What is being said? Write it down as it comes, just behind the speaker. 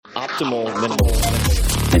optimal minimal.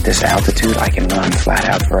 At this altitude, I can run flat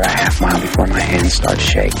out for a half mile before my hands start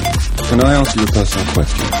shaking. Can I ask you a personal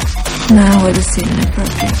question? Now would seem an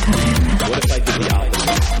appropriate time. What if I did the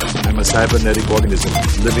opposite? I'm a cybernetic organism,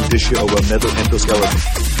 living tissue over metal endoskeleton.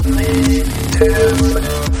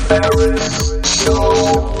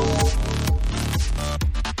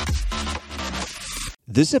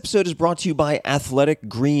 This episode is brought to you by Athletic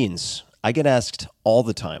Greens. I get asked all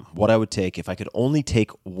the time what I would take if I could only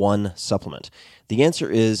take one supplement. The answer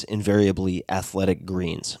is invariably Athletic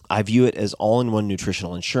Greens. I view it as all-in-one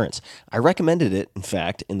nutritional insurance. I recommended it, in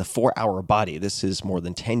fact, in the 4-Hour Body. This is more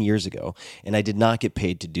than 10 years ago, and I did not get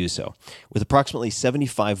paid to do so. With approximately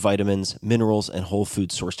 75 vitamins, minerals, and whole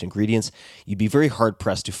food-sourced ingredients, you'd be very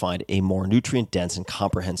hard-pressed to find a more nutrient-dense and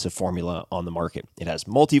comprehensive formula on the market. It has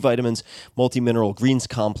multivitamins, multi-mineral greens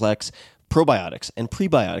complex, probiotics and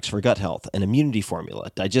prebiotics for gut health, an immunity formula,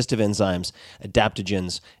 digestive enzymes,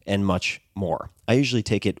 adaptogens, and much more. I usually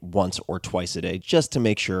take it once or twice a day just to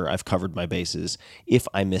make sure I've covered my bases if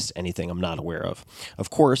I missed anything I'm not aware of. Of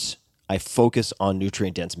course, I focus on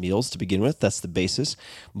nutrient-dense meals to begin with. That's the basis.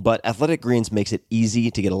 But Athletic Greens makes it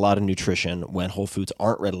easy to get a lot of nutrition when whole foods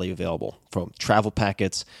aren't readily available. From travel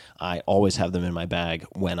packets, I always have them in my bag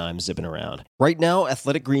when I'm zipping around. Right now,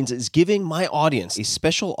 Athletic Greens is giving my audience a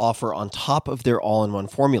special offer on top of their all-in-one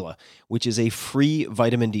formula, which is a free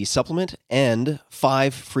vitamin D supplement and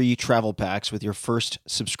 5 free travel packs with your first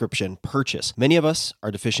subscription purchase. Many of us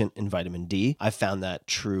are deficient in vitamin D. I've found that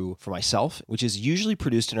true for myself, which is usually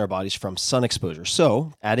produced in our bodies from sun exposure.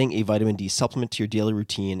 So, adding a vitamin D supplement to your daily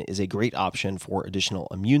routine is a great option for additional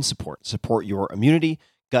immune support. Support your immunity,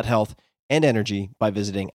 gut health, and energy by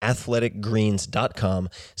visiting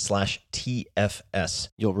athleticgreens.com/TFS.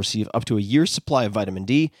 You'll receive up to a year's supply of vitamin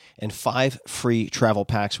D and 5 free travel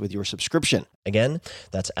packs with your subscription. Again,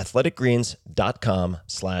 that's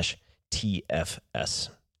athleticgreens.com/TFS,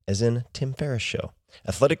 as in Tim Ferriss Show.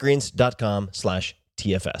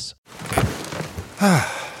 athleticgreens.com/TFS.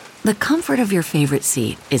 The comfort of your favorite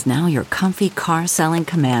seat is now your comfy car selling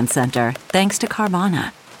command center, thanks to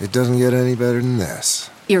Carvana. It doesn't get any better than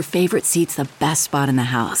this. Your favorite seat's the best spot in the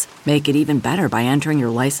house. Make it even better by entering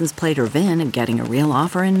your license plate or VIN and getting a real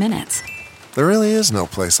offer in minutes. There really is no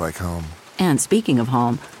place like home. And speaking of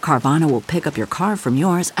home, Carvana will pick up your car from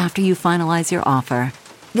yours after you finalize your offer.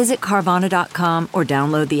 Visit Carvana.com or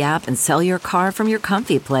download the app and sell your car from your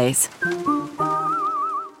comfy place.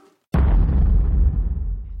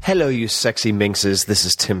 Hello, you sexy minxes. This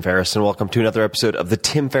is Tim Ferriss, and welcome to another episode of The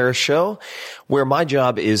Tim Ferriss Show, where my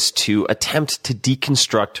job is to attempt to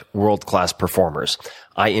deconstruct world-class performers.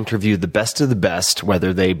 I interview the best of the best,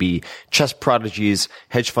 whether they be chess prodigies,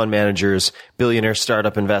 hedge fund managers, billionaire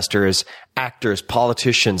startup investors, actors,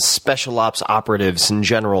 politicians, special ops operatives, and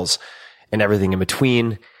generals, and everything in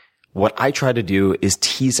between. What I try to do is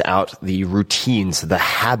tease out the routines, the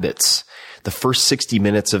habits, the first 60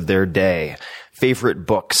 minutes of their day, favorite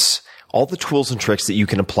books, all the tools and tricks that you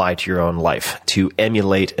can apply to your own life to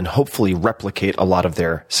emulate and hopefully replicate a lot of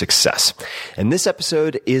their success. And this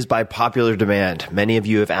episode is by popular demand. Many of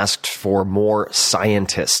you have asked for more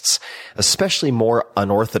scientists, especially more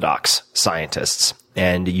unorthodox scientists.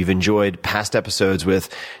 And you've enjoyed past episodes with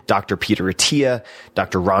Dr. Peter Attia,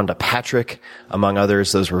 Dr. Rhonda Patrick, among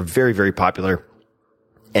others. Those were very, very popular.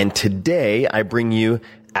 And today I bring you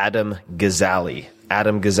Adam Gazzaley.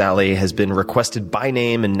 Adam Gazzaley has been requested by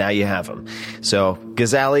name, and now you have him. So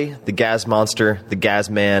Gazzaley, the Gaz Monster, the Gaz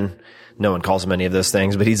Man, no one calls him any of those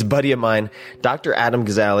things, but he's a buddy of mine. Dr. Adam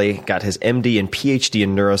Gazzaley got his MD and PhD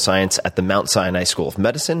in neuroscience at the Mount Sinai School of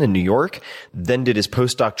Medicine in New York, then did his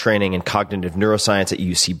postdoc training in cognitive neuroscience at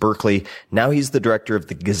UC Berkeley. Now he's the director of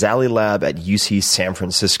the Gazzaley Lab at UC San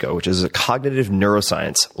Francisco, which is a cognitive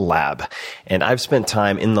neuroscience lab. And I've spent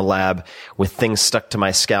time in the lab with things stuck to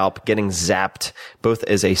my scalp, getting zapped, both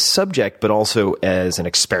as a subject, but also as an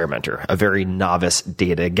experimenter, a very novice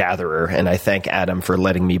data gatherer. And I thank Adam for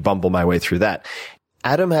letting me bumble my way through that.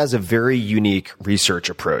 Adam has a very unique research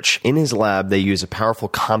approach. In his lab, they use a powerful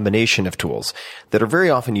combination of tools that are very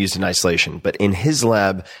often used in isolation, but in his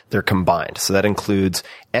lab, they're combined. So that includes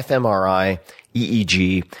fMRI,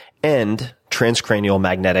 EEG, and transcranial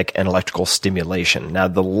magnetic and electrical stimulation. Now,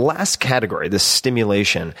 the last category, this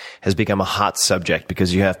stimulation, has become a hot subject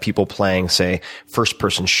because you have people playing, say,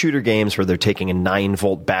 first-person shooter games where they're taking a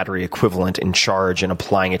 9-volt battery equivalent in charge and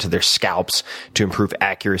applying it to their scalps to improve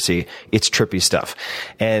accuracy. It's trippy stuff.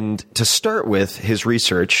 And to start with, his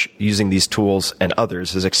research using these tools and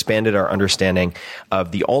others has expanded our understanding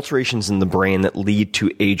of the alterations in the brain that lead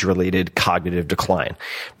to age-related cognitive decline.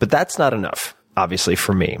 But that's not enough. obviously,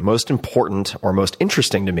 for me. Most important or most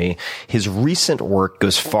interesting to me, his recent work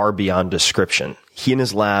goes far beyond description. He and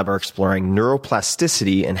his lab are exploring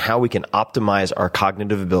neuroplasticity and how we can optimize our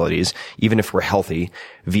cognitive abilities, even if we're healthy,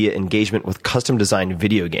 via engagement with custom-designed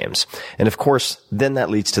video games. And of course, then that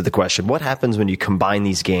leads to the question, what happens when you combine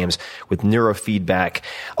these games with neurofeedback,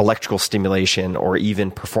 electrical stimulation, or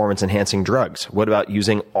even performance-enhancing drugs? What about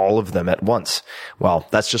using all of them at once? Well,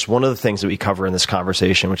 that's just one of the things that we cover in this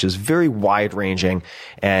conversation, which is very wide-ranging,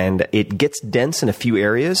 and it gets dense in a few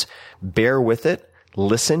areas. Bear with it.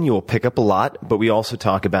 Listen, you will pick up a lot, but we also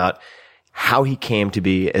talk about how he came to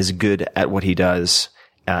be as good at what he does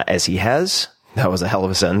as he has. That was a hell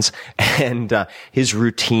of a sentence. And his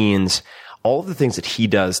routines, all of the things that he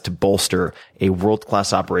does to bolster a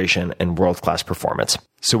world-class operation and world-class performance.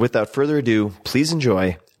 So without further ado, please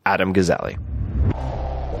enjoy Adam Gazzaley.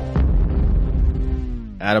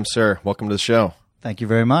 Adam, sir, welcome to the show. Thank you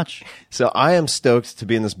very much. So I am stoked to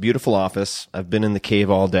be in this beautiful office. I've been in the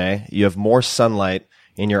cave all day. You have more sunlight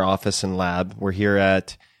in your office and lab. We're here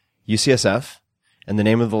at UCSF, and the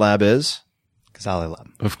name of the lab is? Gazzaley Lab.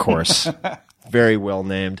 Of course. Very well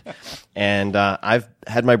named. And I've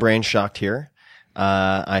had my brain shocked here.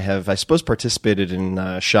 I have, I suppose, participated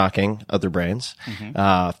in shocking other brains,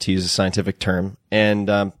 to use a scientific term.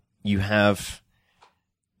 And you have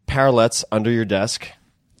parallettes under your desk.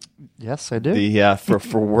 Yes, I do.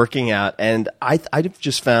 For working out. And I've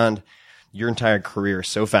just found your entire career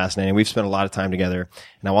so fascinating. We've spent a lot of time together,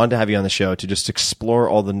 and I wanted to have you on the show to just explore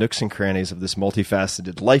all the nooks and crannies of this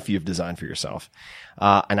multifaceted life you've designed for yourself.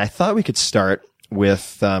 And I thought we could start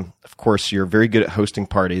with, of course, you're very good at hosting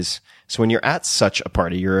parties. So when you're at such a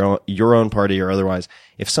party, your own party or otherwise,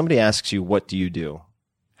 if somebody asks you, what do you do?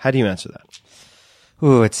 How do you answer that?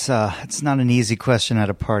 Ooh, it's not an easy question at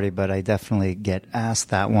a party, but I definitely get asked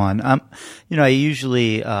that one. I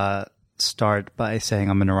usually, start by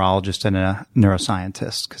saying I'm a neurologist and a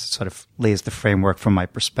neuroscientist because it sort of lays the framework from my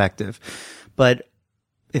perspective. But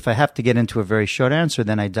if I have to get into a very short answer,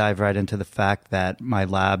 then I dive right into the fact that my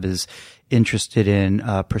lab is interested in,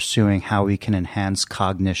 pursuing how we can enhance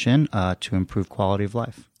cognition, to improve quality of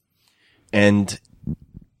life. And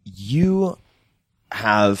you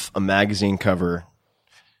have a magazine cover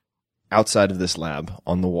outside of this lab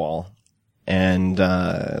on the wall, and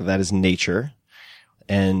that is Nature.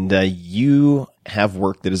 And you have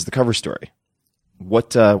work that is the cover story.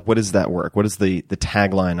 What is that work? What is the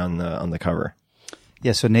tagline on the cover?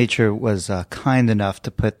 Yeah, so Nature was kind enough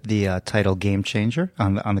to put the title "Game Changer"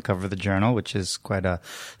 on the cover of the journal, which is quite a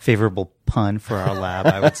favorable pun for our lab,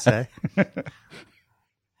 I would say.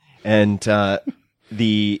 And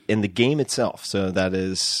the game itself, so that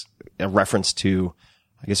is a reference to,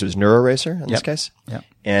 I guess it was NeuroRacer in this case. Yeah.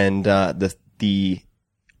 And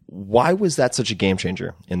why was that such a game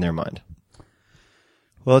changer in their mind?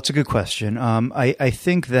 Well, it's a good question. I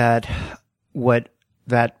think that what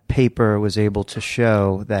that paper was able to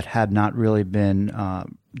show that had not really been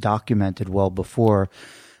documented well before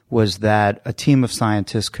was that a team of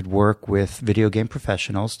scientists could work with video game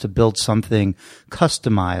professionals to build something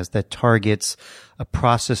customized that targets a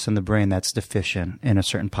process in the brain that's deficient in a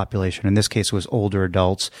certain population. In this case, it was older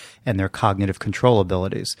adults and their cognitive control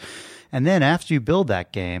abilities. And then after you build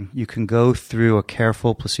that game, you can go through a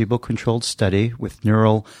careful placebo-controlled study with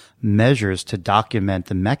neural measures to document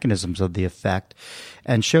the mechanisms of the effect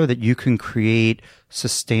and show that you can create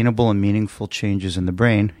sustainable and meaningful changes in the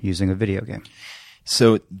brain using a video game.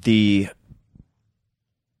 So the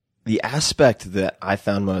aspect that I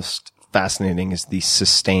found most fascinating is the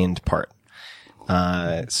sustained part.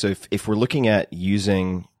 So if we're looking at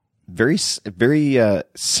using very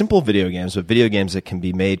simple video games, but video games that can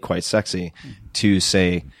be made quite sexy to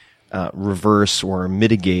say reverse or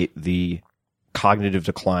mitigate the cognitive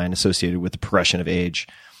decline associated with the progression of age.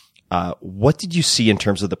 What did you see in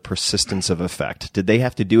terms of the persistence of effect? Did they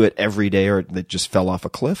have to do it every day, or they just fell off a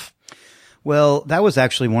cliff? Well, that was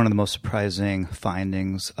actually one of the most surprising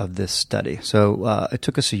findings of this study. So it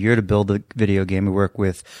took us a year to build the video game. We worked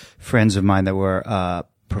with friends of mine that were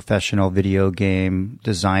professional video game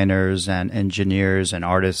designers and engineers and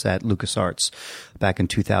artists at LucasArts back in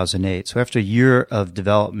 2008. So after a year of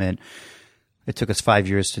development, it took us 5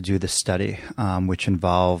 years to do this study, which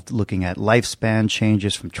involved looking at lifespan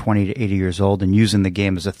changes from 20 to 80 years old and using the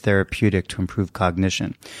game as a therapeutic to improve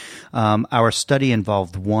cognition. Our study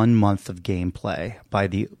involved 1 month of gameplay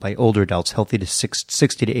by older adults, healthy to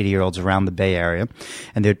 60 to 80-year-olds around the Bay Area,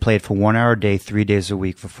 and they'd play it for 1 hour a day, 3 days a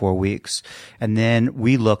week for 4 weeks. And then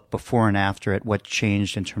we looked before and after at what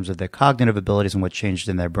changed in terms of their cognitive abilities and what changed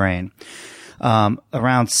in their brain.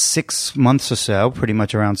 Around 6 months or so, pretty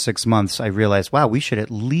much around 6 months, I realized, wow, we should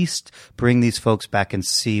at least bring these folks back and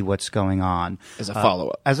see what's going on. As a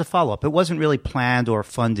follow-up. As a follow-up. It wasn't really planned or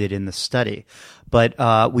funded in the study. But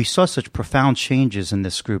we saw such profound changes in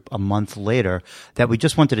this group a month later that we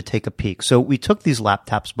just wanted to take a peek. So we took these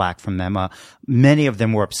laptops back from them. Many of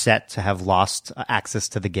them were upset to have lost access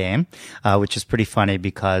to the game, which is pretty funny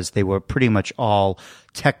because they were pretty much all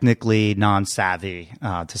technically non-savvy,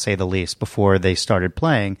 to say the least, before they started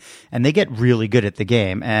playing. And they get really good at the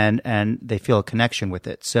game and they feel a connection with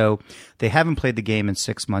it. So they haven't played the game in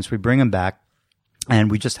 6 months. We bring them back.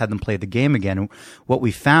 And we just had them play the game again. And what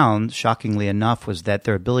we found, shockingly enough, was that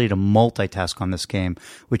their ability to multitask on this game,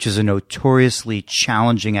 which is a notoriously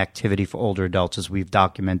challenging activity for older adults, as we've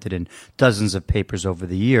documented in dozens of papers over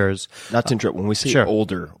the years. Not to interrupt, when we say Sure.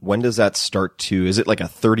 older, when does that start to, is it like a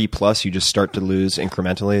 30 plus, you just start to lose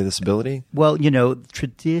incrementally this ability? Well,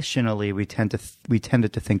 traditionally we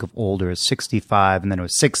tended to think of older as 65, and then it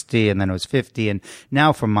was 60, and then it was 50. And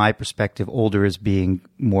now from my perspective, older is being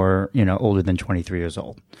more, older than 23 years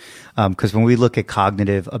old. Because when we look at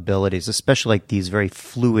cognitive abilities, especially like these very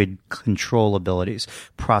fluid control abilities,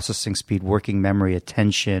 processing speed, working memory,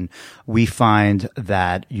 attention, we find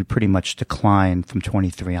that you pretty much decline from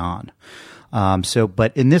 23 on.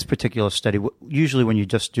 But in this particular study, usually when you're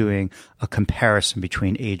just doing a comparison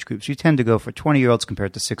between age groups, you tend to go for 20-year-olds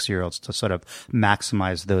compared to 6-year-olds to sort of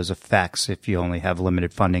maximize those effects if you only have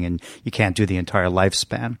limited funding and you can't do the entire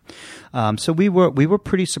lifespan. So we were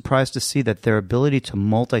pretty surprised to see that their ability to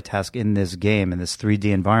multitask in this game, in this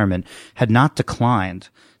 3D environment, had not declined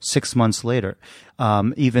 6 months later,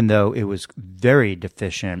 even though it was very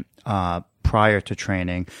deficient prior to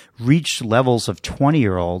training, reached levels of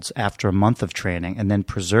 20-year-olds after a month of training, and then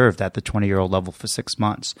preserved at the 20-year-old level for 6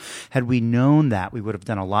 months. Had we known that, we would have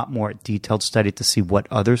done a lot more detailed study to see what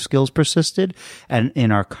other skills persisted. And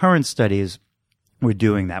in our current studies, we're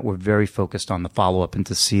doing that. We're very focused on the follow-up and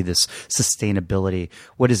to see this sustainability.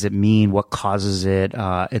 What does it mean? What causes it?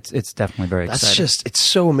 It's definitely very exciting. It's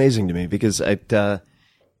so amazing to me because it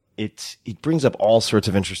brings up all sorts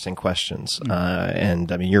of interesting questions.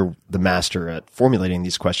 And I mean, you're the master at formulating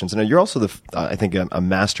these questions. And you're also I think a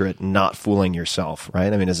master at not fooling yourself,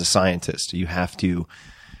 right? I mean, as a scientist, you have to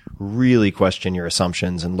really question your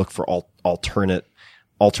assumptions and look for alternate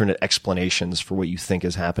explanations for what you think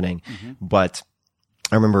is happening. Mm-hmm. But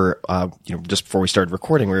I remember, just before we started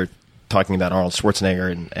recording, we were talking about Arnold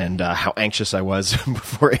Schwarzenegger and how anxious I was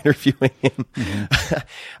before interviewing him.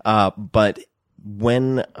 Mm-hmm. But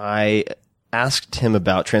when I asked him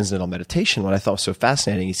about transcendental meditation, what I thought was so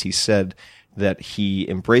fascinating is he said that he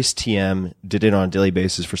embraced TM, did it on a daily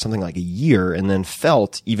basis for something like a year, and then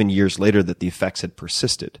felt even years later that the effects had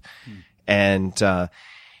persisted. And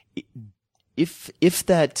if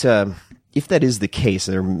that is the case,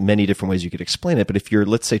 there are many different ways you could explain it. But if you're,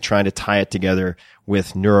 let's say, trying to tie it together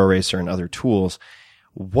with NeuroRacer and other tools,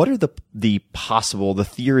 what are the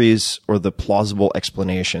theories or the plausible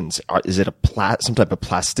explanations? Is it some type of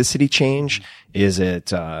plasticity change? Is there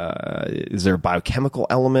a biochemical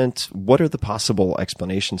element? What are the possible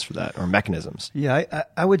explanations for that or mechanisms? Yeah,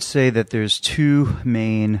 I would say that there's two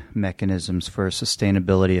main mechanisms for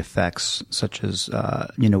sustainability effects, such as,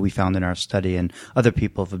 we found in our study and other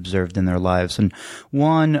people have observed in their lives. And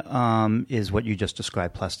one, is what you just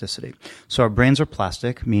described, plasticity. So our brains are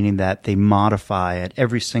plastic, meaning that they modify at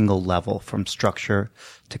every single level, from structure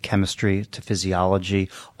to chemistry to physiology,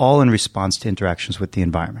 all in response to interactions with the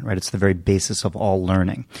environment, right? It's the very basis of all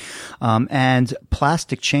learning. And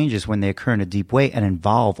plastic changes, when they occur in a deep way and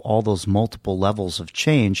involve all those multiple levels of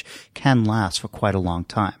change, can last for quite a long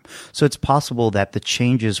time. So it's possible that the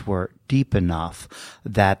changes were deep enough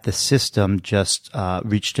that the system just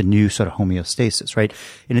reached a new sort of homeostasis, right?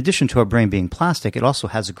 In addition to our brain being plastic, it also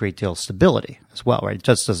has a great deal of stability as well, right? It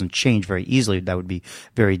just doesn't change very easily. That would be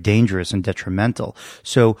very dangerous and detrimental.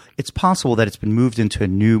 So it's possible that it's been moved into a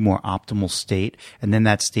new, more optimal state, and then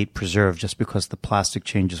that state preserved just because the plastic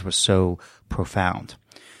changes were so profound.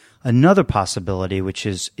 Another possibility, which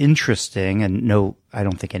is interesting, and no, I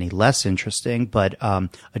don't think any less interesting, but a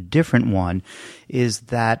different one, is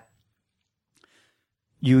that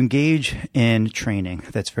you engage in training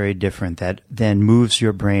that's very different, that then moves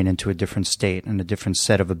your brain into a different state and a different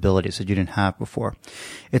set of abilities that you didn't have before.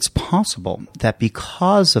 It's possible that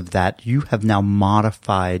because of that, you have now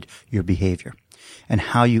modified your behavior and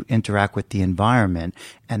how you interact with the environment,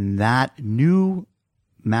 and that new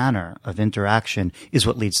manner of interaction is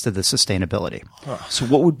what leads to the sustainability. So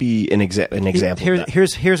what would be an example of that?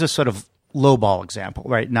 Here's a sort of lowball example,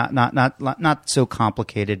 right? Not so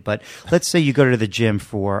complicated, but let's say you go to the gym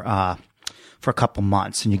for for a couple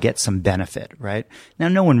months and you get some benefit, right? Now,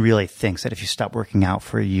 no one really thinks that if you stop working out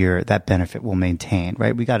for a year, that benefit will maintain,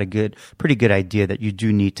 right? We got pretty good idea that you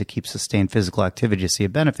do need to keep sustained physical activity to see a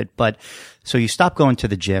benefit. But so you stop going to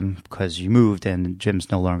the gym because you moved and the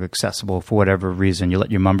gym's no longer accessible for whatever reason. You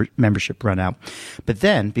let your membership run out. But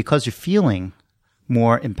then because you're feeling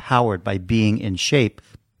more empowered by being in shape,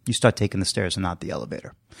 you start taking the stairs and not the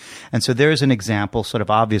elevator. And so there is an example, sort of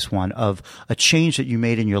obvious one, of a change that you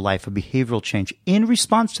made in your life, a behavioral change in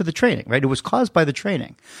response to the training, right? It was caused by the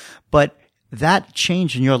training. But that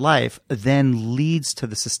change in your life then leads to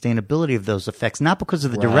the sustainability of those effects, not because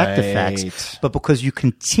of the direct effects, but because you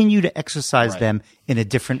continue to exercise them in a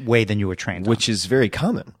different way than you were trained Which is very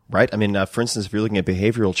common, right? I mean, for instance, if you're looking at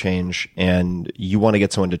behavioral change and you want to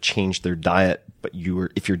get someone to change their diet, but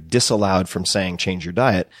if you're disallowed from saying change your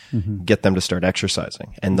diet, get them to start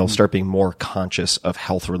exercising, and they'll start being more conscious of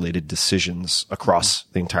health-related decisions across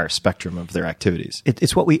the entire spectrum of their activities.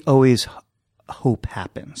 It's what we always hope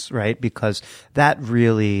happens, right? Because that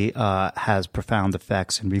really has profound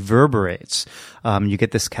effects and reverberates. You get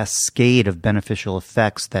this cascade of beneficial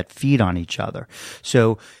effects that feed on each other.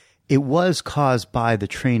 So it was caused by the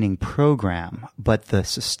training program, but the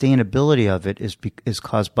sustainability of it is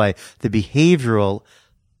caused by the behavioral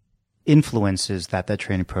influences that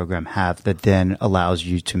training program have that then allows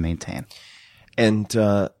you to maintain. And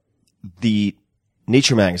the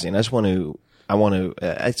Nature magazine, I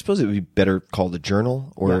suppose it would be better called a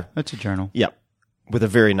journal, or Yeah, it's a journal. Yeah, with a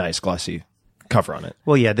very nice glossy cover on it.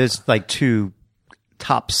 Well, yeah, there's like two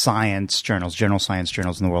top science journals, general science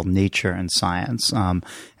journals in the world, Nature and Science,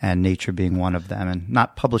 and Nature being one of them, and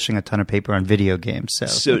not publishing a ton of paper on video games.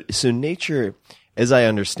 So Nature, as I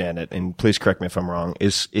understand it, and please correct me if I'm wrong,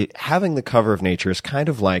 having the cover of Nature is kind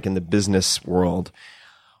of like in the business world,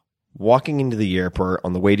 walking into the airport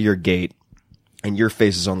on the way to your gate, and your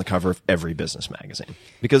face is on the cover of every business magazine.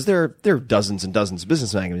 Because there are dozens and dozens of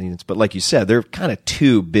business magazines, but like you said, there are kind of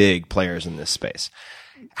two big players in this space.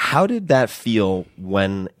 How did that feel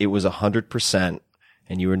when it was 100%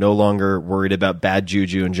 and you were no longer worried about bad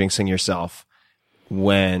juju and jinxing yourself,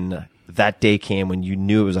 when that day came when you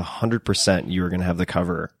knew it was 100% you were going to have the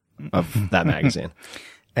cover of that magazine?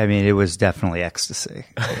 I mean, it was definitely ecstasy.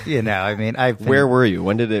 Where were you?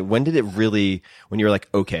 When did it really, when you were like,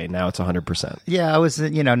 okay, now it's 100%? Yeah, I was,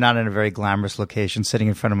 not in a very glamorous location, sitting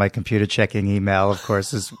in front of my computer checking email, of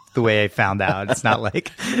course, is the way I found out. It's not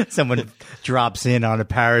like someone drops in on a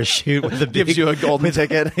parachute with gives you a golden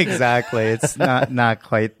ticket. Exactly. It's not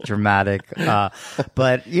quite dramatic.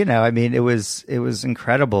 But, it was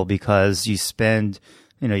incredible because you spend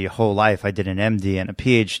your whole life. I did an MD and a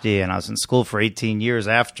PhD, and I was in school for 18 years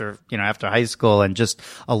after high school, and just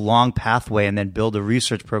a long pathway, and then build a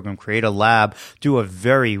research program, create a lab, do a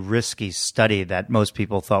very risky study that most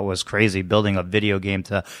people thought was crazy, building a video game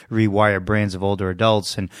to rewire brains of older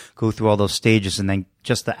adults, and go through all those stages, and then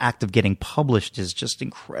just the act of getting published is just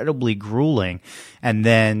incredibly grueling. And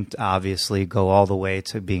then obviously go all the way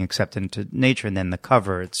to being accepted into Nature, and then the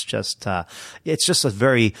cover. It's just a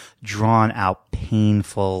very drawn out,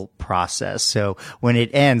 painful process. So when it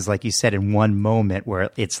ends, like you said, in one moment where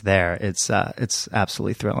it's there, it's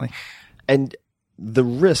absolutely thrilling. And the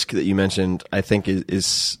risk that you mentioned, I think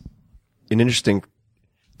is an interesting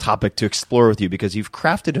topic to explore with you, because you've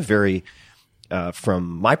crafted a very,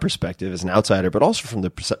 from my perspective as an outsider, but also from the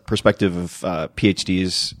perspective of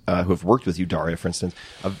PhDs who have worked with you, Daria, for instance,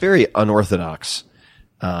 a very unorthodox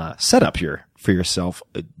setup here for yourself.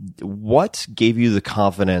 What gave you the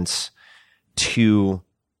confidence to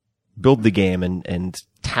build the game and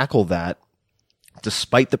tackle that,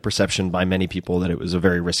 despite the perception by many people that it was a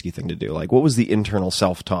very risky thing to do? Like, what was the internal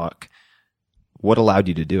self-talk? What allowed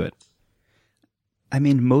you to do it? I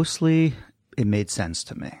mean, mostly it made sense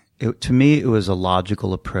to me. To me, it was a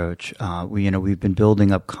logical approach. We've been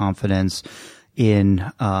building up confidence in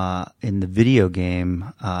the video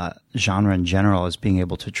game genre in general as being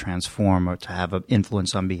able to transform or to have an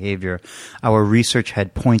influence on behavior. Our research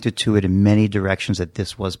had pointed to it in many directions that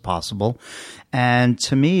this was possible. And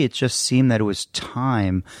to me, it just seemed that it was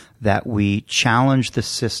time that we challenged the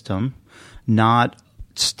system, not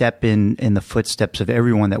step in the footsteps of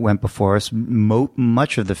everyone that went before us.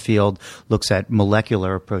 Much of the field looks at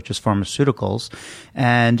molecular approaches, pharmaceuticals,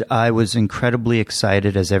 and I was incredibly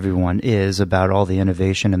excited, as everyone is, about all the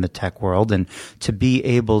innovation in the tech world, and to be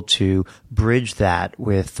able to bridge that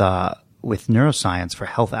with neuroscience for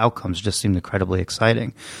health outcomes just seemed incredibly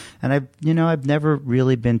exciting. And I've never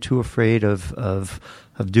really been too afraid of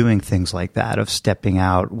doing things like that, of stepping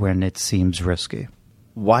out when it seems risky.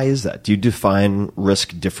 Why is that? Do you define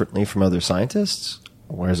risk differently from other scientists?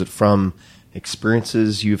 Or is it from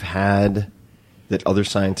experiences you've had that other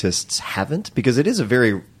scientists haven't? Because it is a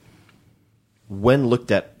very, when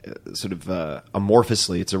looked at sort of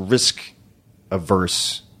amorphously, it's a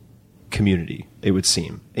risk-averse community, it would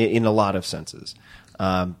seem, in a lot of senses.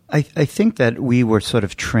 I think that we were sort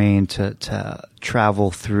of trained to travel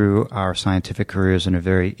through our scientific careers in a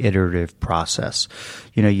very iterative process.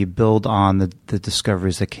 You know, you build on the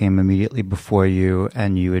discoveries that came immediately before you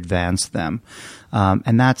and you advance them.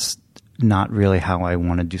 And that's not really how I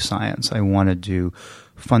want to do science. I want to do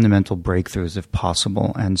fundamental breakthroughs if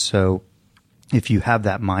possible. And so if you have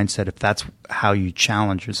that mindset, if that's how you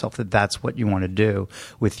challenge yourself, that that's what you want to do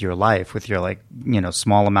with your life, with your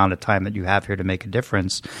small amount of time that you have here to make a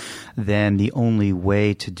difference, then the only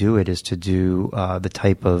way to do it is to do the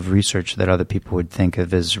type of research that other people would think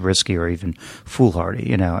of as risky or even foolhardy.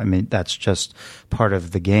 You know, I mean, that's just part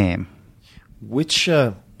of the game. Which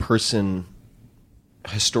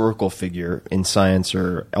historical figure in science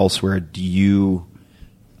or elsewhere do you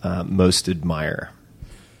most admire?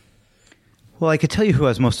 Well, I could tell you who I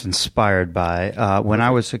was most inspired by. When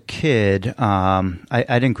I was a kid, I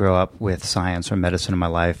didn't grow up with science or medicine in my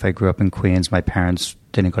life. I grew up in Queens. My parents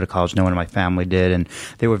didn't go to college. No one in my family did. And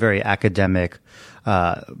they were very academic,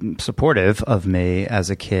 supportive of me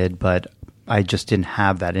as a kid, but I just didn't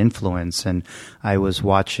have that influence. And I was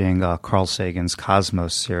watching Carl Sagan's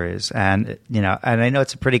Cosmos series. And, and I know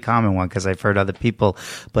it's a pretty common one because I've heard other people,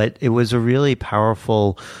 but it was a really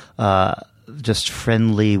powerful, just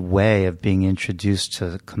friendly way of being introduced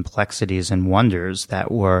to complexities and wonders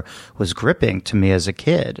that was gripping to me as a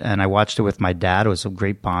kid. And I watched it with my dad. It was a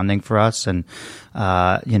great bonding for us. And,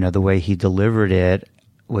 the way he delivered it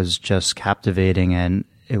was just captivating. And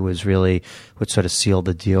it was really what sort of sealed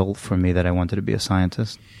the deal for me that I wanted to be a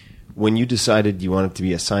scientist. When you decided you wanted to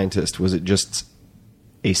be a scientist, was it just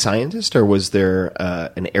a scientist, or was there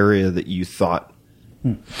an area that you thought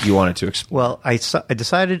you wanted to explore? Well, I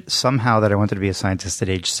decided somehow that I wanted to be a scientist at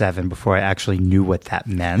age 7 before I actually knew what that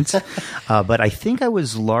meant. But I think I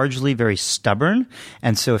was largely very stubborn.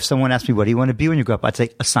 And so if someone asked me, what do you want to be when you grow up? I'd say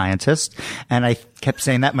a scientist. And I kept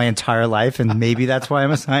saying that my entire life. And maybe that's why I'm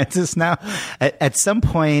a scientist now. At some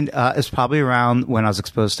point, it's probably around when I was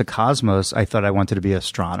exposed to Cosmos, I thought I wanted to be an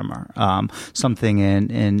astronomer. Something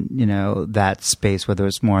in that space, whether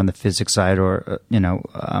it's more on the physics side or,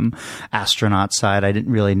 astronaut side. I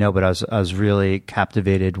didn't really know, but I was really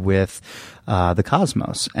captivated with the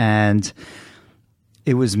cosmos, and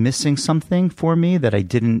it was missing something for me that I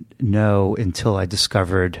didn't know until I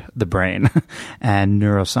discovered the brain and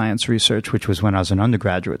neuroscience research, which was when I was an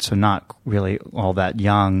undergraduate, so not really all that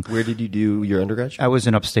young. Where did you do your undergraduate? I was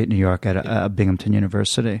in upstate New York at Binghamton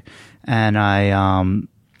University, and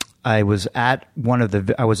I was at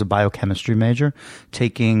I was a biochemistry major,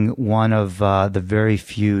 taking one of the very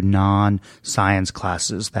few non-science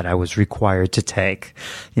classes that I was required to take.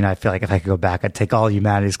 I feel like if I could go back, I'd take all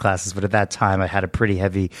humanities classes, but at that time I had a pretty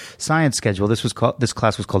heavy science schedule. This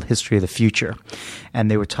class was called History of the Future.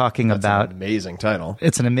 And they were talking about... That's an amazing title.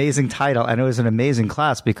 It's an amazing title, and it was an amazing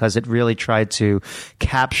class because it really tried to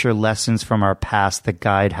capture lessons from our past that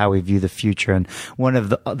guide how we view the future. And one of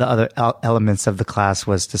the other elements of the class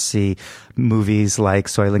was to see movies like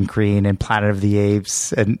Soylent Green and Planet of the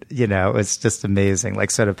Apes, and it's just amazing. Like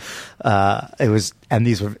and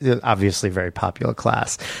these were obviously very popular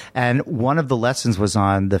class. And one of the lessons was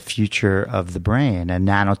on the future of the brain and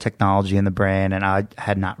nanotechnology in the brain, and I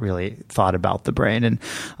had not really thought about the brain. And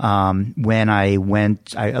when I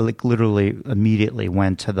literally immediately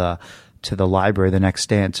went to the library the next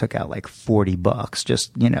day and took out like 40 books,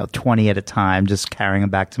 just, 20 at a time, just carrying them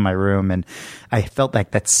back to my room. And I felt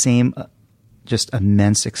like that same just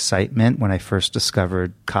immense excitement when I first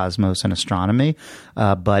discovered cosmos and astronomy,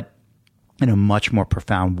 but in a much more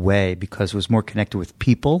profound way because it was more connected with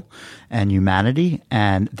people and humanity.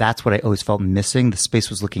 And that's what I always felt missing. The space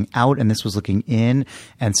was looking out and this was looking in.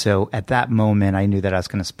 And so at that moment, I knew that I was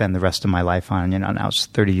going to spend the rest of my life on, now it's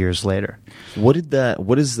 30 years later. What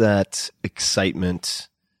does that excitement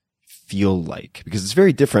feel like? Because it's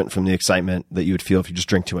very different from the excitement that you would feel if you just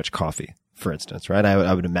drink too much coffee, for instance, right?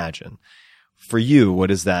 I would imagine. For you, what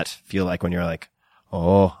does that feel like when you're like,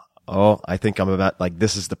 oh, I think I'm about, like,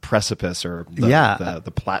 this is the precipice or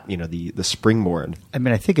the springboard. I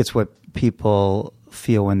mean, I think it's what people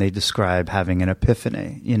feel when they describe having an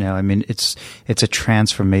epiphany. It's a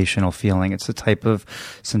transformational feeling. It's the type of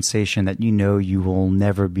sensation that you will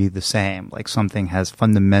never be the same. Like something has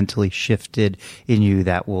fundamentally shifted in you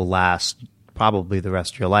that will last probably the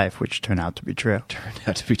rest of your life, which turned out to be true.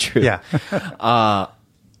 Yeah.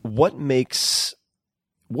 What makes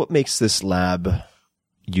this lab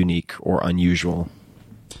unique or unusual?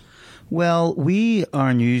 Well, we are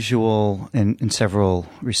unusual in several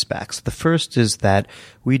respects. The first is that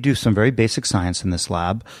we do some very basic science in this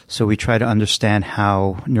lab. So we try to understand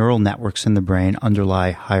how neural networks in the brain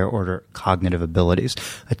underlie higher order cognitive abilities,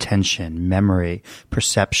 attention, memory,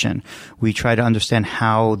 perception. We try to understand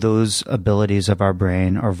how those abilities of our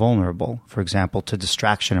brain are vulnerable, for example, to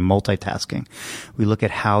distraction and multitasking. We look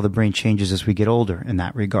at how the brain changes as we get older in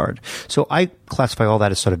that regard. So I classify all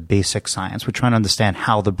that as sort of basic science. We're trying to understand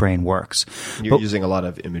how the brain works. You're using a lot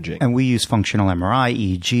of imaging. And we use functional MRI,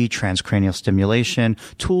 EEG, transcranial stimulation,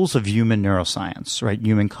 tools of human neuroscience, right?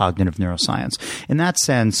 Human cognitive neuroscience. In that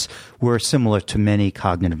sense, we're similar to many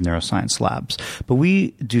cognitive neuroscience labs. But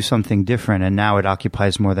we do something different, and now it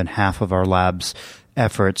occupies more than half of our lab's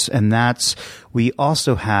efforts. And that's, we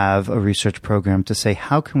also have a research program to say,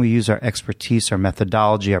 how can we use our expertise, our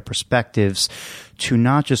methodology, our perspectives to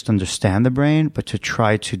not just understand the brain, but to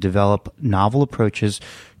try to develop novel approaches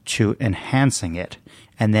to enhancing it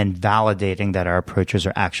and then validating that our approaches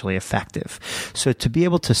are actually effective. So to be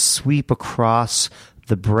able to sweep across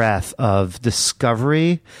the breadth of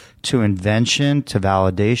discovery to invention to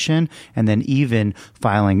validation, and then even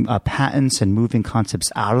filing patents and moving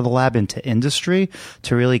concepts out of the lab into industry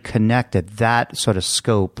to really connect at that sort of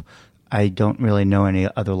scope, I don't really know any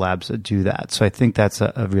other labs that do that. So I think that's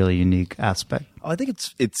a really unique aspect. I think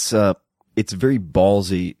it's very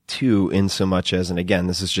ballsy too, in so much as, and again,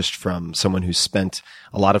 this is just from someone who's spent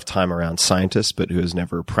a lot of time around scientists, but who has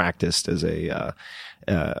never practiced as a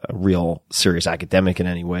real serious academic in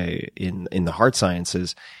any way in the hard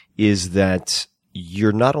sciences, is that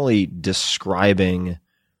you're not only describing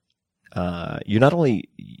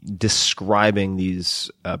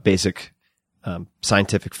these basic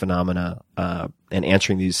scientific phenomena and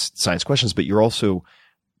answering these science questions, but you're also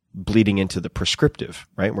bleeding into the prescriptive,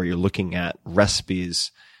 right? Where you're looking at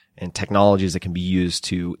recipes and technologies that can be used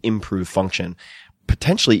to improve function,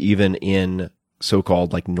 potentially even in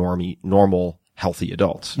so-called like normal healthy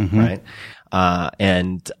adults, right?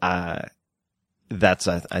 That's,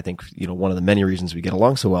 I think, one of the many reasons we get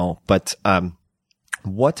along so well. But,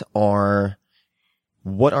 what are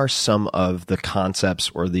some of the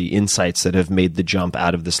concepts or the insights that have made the jump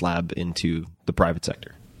out of this lab into the private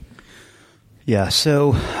sector? Yeah.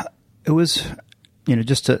 So it was,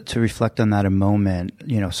 just to reflect on that a moment,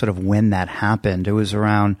 sort of when that happened, it was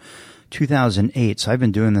around 2008. So I've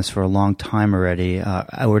been doing this for a long time already.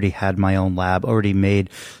 I already had my own lab, already made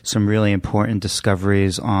some really important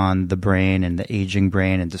discoveries on the brain and the aging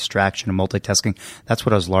brain and distraction and multitasking. That's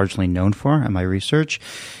what I was largely known for in my research.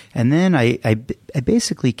 And then I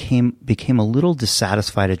basically became a little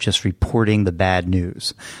dissatisfied at just reporting the bad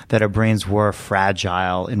news, that our brains were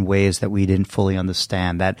fragile in ways that we didn't fully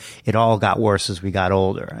understand, that it all got worse as we got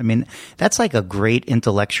older. I mean, that's like a great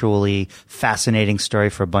intellectually fascinating story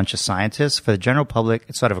for a bunch of scientists. For the general public,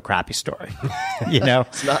 it's sort of a crappy story. It's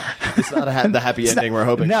not the happy ending we're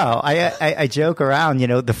hoping. No, I joke around,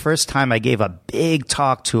 the first time I gave a big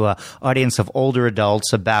talk to an audience of older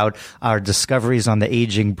adults about our discoveries on the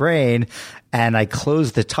aging brain, and I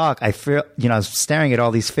closed the talk, I feel, I was staring at all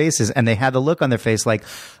these faces, and they had the look on their face like,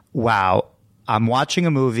 wow, I'm watching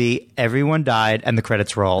a movie, everyone died, and the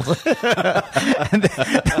credits rolled. And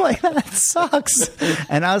they're like, that sucks.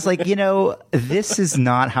 And I was like, this is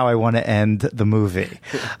not how I want to end the movie.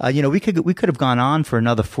 We could have gone on for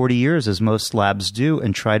another 40 years, as most labs do,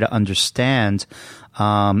 and try to understand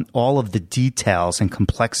all of the details and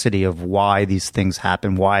complexity of why these things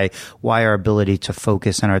happen, why our ability to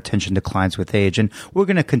focus and our attention declines with age. And we're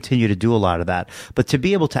going to continue to do a lot of that. But to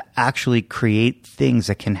be able to actually create things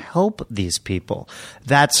that can help these people,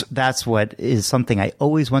 that's what is something I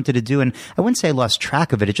always wanted to do. And I wouldn't say I lost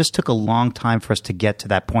track of it. It just took a long time for us to get to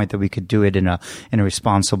that point that we could do it in a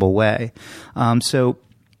responsible way. So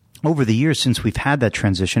over the years since we've had that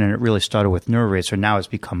transition, and it really started with NeuroRacer, now has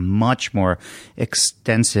become much more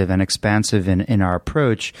extensive and expansive in our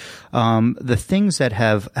approach. The things that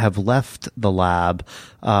have left the lab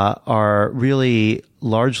are really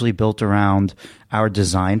largely built around our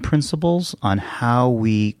design principles on how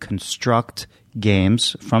we construct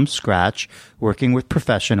games from scratch, working with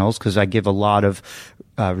professionals, because I give a lot of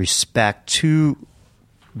respect to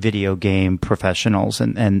video game professionals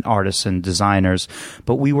and artists and designers,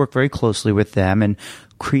 but we work very closely with them and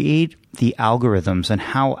create the algorithms and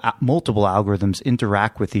how multiple algorithms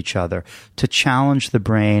interact with each other to challenge the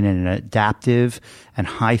brain in an adaptive and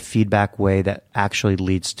high feedback way that actually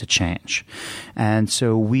leads to change. And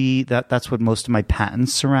so that's what most of my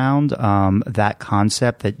patents surround, that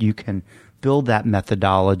concept that you can build that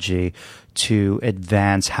methodology to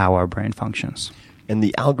advance how our brain functions. And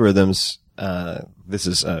the algorithms, this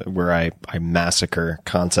is where I massacre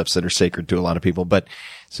concepts that are sacred to a lot of people. But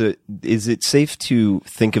so is it safe to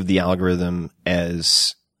think of the algorithm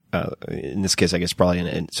as, in this case, I guess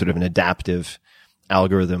probably sort of an adaptive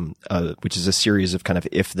algorithm, which is a series of kind of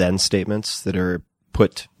if-then statements that are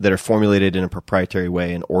formulated in a proprietary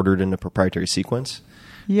way and ordered in a proprietary sequence?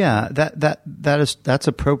 Yeah, that's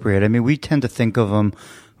appropriate. I mean, we tend to think of them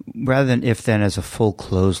rather than if-then as a full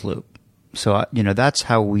closed loop. So, that's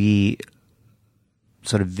how we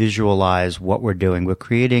sort of visualize what we're doing. We're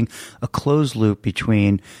creating a closed loop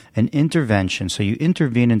between an intervention. So you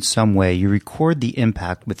intervene in some way, you record the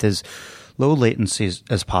impact with as low latency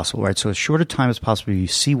as possible, right? So as short a time as possible, you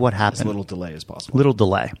see what happened. As little delay as possible. Little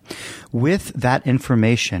delay. With that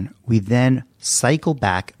information, we then cycle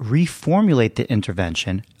back, reformulate the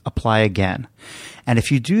intervention, apply again. And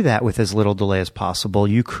if you do that with as little delay as possible,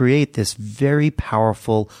 you create this very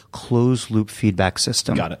powerful closed loop feedback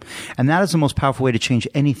system. Got it. And that is the most powerful way to change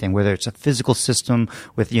anything, whether it's a physical system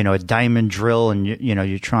with, a diamond drill and,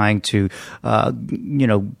 you're trying to,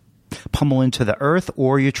 pummel into the earth,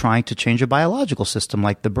 or you're trying to change a biological system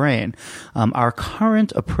like the brain. Our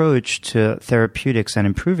current approach to therapeutics and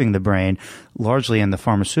improving the brain, largely in the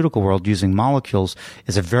pharmaceutical world using molecules,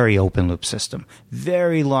 is a very open loop system.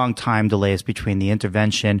 Very long time delays between the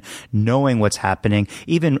intervention, knowing what's happening.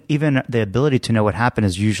 Even the ability to know what happened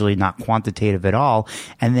is usually not quantitative at all.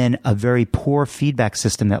 And then a very poor feedback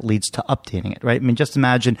system that leads to updating it, right? I mean, just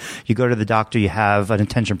imagine you go to the doctor, you have an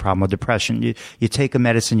attention problem or depression. You take a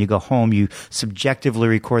medicine, you go home, you subjectively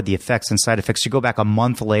record the effects and side effects. You go back a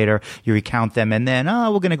month later, you recount them, and then,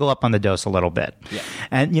 we're going to go up on the dose a little bit. Yeah.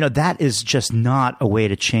 And, that is just not a way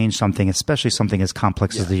to change something, especially something as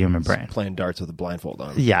complex as the human brain. Playing darts with a blindfold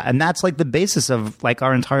on. Yeah, and that's like the basis of like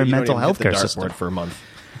our entire mental health care system. For a month.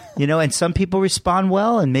 And some people respond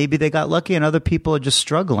well, and maybe they got lucky, and other people are just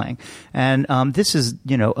struggling. And this is,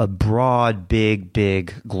 a broad,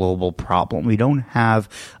 big global problem. We don't have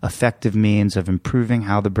effective means of improving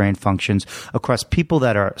how the brain functions across people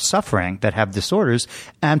that are suffering, that have disorders,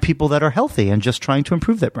 and people that are healthy and just trying to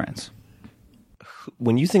improve their brains.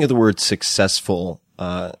 When you think of the word successful,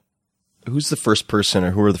 who's the first person,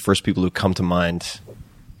 or who are the first people who come to mind?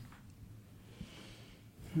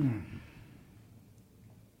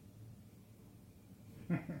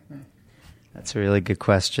 That's a really good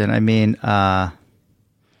question. I mean, I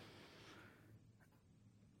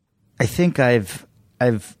think I've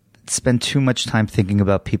spent too much time thinking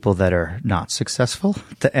about people that are not successful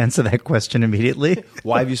to answer that question immediately.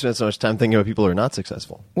 Why have you spent so much time thinking about people who are not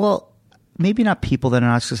successful? Well, maybe not people that are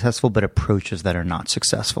not successful, but approaches that are not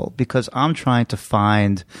successful, because I'm trying to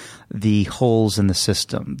find the holes in the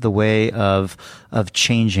system, the way of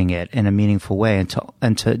changing it in a meaningful way.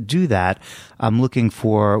 And to do that, I'm looking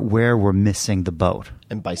for where we're missing the boat.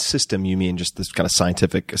 And by system, you mean just this kind of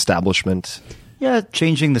scientific establishment? Yeah,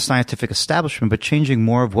 changing the scientific establishment, but changing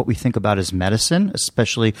more of what we think about as medicine,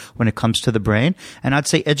 especially when it comes to the brain. And I'd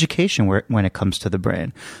say education when it comes to the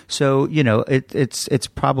brain. So, it's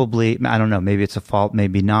probably, I don't know, maybe it's a fault,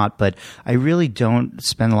 maybe not, but I really don't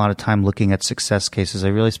spend a lot of time looking at success cases. I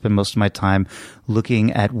really spend most of my time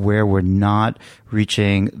looking at where we're not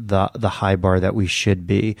reaching the high bar that we should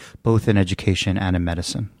be, both in education and in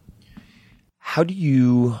medicine. How do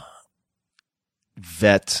you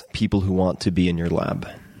vet people who want to be in your lab?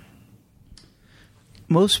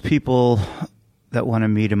 Most people that want to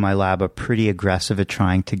meet in my lab are pretty aggressive at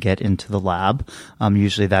trying to get into the lab.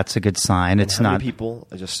 Usually that's a good sign. And it's how not many people,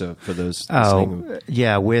 just so for those listening.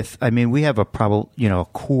 Yeah, we have a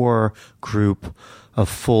core group of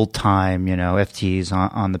full-time, FTEs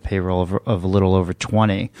on the payroll of a little over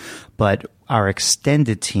 20, but our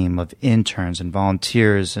extended team of interns and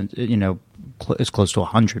volunteers and, is close to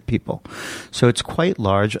 100 people. So it's quite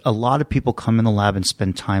large. A lot of people come in the lab and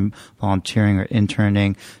spend time volunteering or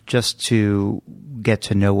interning just to get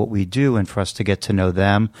to know what we do and for us to get to know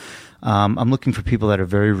them. I'm looking for people that are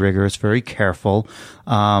very rigorous, very careful.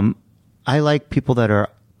 I like people that are,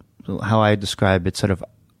 how I describe it, sort of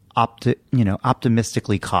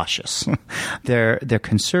optimistically cautious. They're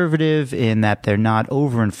conservative in that they're not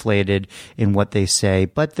overinflated in what they say,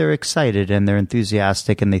 but they're excited and they're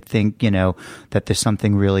enthusiastic and they think, that there's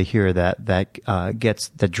something really here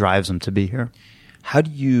that drives them to be here. How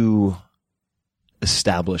do you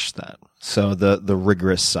establish that? So the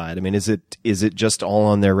rigorous side. I mean, is it just all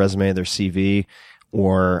on their resume, their CV,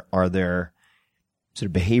 or are there sort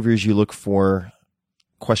of behaviors you look for,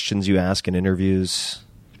 questions you ask in interviews?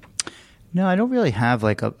 No, I don't really have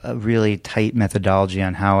like a really tight methodology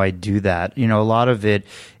on how I do that. A lot of it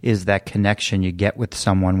is that connection you get with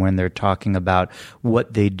someone when they're talking about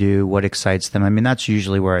what they do, what excites them. I mean, that's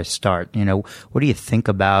usually where I start. What do you think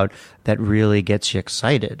about that really gets you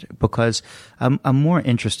excited? Because I'm more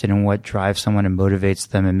interested in what drives someone and motivates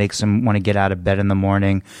them and makes them want to get out of bed in the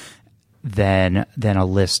morning than a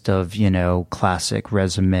list of, classic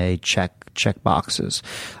resume check boxes.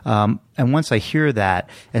 And once I hear that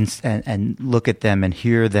and look at them and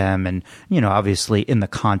hear them and, obviously in the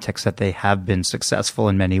context that they have been successful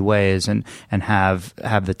in many ways and have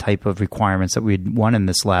the type of requirements that we'd want in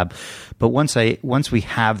this lab. But once we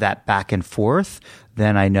have that back and forth,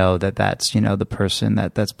 then I know that that's, the person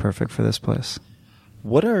that's perfect for this place.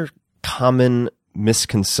 What are common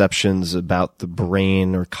misconceptions about the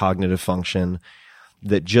brain or cognitive function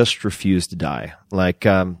that just refuse to die? Like,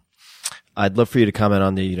 I'd love for you to comment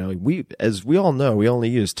on as we all know, we only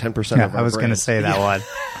use 10% of our I was going to say that one.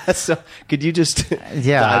 So could you just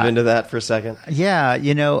dive into that for a second? Yeah.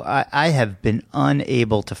 I have been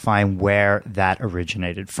unable to find where that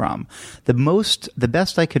originated from. The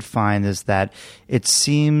best I could find is that it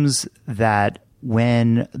seems that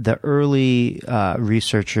when the early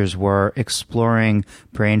researchers were exploring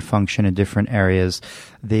brain function in different areas,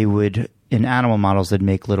 they would, in animal models, they'd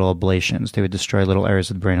make little ablations. They would destroy little areas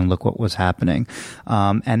of the brain and look what was happening.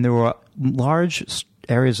 And there were large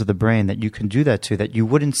areas of the brain that you can do that to that you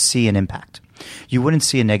wouldn't see an impact. You wouldn't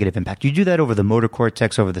see a negative impact. You do that over the motor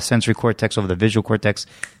cortex, over the sensory cortex, over the visual cortex.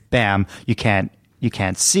 Bam, you can't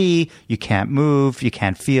see, you can't move, you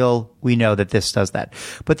can't feel. We know that this does that.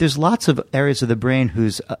 But there's lots of areas of the brain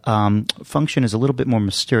whose function is a little bit more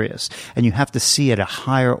mysterious, and you have to see it a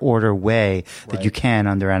higher order way that you can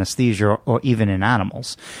under anesthesia or even in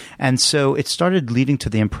animals. And so it started leading to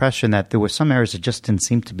the impression that there were some areas that just didn't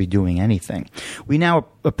seem to be doing anything. We now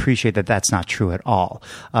appreciate that that's not true at all.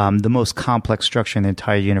 The most complex structure in the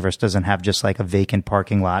entire universe doesn't have just like a vacant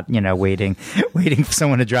parking lot, waiting for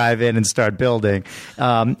someone to drive in and start building.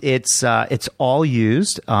 It's all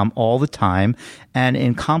used all the time, and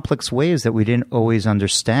in complex ways that we didn't always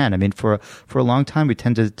understand. I mean, for a long time, we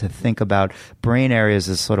tended to think about brain areas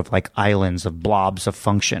as sort of like islands of blobs of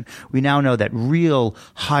function. We now know that real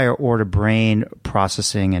higher order brain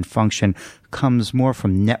processing and function comes more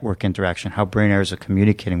from network interaction, how brain areas are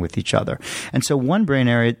communicating with each other. And so one brain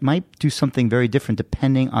area might do something very different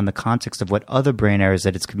depending on the context of what other brain areas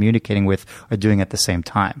that it's communicating with are doing at the same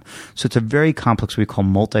time. So it's a very complex, we call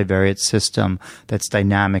multivariate system that's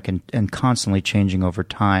dynamic and constantly changing over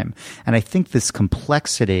time. And I think this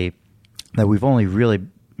complexity that we've only really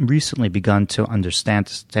recently begun to understand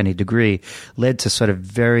to any degree led to sort of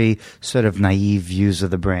very sort of naive views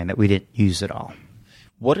of the brain that we didn't use at all.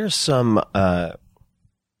 What are some, and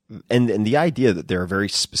the idea that there are very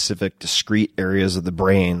specific, discrete areas of the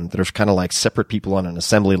brain that are kind of like separate people on an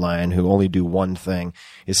assembly line who only do one thing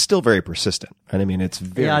is still very persistent. Right? I mean, it's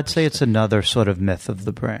very I'd say it's another sort of myth of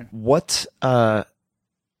the brain. What are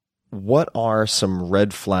some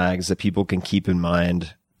red flags that people can keep in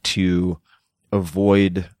mind to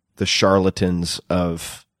avoid the charlatans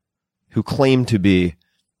who claim to be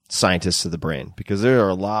scientists of the brain? Because there are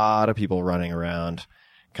a lot of people running around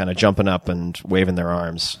kind of jumping up and waving their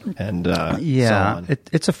arms and so on.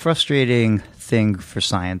 It's a frustrating thing for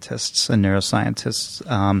scientists and neuroscientists.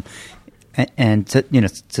 And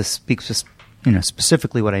to speak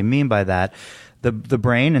specifically what I mean by that, the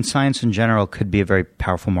brain and science in general could be a very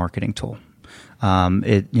powerful marketing tool.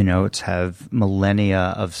 It's have millennia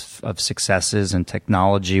of successes and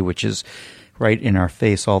technology, which is right in our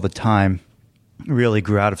face all the time, really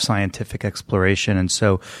grew out of scientific exploration. And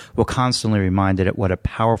so we're constantly reminded at what a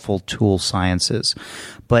powerful tool science is.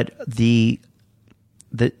 But the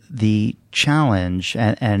challenge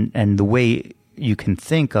and the way you can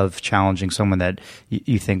think of challenging someone that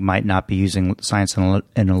you think might not be using science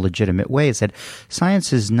in a legitimate way is that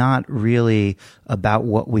science is not really about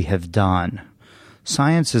what we have done.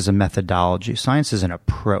 Science is a methodology. Science is an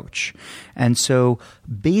approach. And so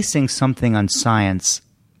basing something on science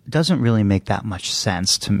doesn't really make that much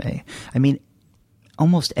sense to me. I mean,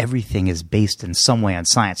 almost everything is based in some way on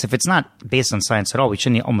science. If it's not based on science at all, we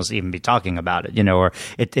shouldn't almost even be talking about it, or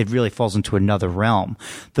it really falls into another realm.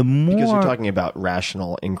 Because you're talking about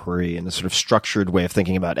rational inquiry and a sort of structured way of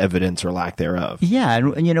thinking about evidence or lack thereof. Yeah,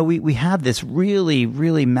 and we have this really,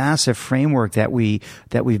 really massive framework that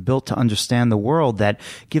we've built to understand the world that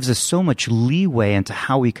gives us so much leeway into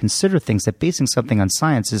how we consider things that basing something on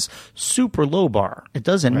science is super low bar. It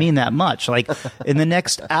doesn't mean that much. Like in the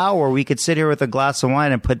next hour, we could sit here with a glass of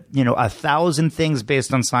wine and put 1,000 things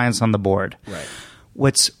based on science on the board. Right.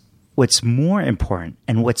 What's what's more important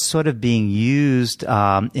and what's sort of being used in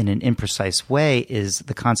an imprecise way is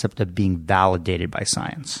the concept of being validated by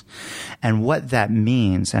science. And what that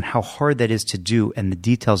means and how hard that is to do and the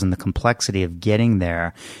details and the complexity of getting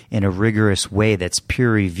there in a rigorous way that's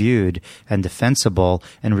peer-reviewed and defensible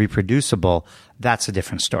and reproducible, that's a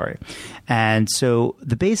different story. And so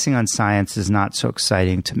the basing on science is not so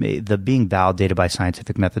exciting to me. The being validated by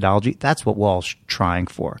scientific methodology, that's what we're all trying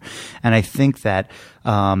for. And I think that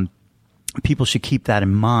people should keep that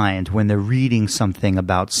in mind when they're reading something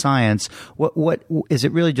about science. What is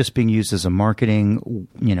it really just being used as a marketing,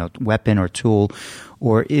 weapon or tool,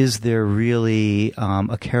 or is there really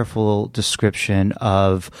a careful description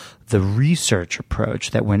of the research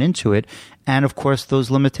approach that went into it, and of course those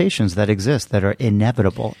limitations that exist that are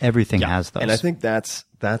inevitable? Everything has those, and I think that's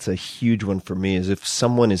a huge one for me. Is if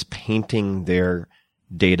someone is painting their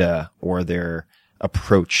data or their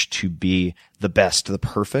approach to be the best, the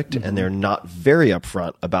perfect, and they're not very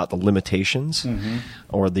upfront about the limitations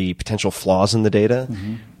or the potential flaws in the data,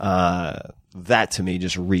 that to me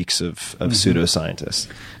just reeks of pseudoscientists.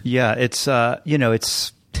 Yeah,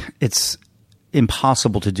 it's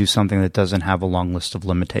impossible to do something that doesn't have a long list of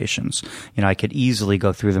limitations. I could easily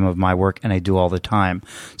go through them of my work, and I do all the time.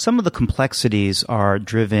 Some of the complexities are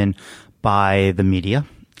driven by the media.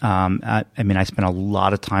 I spend a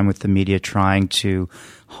lot of time with the media trying to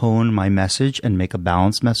hone my message and make a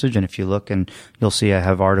balanced message. And if you look, and you'll see I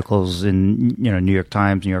have articles in, New York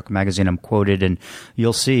Times, New York Magazine, I'm quoted, and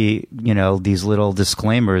you'll see, these little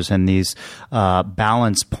disclaimers and these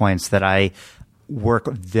balance points that I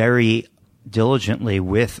work very diligently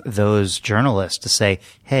with those journalists to say,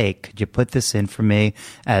 hey, could you put this in for me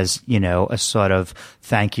as, a sort of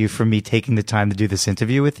thank you for me taking the time to do this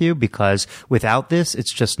interview with you, because without this,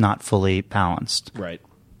 it's just not fully balanced. Right.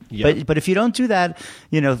 Yeah. But if you don't do that,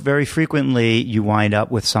 very frequently you wind up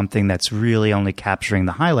with something that's really only capturing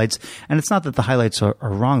the highlights. And it's not that the highlights are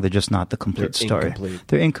wrong. They're just not the complete story. Incomplete.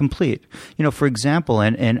 They're incomplete. For example,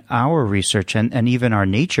 in our research and even our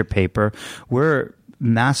Nature paper, we're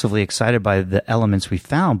massively excited by the elements we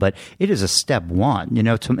found, but it is a step one.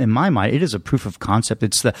 In my mind, it is a proof of concept.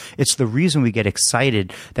 It's the reason we get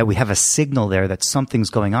excited that we have a signal there that something's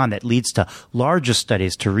going on that leads to larger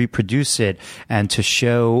studies to reproduce it and to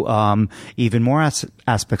show even more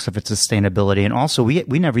aspects of its sustainability. And also, we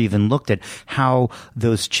never even looked at how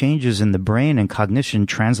those changes in the brain and cognition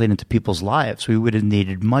translate into people's lives. We would have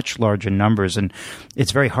needed much larger numbers, and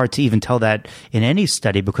it's very hard to even tell that in any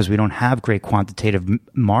study because we don't have great quantitative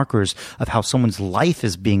markers of how someone's life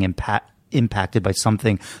is being impacted by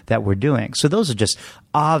something that we're doing. So those are just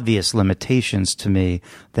obvious limitations to me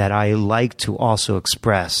that I like to also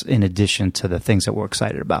express in addition to the things that we're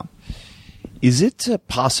excited about. Is it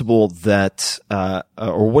possible that,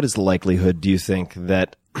 or what is the likelihood, do you think,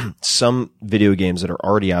 that some video games that are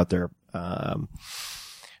already out there,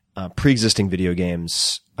 pre-existing video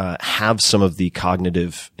games, have some of the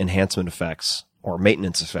cognitive enhancement effects or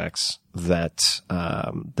maintenance effects that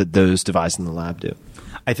those devised in the lab do?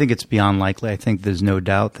 I think it's beyond likely. I think there's no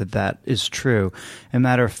doubt that is true. As a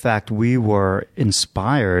matter of fact, we were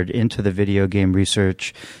inspired into the video game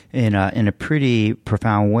research in a pretty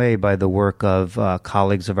profound way by the work of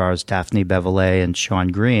colleagues of ours, Daphne Beverley and Sean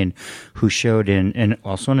Green, who showed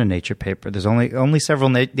also in a Nature paper. There's only several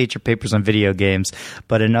Nature papers on video games,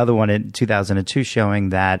 but another one in 2002 showing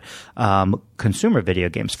that consumer video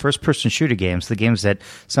games, first-person shooter games, the games that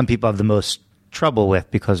some people have the most trouble with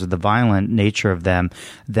because of the violent nature of them,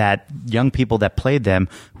 that young people that played them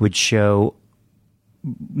would show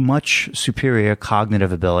much superior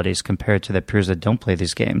cognitive abilities compared to their peers that don't play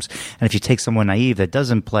these games. And if you take someone naive that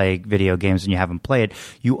doesn't play video games and you haven't played,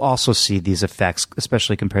 you also see these effects,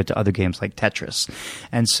 especially compared to other games like Tetris.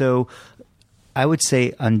 And so I would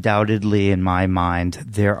say undoubtedly in my mind,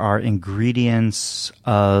 there are ingredients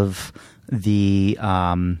of the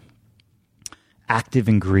active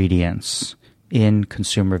ingredients in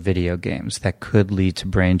consumer video games that could lead to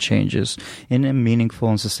brain changes in a meaningful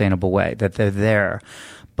and sustainable way, that they're there.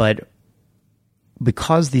 But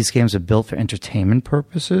because these games are built for entertainment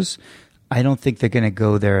purposes, I don't think they're going to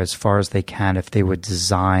go there as far as they can if they were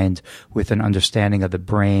designed with an understanding of the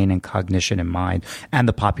brain and cognition in mind and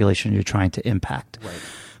the population you're trying to impact. Right.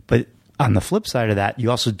 But on the flip side of that,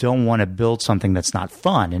 you also don't want to build something that's not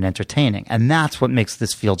fun and entertaining. And that's what makes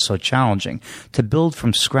this field so challenging. To build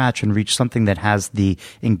from scratch and reach something that has the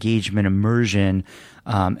engagement, immersion,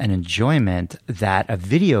 and enjoyment that a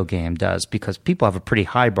video game does, because people have a pretty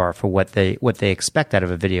high bar for what they expect out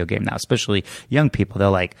of a video game now, especially young people. They're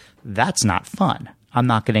like, that's not fun. I'm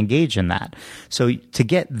not going to engage in that. So to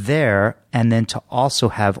get there and then to also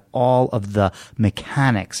have all of the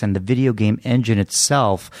mechanics and the video game engine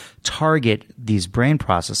itself target these brain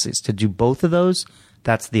processes, to do both of those,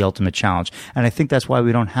 that's the ultimate challenge. And I think that's why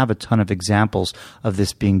we don't have a ton of examples of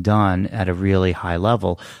this being done at a really high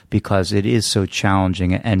level, because it is so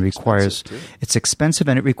challenging and requires, it's expensive,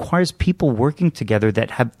 and it requires people working together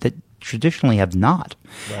that traditionally have not.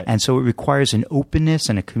 Right. And so it requires an openness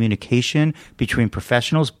and a communication between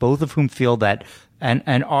professionals, both of whom feel that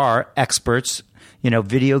and are experts,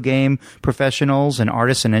 video game professionals and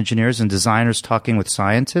artists and engineers and designers talking with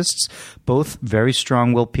scientists, both very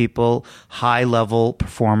strong-willed people, high-level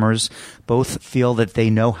performers, both feel that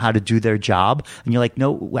they know how to do their job. And you're like,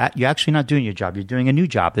 no, you're actually not doing your job. You're doing a new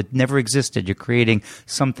job that never existed. You're creating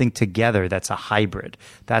something together that's a hybrid.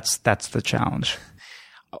 That's the challenge.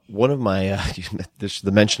 One of my,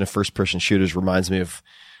 the mention of first-person shooters reminds me of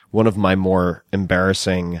one of my more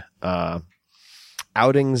embarrassing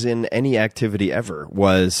outings in any activity ever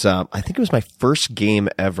was, I think it was my first game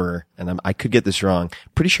ever, and I could get this wrong.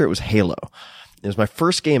 Pretty sure it was Halo. It was my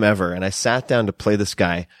first game ever, and I sat down to play this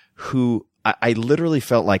guy who I literally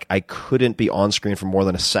felt like I couldn't be on screen for more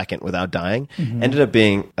than a second without dying. Mm-hmm. Ended up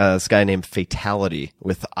being this guy named Fatality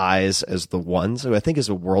with eyes as the ones, who I think is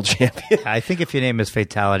a world champion. I think if your name is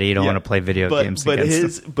Fatality, you don't want to play video games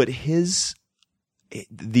against him. But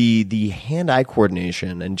the hand-eye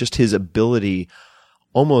coordination and just his ability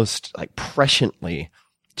almost like presciently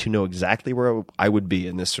to know exactly where I would be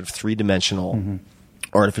in this sort of three-dimensional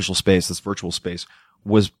artificial space, this virtual space,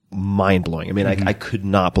 was mind-blowing. I mean, I could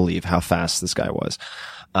not believe how fast this guy was.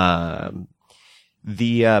 I'm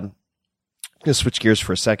going to switch gears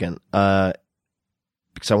for a second,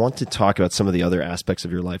 because I want to talk about some of the other aspects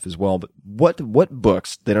of your life as well. But what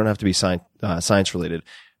books, they don't have to be science related,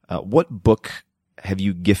 what book have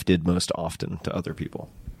you gifted most often to other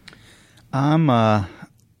people? I'm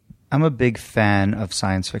a big fan of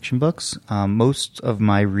science fiction books. Most of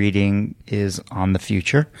my reading is on the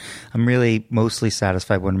future. I'm really mostly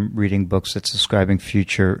satisfied when I'm reading books that's describing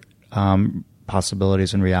future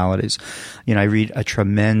possibilities and realities. I read a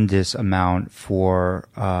tremendous amount for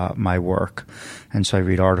my work, and so I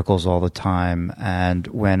read articles all the time. And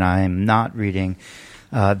when I'm not reading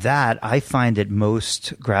that, I find it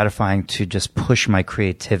most gratifying to just push my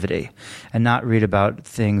creativity and not read about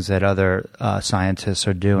things that other scientists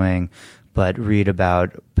are doing, but read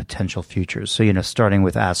about potential futures. So, starting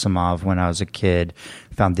with Asimov when I was a kid,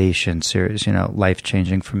 Foundation series,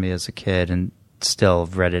 life-changing for me as a kid, and still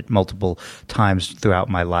have read it multiple times throughout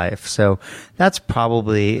my life. So that's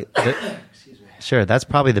probably that's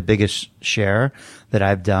probably the biggest share that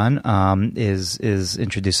I've done, is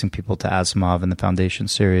introducing people to Asimov and the Foundation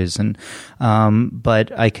series. And,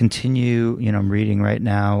 but I continue, I'm reading right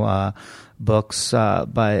now, books,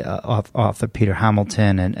 by, author Peter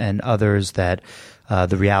Hamilton and others that,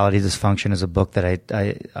 The Reality Dysfunction is a book that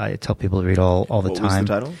I tell people to read all the time. What was the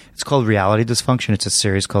title? It's called Reality Dysfunction. It's a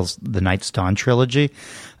series called the Night's Dawn Trilogy.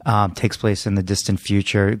 Takes place in the distant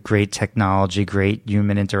future. Great technology, great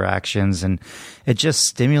human interactions, and it just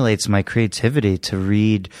stimulates my creativity to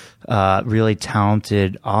read really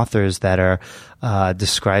talented authors that are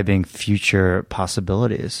describing future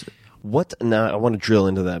possibilities. Now I want to drill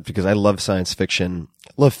into that because I love science fiction.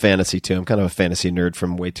 I love fantasy too. I'm kind of a fantasy nerd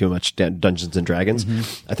from way too much Dungeons and Dragons.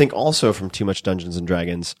 Mm-hmm. I think also from too much Dungeons and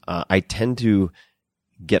Dragons, I tend to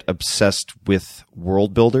get obsessed with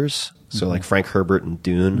world builders. So like Frank Herbert and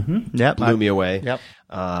Dune blew me away.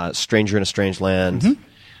 Yep. Stranger in a Strange Land. Read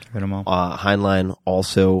them all. Heinlein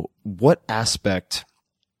also. What aspect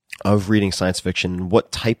of reading science fiction,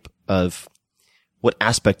 what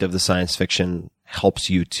aspect of the science fiction helps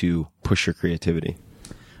you to push your creativity?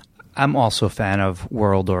 I'm also a fan of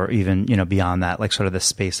world, or even, beyond that, like sort of the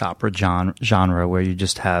space opera genre where you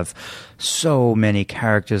just have so many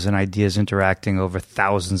characters and ideas interacting over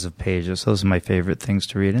thousands of pages. Those are my favorite things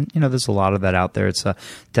to read. And, there's a lot of that out there. It's a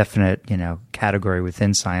definite, category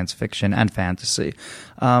within science fiction and fantasy.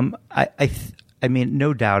 I mean,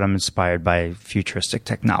 no doubt I'm inspired by futuristic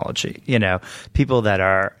technology. People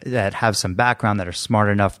that have some background, that are smart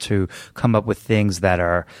enough to come up with things that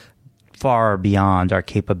are far beyond our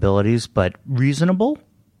capabilities, but reasonable,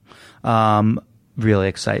 really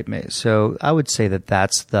excite me. So I would say that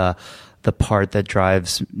that's the part that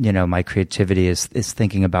drives, my creativity is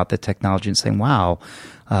thinking about the technology and saying, wow,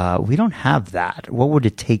 we don't have that. What would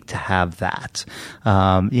it take to have that?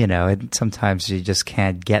 And sometimes you just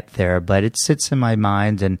can't get there, but it sits in my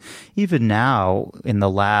mind. And even now in the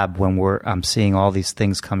lab, when I'm seeing all these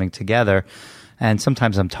things coming together, And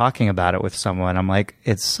sometimes I'm talking about it with someone. I'm like,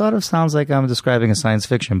 it sort of sounds like I'm describing a science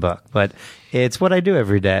fiction book, but it's what I do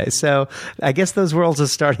every day. So I guess those worlds are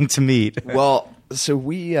starting to meet. Well, so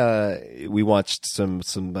we watched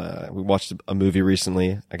we watched a movie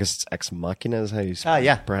recently. I guess it's Ex Machina is how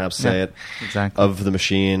you perhaps say it. Exactly. Of the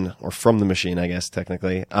machine, or from the machine, I guess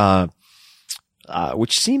technically.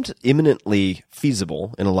 Which seemed imminently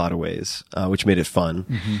feasible in a lot of ways, which made it fun.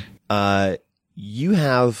 Mm-hmm. You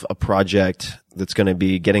have a project that's going to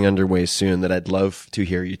be getting underway soon that I'd love to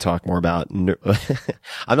hear you talk more about. I'm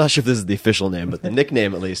not sure if this is the official name, but the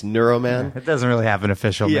nickname at least, Neuroman. It doesn't really have an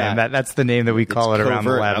official name. That's the name that we call it around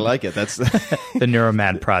the lab. I like it. That's the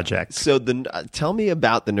Neuroman Project. So tell me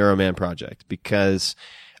about the Neuroman Project, because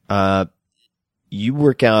you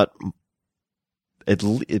work out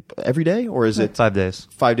every day, or is it 5 days?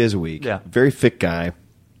 5 days a week. Yeah. Very fit guy.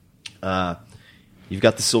 You've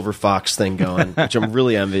got the Silver Fox thing going, which I'm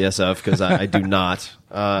really envious of, because I do not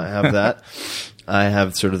have that. I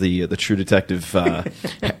have sort of the True Detective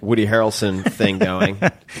Woody Harrelson thing going,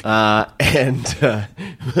 and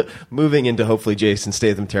moving into hopefully Jason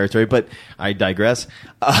Statham territory. But I digress.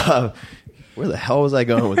 Where the hell was I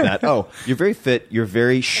going with that? Oh, you're very fit. You're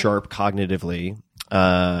very sharp cognitively.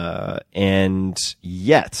 And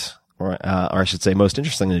yet, or I should say, most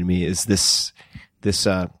interestingly to me is this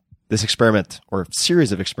experiment, or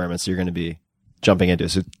series of experiments that you're going to be jumping into.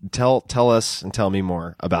 So tell us and tell me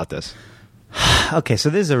more about this. Okay, so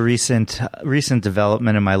this is a recent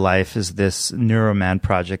development in my life, is this Neuroman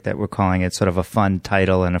project that we're calling it. Sort of a fun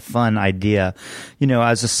title and a fun idea. You know,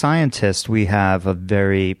 as a scientist, we have a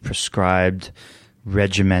very prescribed,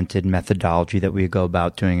 regimented methodology that we go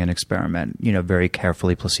about doing an experiment. You know, very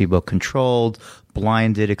carefully placebo-controlled,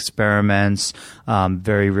 blinded experiments,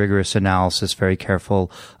 very rigorous analysis, very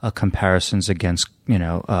careful comparisons against,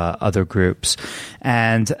 other groups.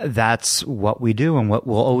 And that's what we do and what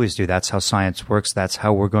we'll always do. That's how science works. That's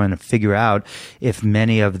how we're going to figure out if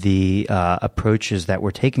many of the approaches that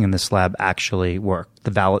we're taking in this lab actually work,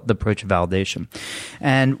 the approach of validation.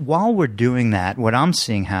 And while we're doing that, what I'm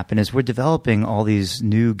seeing happen is we're developing all these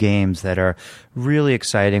new games that are really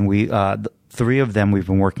exciting. Three of them we've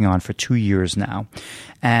been working on for 2 years now.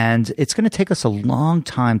 And it's going to take us a long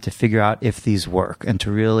time to figure out if these work and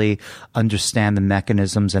to really understand the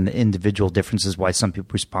mechanisms and the individual differences, why some people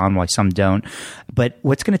respond, why some don't. But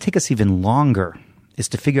what's going to take us even longer is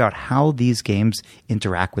to figure out how these games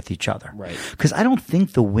interact with each other. Right. Because I don't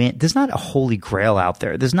think there's not a holy grail out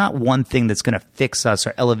there. There's not one thing that's going to fix us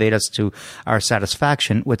or elevate us to our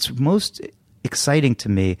satisfaction. What's most exciting to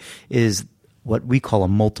me is what we call a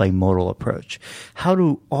multimodal approach. How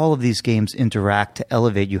do all of these games interact to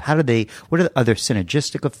elevate you? What are the other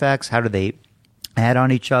synergistic effects? How do they add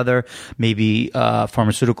on each other? Maybe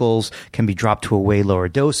pharmaceuticals can be dropped to a way lower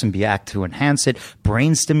dose and be acted to enhance it.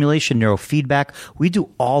 Brain stimulation, neurofeedback. We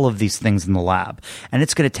do all of these things in the lab. And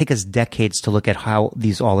it's going to take us decades to look at how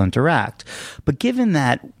these all interact. But given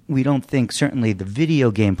that we don't think certainly the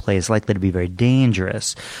video gameplay is likely to be very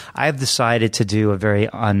dangerous, I've decided to do a very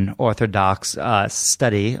unorthodox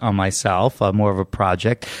study on myself, more of a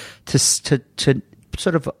project, to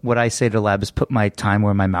sort of what I say to the lab is put my time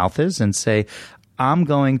where my mouth is and say, I'm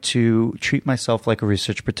going to treat myself like a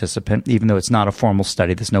research participant, even though it's not a formal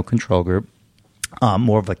study. There's no control group.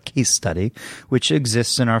 More of a case study, which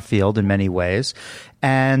exists in our field in many ways,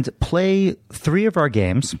 and play 3 of our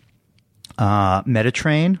games,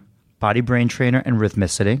 MetaTrain, Body Brain Trainer, and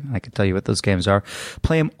Rhythmicity. I can tell you what those games are.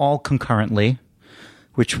 Play them all concurrently,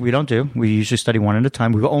 which we don't do. We usually study one at a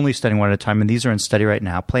time. We're only studying one at a time, and these are in study right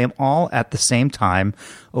now. Play them all at the same time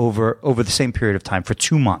over the same period of time for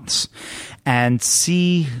 2 months, and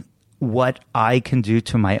see what I can do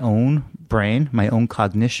to my own brain, my own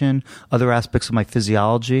cognition, other aspects of my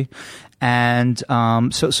physiology. And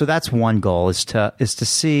so that's one goal, is to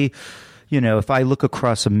see, if I look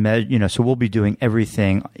across so we'll be doing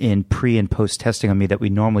everything in pre and post testing on me that we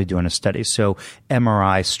normally do in a study. So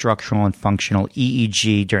MRI, structural and functional,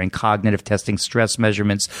 EEG during cognitive testing, stress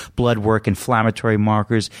measurements, blood work, inflammatory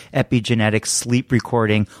markers, epigenetics, sleep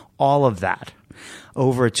recording, all of that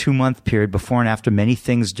over a 2-month period, before and after, many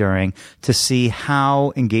things during, to see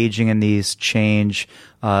how engaging in these change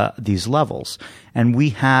these levels. And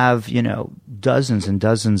we have, dozens and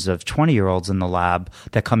dozens of 20-year-olds in the lab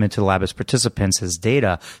that come into the lab as participants as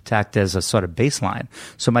data to act as a sort of baseline.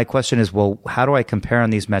 So my question is, well, how do I compare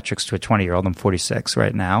on these metrics to a 20-year-old? I'm 46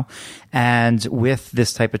 right now. And with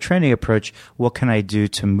this type of training approach, what can I do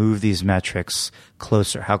to move these metrics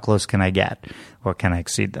closer? How close can I get? Or can I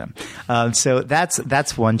exceed them? So that's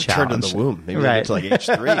one challenge. Turn to the womb. Maybe right. get to like age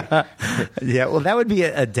 3. Yeah, well, that would be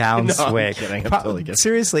a downswing. I'm kidding. I'm totally kidding.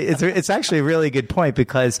 Seriously, it's actually a really good point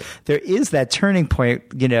because there is that turning point,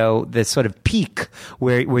 this sort of peak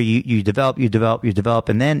where you develop,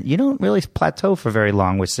 and then you don't really plateau for very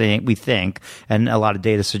long. We think, and a lot of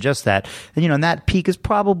data suggests that. And that peak is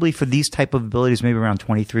probably for these type of abilities maybe around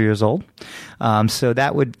 23 years old. So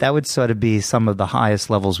that would sort of be some of the highest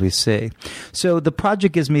levels we see. So the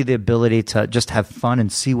project gives me the ability to just have fun and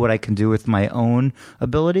see what I can do with my own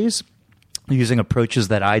abilities, using approaches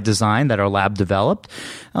that I designed, that our lab developed.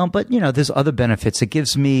 But, there's other benefits. It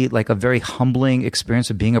gives me like a very humbling experience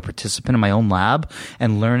of being a participant in my own lab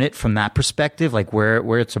and learn it from that perspective, like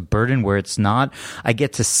where it's a burden, where it's not. I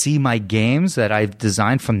get to see my games that I've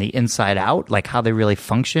designed from the inside out, like how they really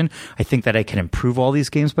function. I think that I can improve all these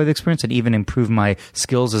games by the experience and even improve my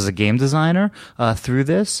skills as a game designer through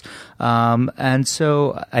this. And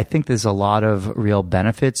so I think there's a lot of real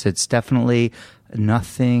benefits. It's definitely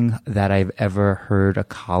nothing that I've ever heard a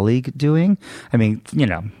colleague doing. I mean,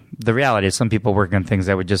 the reality is some people work on things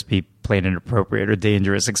that would just be plain inappropriate or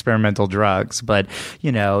dangerous experimental drugs, but,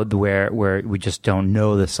 where we just don't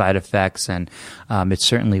know the side effects, and it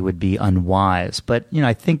certainly would be unwise. But,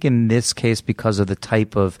 I think in this case, because of the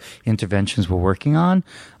type of interventions we're working on,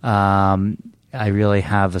 I really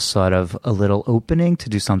have a little opening to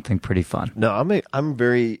do something pretty fun. No, I'm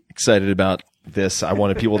very excited about this. I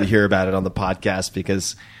wanted people to hear about it on the podcast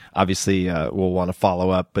because obviously we'll want to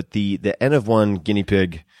follow up. But the N of 1 guinea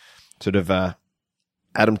pig sort of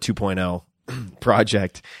Adam 2.0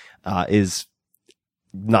 project is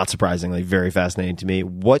not surprisingly very fascinating to me.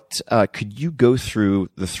 What could you go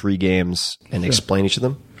through the 3 games and explain each of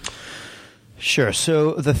them? Sure.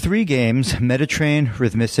 So the 3 games, MetaTrain,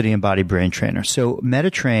 Rhythmicity, and Body Brain Trainer. So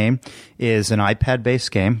MetaTrain is an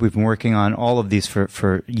iPad-based game. We've been working on all of these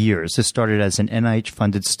for years. This started as an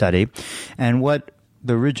NIH-funded study. And what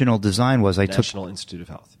the original design was, National Institute of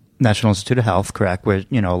Health. National Institute of Health, correct, where,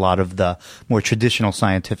 a lot of the more traditional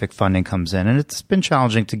scientific funding comes in. And it's been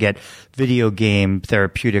challenging to get video game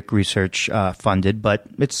therapeutic research funded, but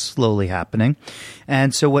it's slowly happening.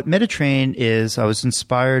 And so what MetaTrain is, I was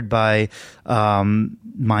inspired by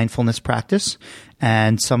mindfulness practice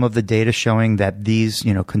and some of the data showing that these,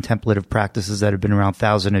 contemplative practices that have been around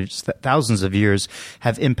thousands of years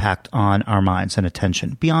have impact on our minds and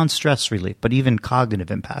attention beyond stress relief, but even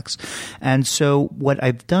cognitive impacts. And so what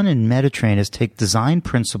I've done in MetaTrain is take design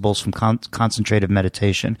principles from concentrative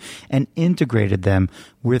meditation and integrated them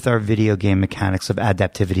with our video game mechanics of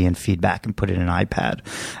adaptivity and feedback and put it in an iPad.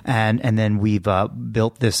 And then we've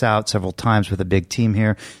built this out several times with a big team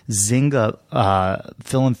here. Zynga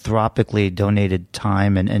philanthropically donated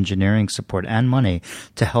time and engineering support and money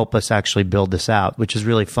to help us actually build this out, which is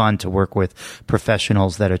really fun to work with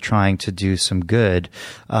professionals that are trying to do some good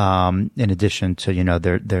in addition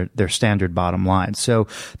to their standard bottom line. So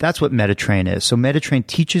that's what MetaTrain is. So MetaTrain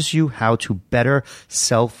teaches you how to better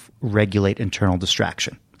self-regulate internal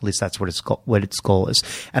distraction. At least that's what its goal is.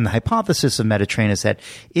 And the hypothesis of MetaTrain is that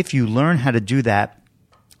if you learn how to do that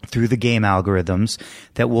through the game algorithms,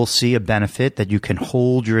 that we'll see a benefit that you can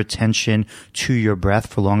hold your attention to your breath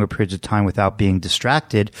for longer periods of time without being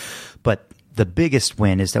distracted. But the biggest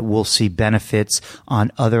win is that we'll see benefits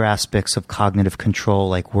on other aspects of cognitive control,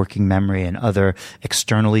 like working memory and other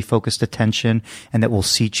externally focused attention, and that we'll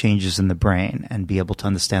see changes in the brain and be able to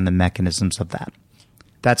understand the mechanisms of that.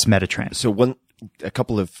 That's MetaTrain. So a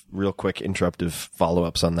couple of real quick interruptive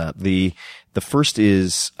follow-ups on that. The first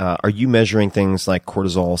is, are you measuring things like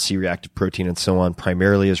cortisol, C-reactive protein, and so on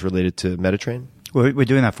primarily as related to MetaTrain? We're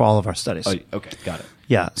doing that for all of our studies. Oh, okay, got it.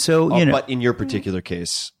 Yeah. So, but in your particular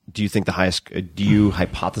case, do you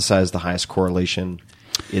hypothesize the highest correlation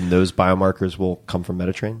in those biomarkers will come from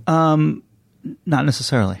MetaTrain? Not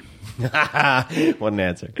necessarily. One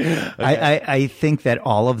answer. Okay. I think that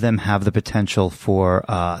all of them have the potential for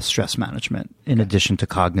stress management in addition to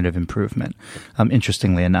cognitive improvement,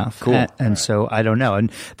 interestingly enough. Cool. And so I don't know.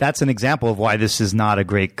 And that's an example of why this is not a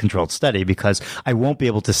great controlled study, because I won't be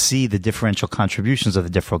able to see the differential contributions of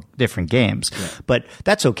the different games. Yeah. But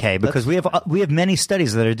that's okay, because we have many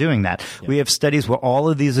studies that are doing that. Yeah. We have studies where all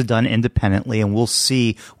of these are done independently, and we'll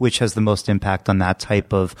see which has the most impact on that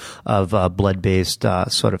type of blood-based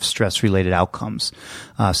sort of stress-related outcomes.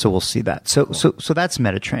 So we'll see that. So that's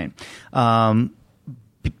MetaTrain.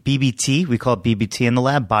 BBT, we call it BBT in the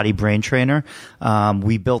lab, Body Brain Trainer.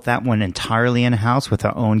 We built that one entirely in-house with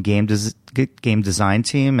our own game design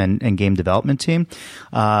team and game development team.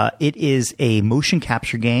 It is a motion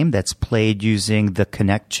capture game that's played using the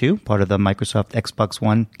Kinect 2, part of the Microsoft Xbox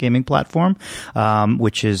One gaming platform,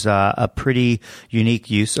 which is a pretty unique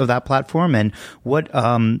use of that platform. And what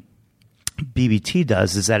BBT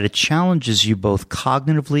does is that it challenges you both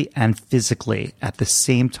cognitively and physically at the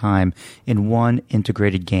same time in one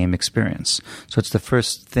integrated game experience. So it's the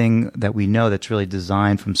first thing that we know that's really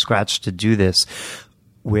designed from scratch to do this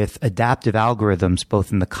with adaptive algorithms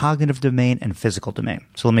both in the cognitive domain and physical domain.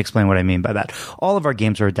 So let me explain what I mean by that. All of our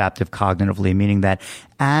games are adaptive cognitively, meaning that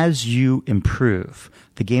as you improve,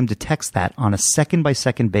 the game detects that on a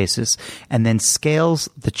second-by-second basis and then scales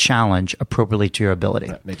the challenge appropriately to your ability.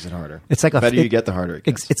 That makes it harder. It's like the better you get, the harder it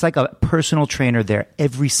gets. It's like a personal trainer there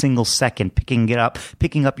every single second, picking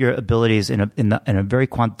up your abilities in a very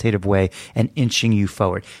quantitative way and inching you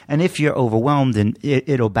forward. And if you're overwhelmed, then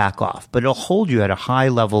it'll back off. But it'll hold you at a high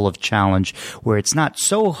level of challenge where it's not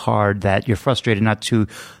so hard that you're frustrated, not too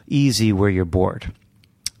easy where you're bored.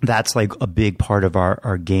 That's like a big part of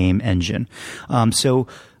our game engine. So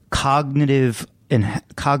cognitive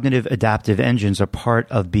adaptive engines are part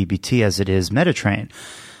of BBT as it is Metatrain.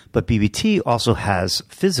 But BBT also has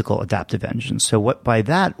physical adaptive engines. So what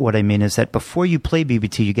I mean is that before you play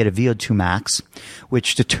BBT, you get a VO2 max,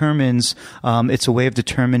 which determines, it's a way of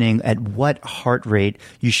determining at what heart rate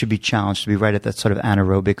you should be challenged to be right at that sort of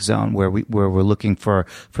anaerobic zone where we're looking for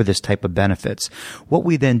this type of benefits. What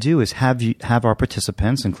we then do is have our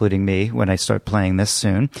participants, including me, when I start playing this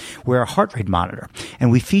soon, wear a heart rate monitor,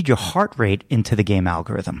 and we feed your heart rate into the game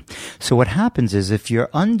algorithm. So what happens is if you're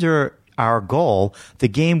under our goal, the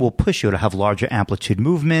game will push you to have larger amplitude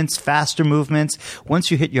movements, faster movements.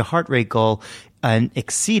 Once you hit your heart rate goal and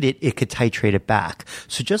exceed it, it could titrate it back.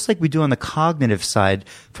 So just like we do on the cognitive side,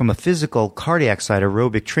 from a physical cardiac side,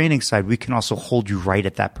 aerobic training side, we can also hold you right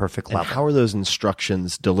at that perfect level. And how are those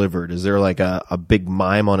instructions delivered? Is there like a big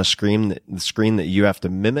mime on a screen that you have to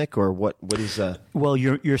mimic, or what is that? Well,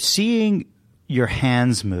 you're seeing your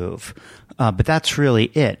hands move. But that's really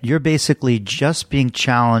it. You're basically just being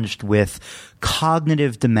challenged with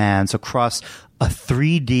cognitive demands across a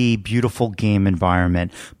 3D beautiful game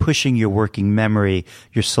environment, pushing your working memory,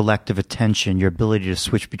 your selective attention, your ability to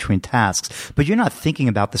switch between tasks. But you're not thinking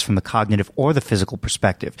about this from the cognitive or the physical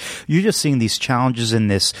perspective. You're just seeing these challenges in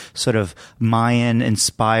this sort of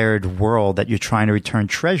Mayan-inspired world that you're trying to return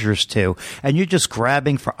treasures to, and you're just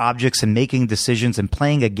grabbing for objects and making decisions and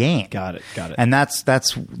playing a game. Got it. And that's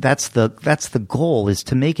the goal, is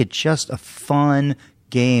to make it just a fun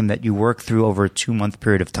game that you work through over a 2-month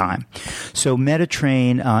period of time. So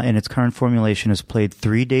Metatrain, in its current formulation, is played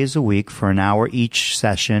 3 days a week for an hour each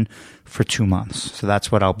session for 2 months. So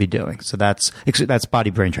that's what I'll be doing. So that's body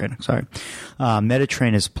brain training. Sorry.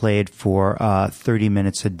 Metatrain is played for 30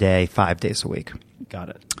 minutes a day, 5 days a week. Got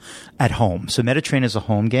it. At home. So Metatrain is a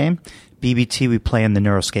home game. BBT we play in the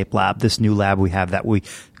Neuroscape lab, this new lab we have that we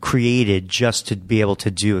created just to be able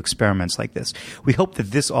to do experiments like this. We hope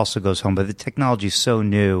that this also goes home, but the technology is so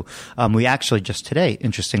new. We actually just today,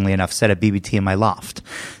 interestingly enough, set a BBT in my loft.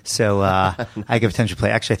 So I could potentially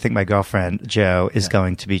play. Actually, I think my girlfriend, Jo, is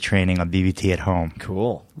going to be training on BBT at home.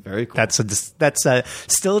 Cool. Very cool. That's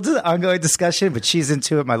still an ongoing discussion, but she's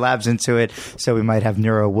into it. My lab's into it. So we might have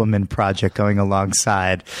Neuro Woman project going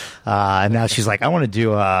alongside. And now she's like, I want to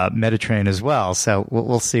do a Metatrain as well. So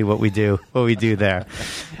we'll see what we do there.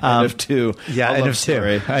 End of two. Yeah, end of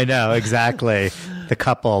two. I know, exactly.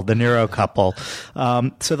 The neuro couple.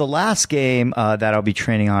 So the last game that I'll be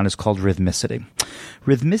training on is called Rhythmicity.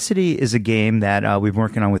 Rhythmicity is a game that we've been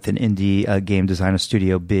working on with an indie game designer,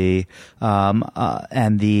 Studio B.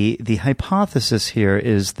 And the hypothesis here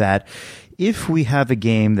is that if we have a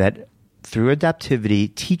game that, through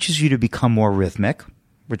adaptivity, teaches you to become more rhythmic,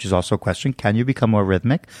 which is also a question, can you become more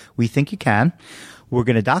rhythmic? We think you can. We're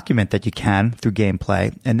going to document that you can through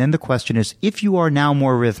gameplay. And then the question is, if you are now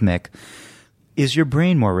more rhythmic, is your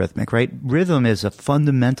brain more rhythmic, right? Rhythm is a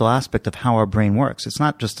fundamental aspect of how our brain works. It's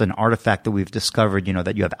not just an artifact that we've discovered,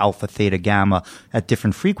 that you have alpha, theta, gamma at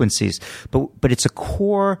different frequencies, but it's a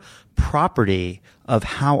core property of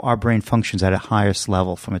how our brain functions at a highest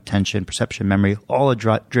level, from attention, perception, memory, all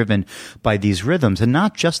are driven by these rhythms, and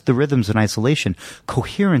not just the rhythms in isolation,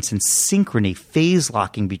 coherence and synchrony, phase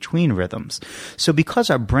locking between rhythms. So because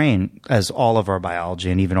our brain, as all of our biology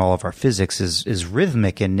and even all of our physics is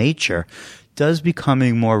rhythmic in nature, does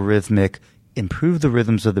becoming more rhythmic improve the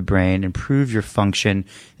rhythms of the brain, improve your function,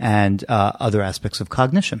 and other aspects of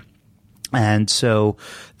cognition. And so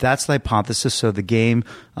that's the hypothesis. So the game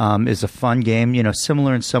is a fun game,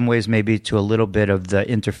 similar in some ways maybe to a little bit of the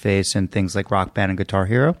interface in things like Rock Band and Guitar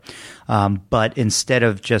Hero. But instead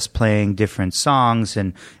of just playing different songs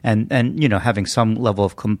and having some level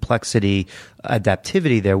of complexity,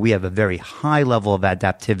 adaptivity there, we have a very high level of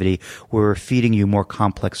adaptivity where we're feeding you more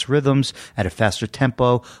complex rhythms at a faster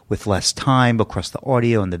tempo with less time across the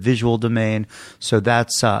audio and the visual domain. So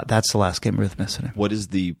that's the last game, Rhythmicity. What is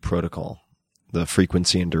the protocol? The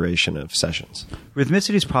frequency and duration of sessions?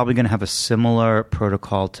 Rhythmicity is probably going to have a similar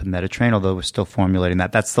protocol to Metatrain, although we're still formulating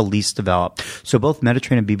that. That's the least developed. So both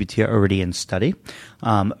Metatrain and BBT are already in study.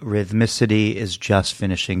 Rhythmicity is just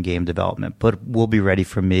finishing game development, but will be ready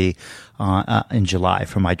for me in July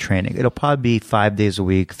for my training. It'll probably be 5 days a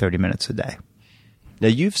week, 30 minutes a day. Now,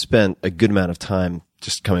 you've spent a good amount of time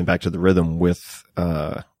just coming back to the rhythm with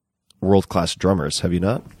world-class drummers, have you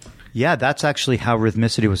not? Yeah, that's actually how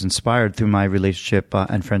Rhythmicity was inspired, through my relationship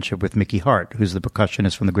and friendship with Mickey Hart, who's the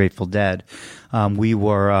percussionist from the Grateful Dead. We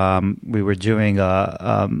were doing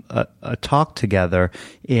a talk together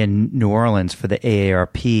in New Orleans for the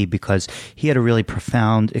AARP because he had a really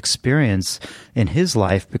profound experience in his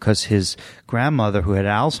life because his grandmother, who had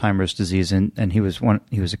Alzheimer's disease, and he was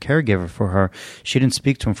a caregiver for her, she didn't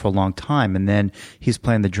speak to him for a long time, and then he's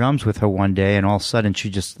playing the drums with her one day, and all of a sudden she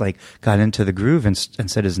just got into the groove and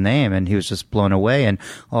said his name, and he was just blown away, and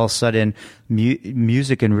all of a sudden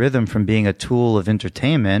music and rhythm, from being a tool of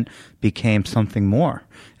entertainment, became something more.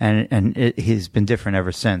 And he's been different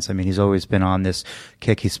ever since. I mean, he's always been on this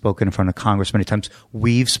kick. He's spoken in front of Congress many times.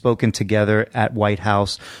 We've spoken together at the White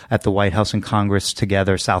House and Congress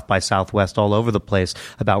together, South by Southwest, all over the place,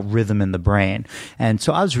 about rhythm in the brain. And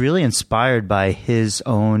so I was really inspired by his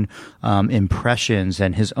own impressions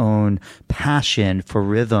and his own passion for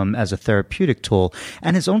rhythm as a therapeutic tool,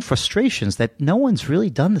 and his own frustrations that no one's really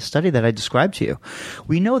done the study that I described to you.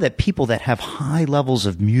 We know that people that have high levels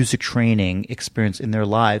of music training experience in their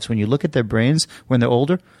lives, when you look at their brains when they're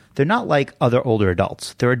older, they're not like other older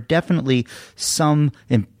adults. There are definitely some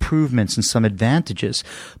improvements and some advantages,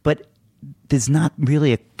 but there's not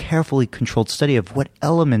really a carefully controlled study of what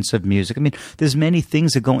elements of music. I mean, there's many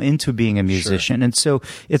things that go into being a musician. Sure. And so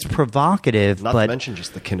it's provocative. Not to mention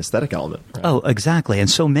just the kinesthetic element. Right? Oh, exactly. And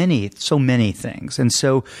so many things. And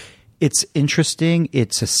so it's interesting.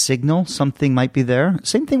 It's a signal. Something might be there.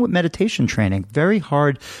 Same thing with meditation training. Very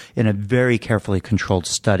hard in a very carefully controlled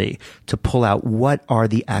study to pull out what are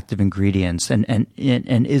the active ingredients and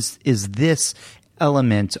is this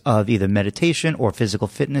element of either meditation or physical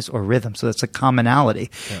fitness or rhythm. So that's a commonality,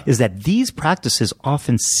 is that these practices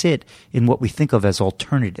often sit in what we think of as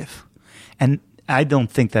alternative. And I don't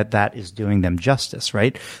think that is doing them justice,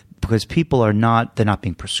 right? Because people they're not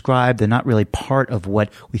being prescribed. They're not really part of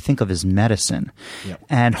what we think of as medicine. Yep.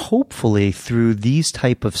 And hopefully through these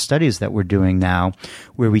type of studies that we're doing now,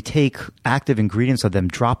 where we take active ingredients of them,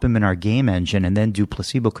 drop them in our game engine, and then do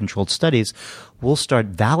placebo-controlled studies, we'll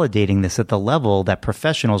start validating this at the level that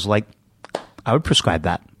professionals I would prescribe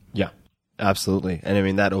that. Yeah, absolutely. And I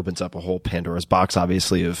mean, that opens up a whole Pandora's box,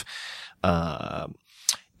 obviously, of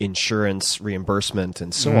insurance reimbursement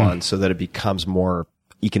and so on, so that it becomes more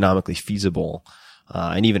economically feasible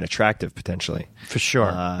and even attractive potentially. For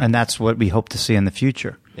sure. And that's what we hope to see in the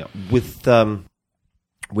future. Yeah. With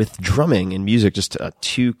drumming and music, just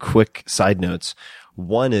two quick side notes.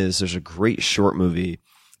 One is there's a great short movie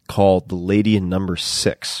called The Lady in Number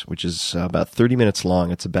 6, which is about 30 minutes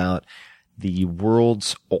long. It's about the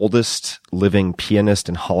world's oldest living pianist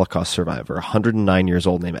and Holocaust survivor, 109 years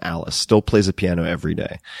old, named Alice, still plays the piano every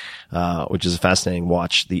day, which is a fascinating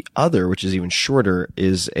watch. The other, which is even shorter,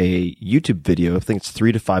 is a YouTube video. I think it's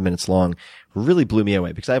 3 to 5 minutes long. Really blew me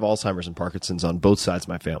away because I have Alzheimer's and Parkinson's on both sides of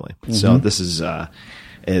my family. Mm-hmm. So this is,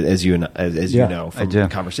 as you know from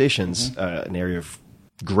conversations, an area of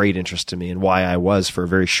great interest to me, and why I was, for a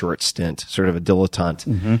very short stint, sort of a dilettante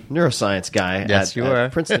neuroscience guy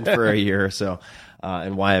at Princeton for a year or so,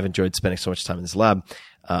 and why I've enjoyed spending so much time in this lab,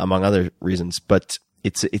 among other reasons. But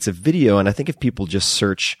it's a video, and I think if people just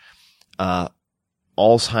search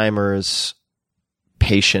Alzheimer's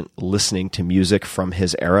patient listening to music from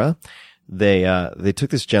his era, they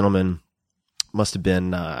took this gentleman, must have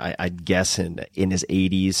been I'd guess in his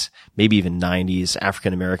 80s, maybe even 90s,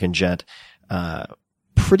 African American gent,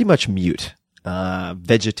 pretty much mute,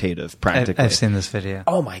 vegetative practically. I've seen this video.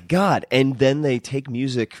 Oh my God. And then they take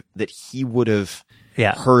music that he would have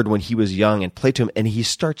heard when he was young and played to him, and he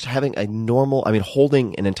starts having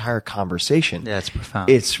holding an entire conversation. Yeah, it's profound.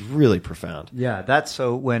 It's really profound. Yeah, that's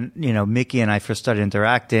so when, Mickey and I first started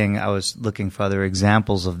interacting, I was looking for other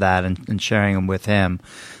examples of that and sharing them with him.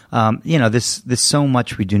 There's so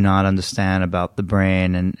much we do not understand about the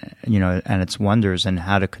brain and its wonders and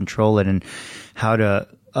how to control it and how to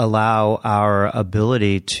allow our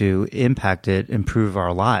ability to impact it, improve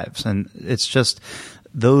our lives. And it's just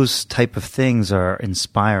those type of things are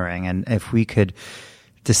inspiring. And if we could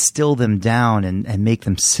distill them down and make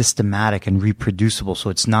them systematic and reproducible, so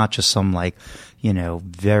it's not just some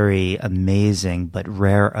very amazing but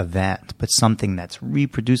rare event, but something that's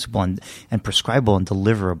reproducible and prescribable and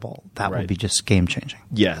deliverable, that would be just game changing.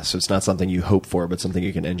 Yeah, so it's not something you hope for, but something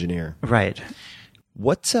you can engineer. Right.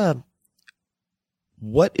 What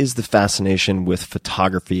is the fascination with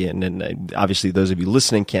photography? And obviously those of you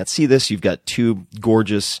listening can't see this. You've got two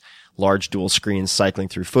gorgeous large dual screens cycling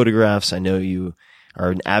through photographs. I know you are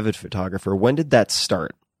an avid photographer. When did that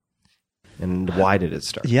start? And why did it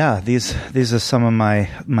start? Yeah, these are some of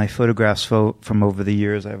my photographs from over the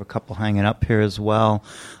years. I have a couple hanging up here as well.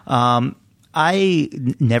 I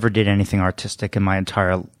never did anything artistic in my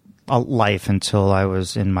entire life until I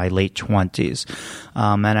was in my late 20s.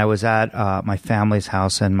 And I was at my family's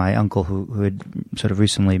house, and my uncle, who had sort of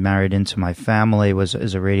recently married into my family, is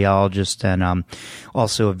a radiologist and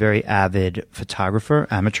also a very avid photographer,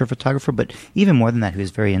 amateur photographer. But even more than that, he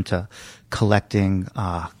was very into collecting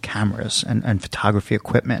cameras and photography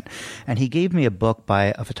equipment. And he gave me a book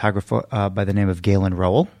by a photographer by the name of Galen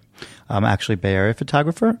Rowell, actually Bay Area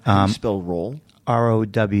photographer. How do you spell Rowell?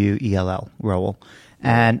 Rowell, Rowell.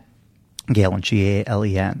 And Galen,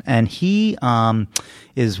 Galen. And he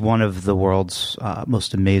is one of the world's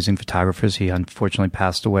most amazing photographers. He unfortunately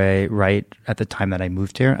passed away right at the time that I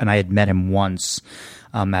moved here. And I had met him once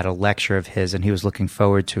at a lecture of his, and he was looking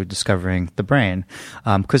forward to discovering the brain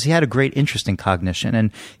because he had a great interest in cognition.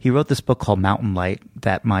 And he wrote this book called Mountain Light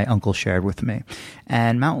that my uncle shared with me.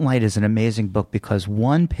 And Mountain Light is an amazing book because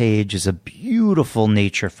one page is a beautiful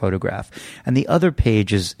nature photograph, and the other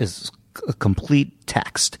page is a complete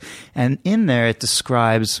text. And in there, it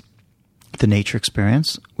describes the nature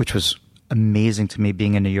experience, which was amazing to me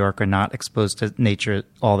being in New York or not exposed to nature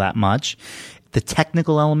all that much. The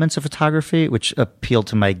technical elements of photography, which appealed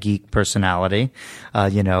to my geek personality,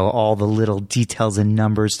 all the little details and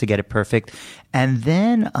numbers to get it perfect. And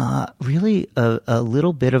then really a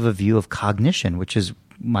little bit of a view of cognition, which is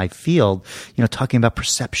my field, talking about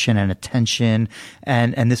perception and attention.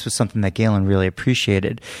 And this was something that Galen really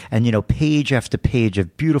appreciated. And, page after page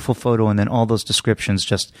of beautiful photo and then all those descriptions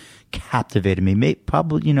just captivated me.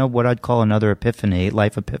 Probably, what I'd call another epiphany,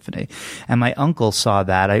 life epiphany. And my uncle saw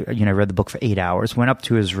that. I read the book for 8 hours, went up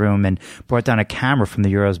to his room and brought down a camera from the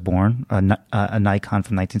year I was born, a Nikon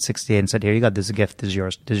from 1968, and said, "Here you go. This is a gift. This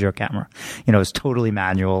is your camera." It was totally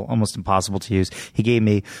manual, almost impossible to use. He gave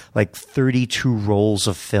me like 32 rolls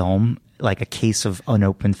of film, like a case of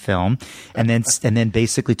unopened film, and then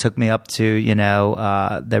basically took me up to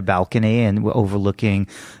their balcony and overlooking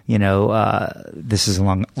this is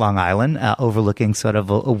Long Island, overlooking sort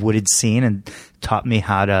of a wooded scene, and taught me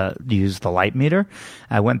how to use the light meter.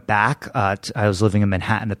 I went back. I was living in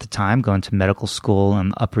Manhattan at the time, going to medical school on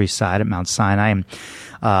the Upper East Side at Mount Sinai, and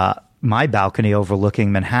my balcony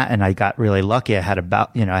overlooking Manhattan, I got really lucky. I had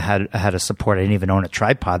I had a support. I didn't even own a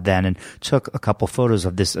tripod then, and took a couple photos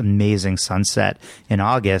of this amazing sunset in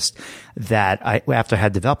August that after I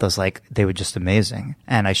had developed, I was like, they were just amazing.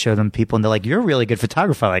 And I showed them people, and they're like, "You're a really good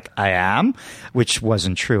photographer." I'm like, I am, which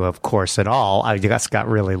wasn't true, of course, at all. I just got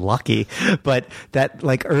really lucky. But that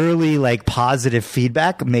early positive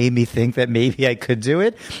feedback made me think that maybe I could do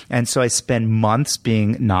it. And so I spent months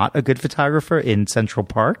being not a good photographer in Central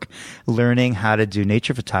Park, learning how to do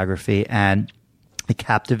nature photography, and it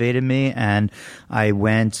captivated me. And I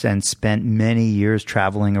went and spent many years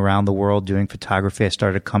traveling around the world doing photography. I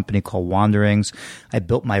started a company called Wanderings. I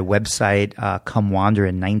built my website, Come Wander,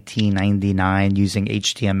 in 1999 using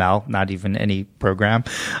HTML, not even any program,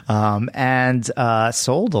 and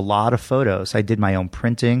sold a lot of photos. I did my own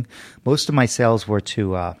printing. Most of my sales were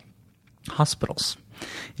to hospitals.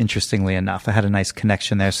 Interestingly enough, I had a nice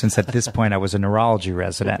connection there, since at this point I was a neurology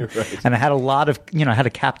resident. Right. And I had a lot of, I had a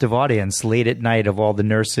captive audience late at night of all the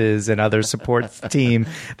nurses and other support team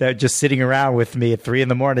that were just sitting around with me at 3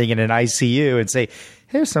 a.m. in an ICU and say,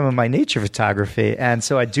 "Here's some of my nature photography." And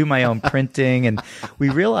so I do my own printing, and we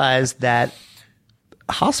realized that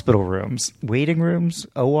hospital rooms, waiting rooms,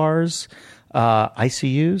 ORs,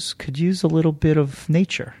 ICUs could use a little bit of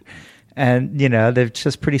nature. And, they're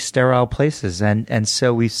just pretty sterile places. And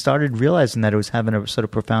so we started realizing that it was having a sort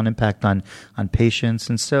of profound impact on patients.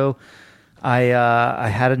 And so I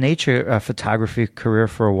had a nature photography career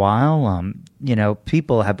for a while.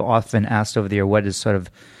 People have often asked over the year,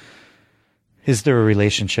 is there a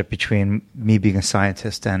relationship between me being a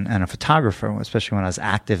scientist and a photographer, especially when I was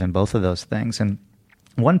active in both of those things? And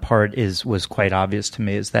one part was quite obvious to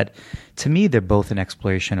me, is that to me, they're both an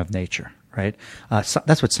exploration of nature. Right, so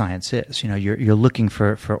that's what science is. You're looking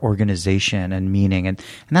for organization and meaning, and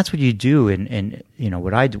that's what you do. In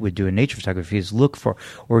what I would do in nature photography is look for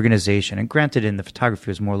organization. And granted, in the photography,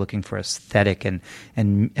 I was more looking for aesthetic and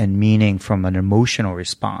meaning from an emotional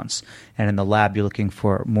response. And in the lab, you're looking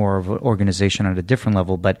for more of an organization at a different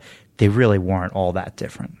level. But they really weren't all that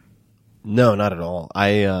different. No, not at all.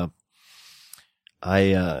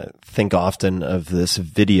 I think often of this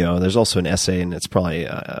video. There's also an essay, and it's probably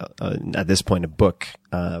at this point a book,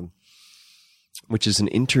 which is an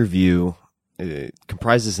interview. It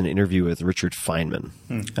comprises an interview with Richard Feynman,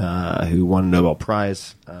 who won a Nobel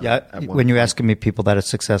Prize. When you're asking me people that are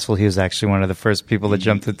successful, he was actually one of the first people that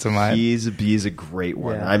jumped into mind. He's a great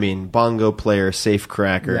one. Yeah. I mean, bongo player, safe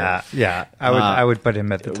cracker. Yeah. I would put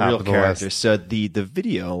him at the top real of the character. list. So the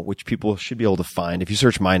video, which people should be able to find, if you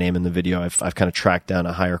search my name in the video, I've kind of tracked down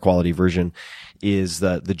a higher quality version, is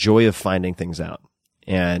the joy of finding things out.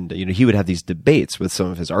 And, he would have these debates with some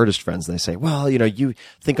of his artist friends. And they say, well, you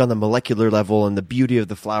think on the molecular level and the beauty of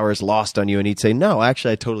the flower is lost on you. And he'd say, no,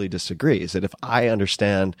 actually, I totally disagree. He said, if I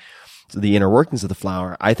understand the inner workings of the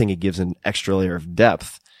flower, I think it gives an extra layer of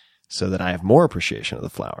depth so that I have more appreciation of the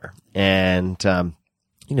flower. And,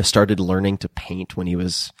 started learning to paint when he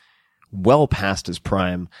was well past his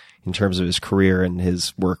prime in terms of his career and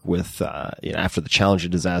his work with, after the Challenger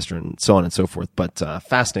disaster and so on and so forth. But,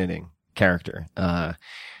 fascinating character.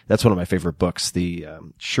 That's one of my favorite books. The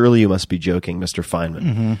Surely You Must Be Joking, Mr. Feynman.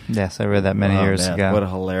 Mm-hmm. Yes, I read that many years ago. What a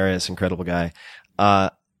hilarious, incredible guy. You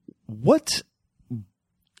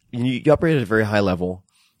operate at a very high level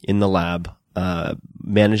in the lab,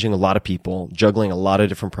 managing a lot of people, juggling a lot of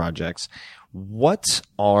different projects. What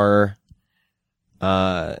are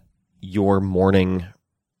your morning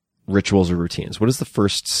rituals or routines? What does the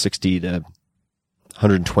first 60 to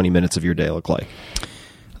 120 minutes of your day look like?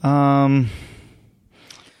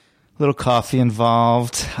 Little coffee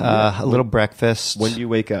involved, a little breakfast. When do you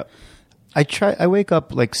wake up? I wake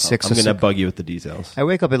up like 6. I'm going to bug you with the details. I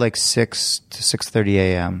wake up at like 6 to 6:30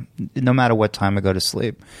 a.m. No matter what time I go to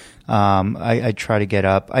sleep. I try to get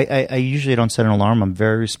up. I usually don't set an alarm. I'm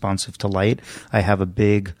very responsive to light. I have a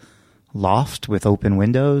big loft with open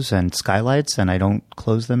windows and skylights, and I don't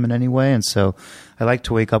close them in any way. And so I like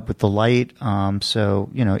to wake up with the light. So,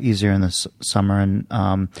 easier in the summer,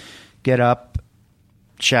 and get up,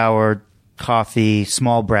 shower, coffee,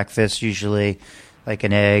 small breakfast, usually like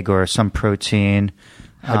an egg or some protein.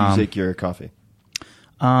 How do you take your coffee?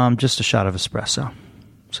 Just a shot of espresso.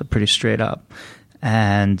 So pretty straight up.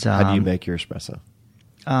 And how do you make your espresso?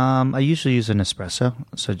 I usually use an espresso.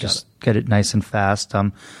 So just get it nice and fast.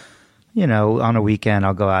 On a weekend,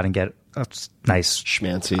 I'll go out and get a nice,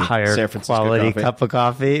 schmancy, higher San Francisco quality coffee. cup of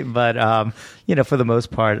coffee. But, for the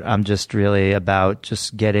most part, I'm just really about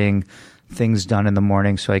just getting things done in the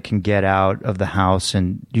morning so I can get out of the house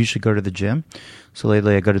and usually go to the gym. So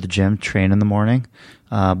lately I go to the gym, train in the morning,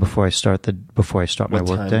 before I start my work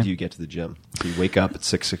day. What time do you get to the gym? So you wake up at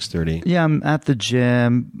 6:30. Yeah, I'm at the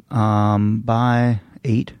gym, by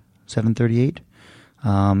 7:38.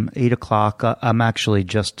 8 o'clock. I'm actually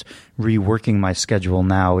just reworking my schedule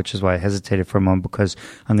now, which is why I hesitated for a moment, because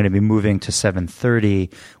I'm going to be moving to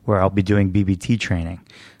 7:30, where I'll be doing BBT training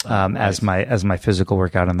nice. as my physical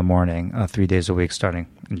workout in the morning, 3 days a week, starting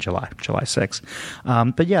in July 6th.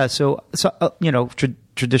 But yeah, so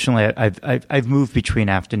traditionally I've moved between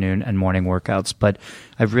afternoon and morning workouts, but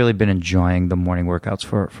I've really been enjoying the morning workouts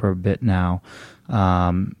for a bit now.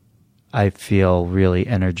 I feel really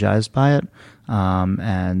energized by it. So I'm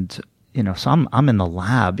in the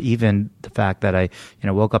lab. Even the fact that I,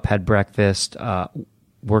 woke up, had breakfast,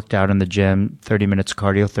 worked out in the gym, 30 minutes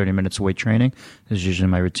cardio, 30 minutes weight training is usually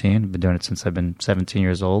my routine. I've been doing it since I've been 17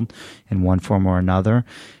 years old in one form or another.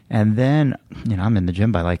 And then, I'm in the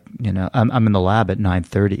gym by I'm in the lab at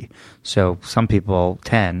 9:30. So some people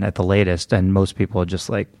 10 at the latest, and most people are just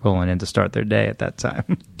like rolling in to start their day at that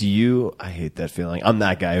time. I hate that feeling. I'm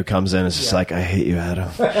that guy who comes in and is just like, I hate you, Adam.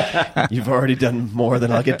 You've already done more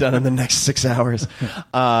than I'll get done in the next 6 hours.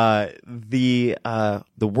 The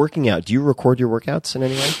working out, do you record your workouts in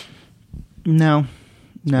any way? No.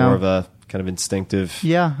 More of a kind of instinctive.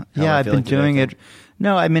 Yeah. I've been doing it.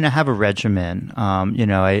 No, I mean, I have a regimen.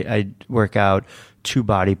 I work out 2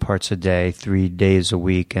 body parts a day, 3 days a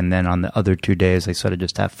week. And then on the other 2 days, I sort of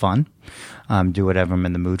just have fun, do whatever I'm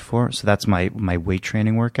in the mood for. So that's my weight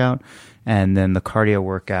training workout. And then the cardio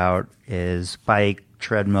workout is bike,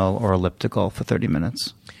 treadmill, or elliptical for 30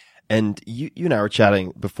 minutes. And you and I were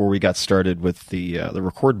chatting before we got started with the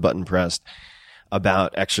record button pressed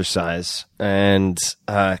about exercise. And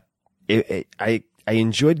I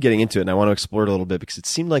enjoyed getting into it, and I want to explore it a little bit because it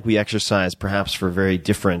seemed like we exercise perhaps for very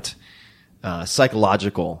different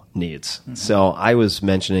psychological needs. Mm-hmm. So I was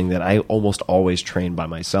mentioning that I almost always train by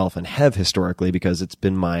myself and have historically because it's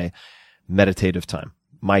been my meditative time,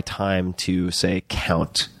 my time to say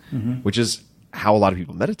count, which is how a lot of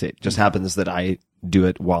people meditate. It just happens that I do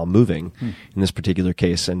it while moving in this particular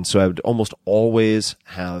case. And so I would almost always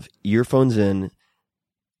have earphones in,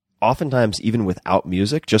 oftentimes even without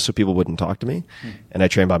music, just so people wouldn't talk to me. And I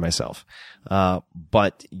train by myself.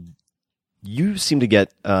 But you seem to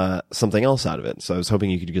get something else out of it. So I was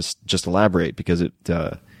hoping you could just elaborate because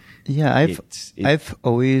I've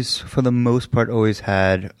always, for the most part, always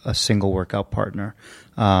had a single workout partner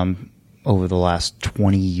over the last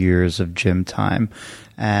 20 years of gym time.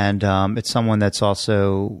 And it's someone that's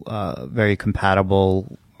also very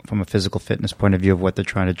compatible from a physical fitness point of view of what they're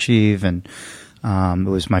trying to achieve. And it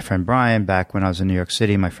was my friend Brian back when I was in New York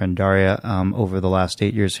City, my friend Daria over the last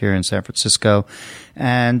 8 years here in San Francisco.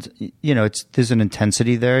 And, there's an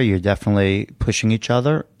intensity there. You're definitely pushing each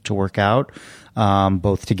other to work out,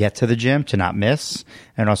 both to get to the gym, to not miss,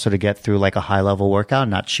 and also to get through like a high level workout,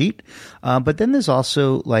 not cheat. But then there's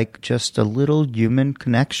also like just a little human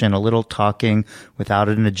connection, a little talking without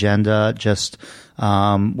an agenda, just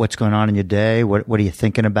what's going on in your day. What are you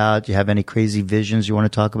thinking about? Do you have any crazy visions you want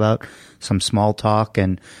to talk about? Some small talk.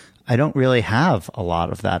 And I don't really have a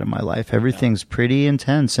lot of that in my life. Everything's pretty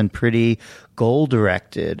intense and pretty goal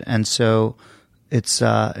directed. And so it's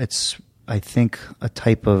I think a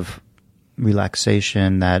type of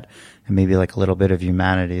relaxation that, and maybe like a little bit of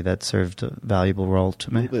humanity that served a valuable role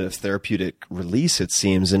to me. A little bit of therapeutic release, it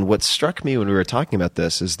seems. And what struck me when we were talking about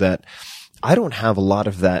this is that I don't have a lot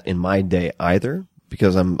of that in my day either,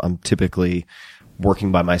 because I'm typically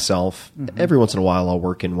working by myself. Every once in a while, I'll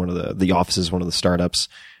work in one of the offices, one of the startups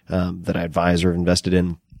that I advise or have invested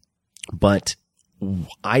in. But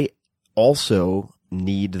I also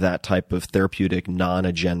need that type of therapeutic,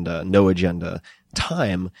 non-agenda, no agenda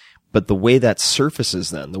time. But the way that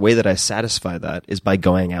surfaces then, the way that I satisfy that is by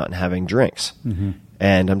going out and having drinks.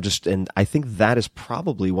 And I think that is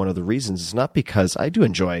probably one of the reasons. It's not because I do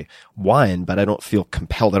enjoy wine, but I don't feel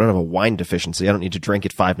compelled. I don't have a wine deficiency. I don't need to drink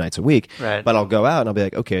it 5 nights a week. Right. But I'll go out and I'll be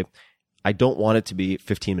like, okay, I don't want it to be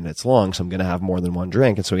 15 minutes long, so I'm going to have more than one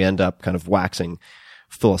drink. And so we end up kind of waxing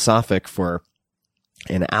philosophic for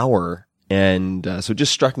an hour. And so it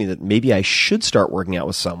just struck me that maybe I should start working out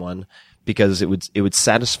with someone, because it would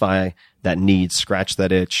satisfy that need, scratch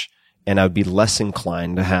that itch, and I would be less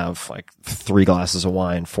inclined to have like 3 glasses of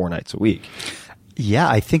wine 4 nights a week. Yeah,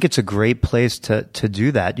 I think it's a great place to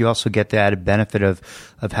do that. You also get the added benefit of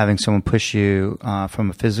having someone push you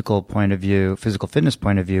from a physical point of view, physical fitness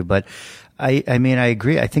point of view. But I mean, I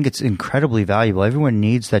agree. I think it's incredibly valuable. Everyone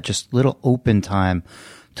needs that just little open time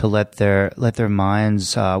to let their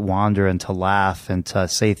minds wander and to laugh and to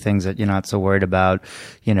say things that you're not so worried about,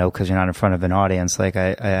 because you're not in front of an audience like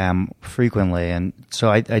I am frequently. And so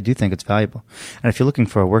I do think it's valuable. And if you're looking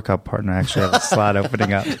for a workout partner, I actually have a slot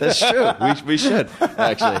opening up. That's true. We should,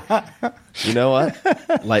 actually. You know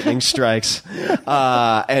what? Lightning strikes.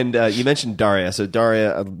 And you mentioned Daria. So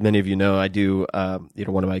Daria, many of you know, I do,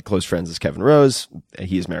 one of my close friends is Kevin Rose.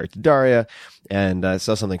 He is married to Daria. And I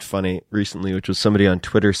saw something funny recently, which was somebody on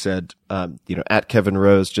Twitter said, at Kevin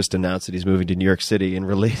Rose just announced that he's moving to New York City. In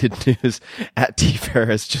related news, at T.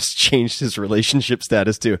 Ferriss just changed his relationship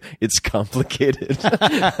status to "it's complicated."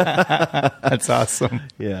 That's awesome.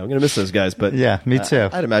 Yeah, I'm going to miss those guys. But yeah, me too.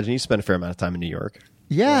 I'd imagine you spend a fair amount of time in New York.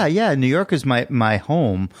 Yeah. New York is my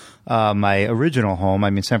home, my original home. I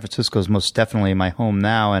mean, San Francisco is most definitely my home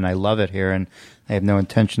now, and I love it here, and I have no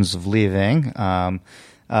intentions of leaving.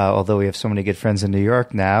 Although we have so many good friends in New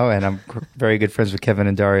York now, and I'm very good friends with Kevin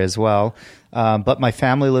and Daria as well. But my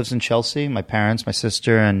family lives in Chelsea. My parents, my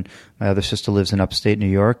sister, and my other sister lives in upstate New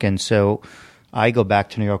York, and so I go back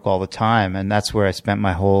to New York all the time, and that's where I spent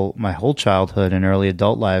my whole childhood and early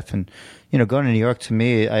adult life. And going to New York to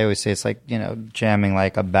me, I always say it's like jamming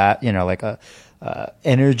like a bat, like a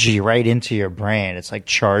energy right into your brain. It's like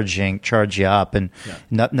charge you up, and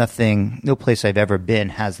no place I've ever been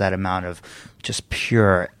has that amount of just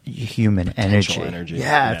pure human energy.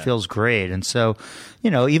 Yeah, it feels great. And so,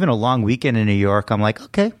 even a long weekend in New York, I'm like,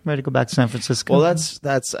 okay, ready to go back to San Francisco. Well,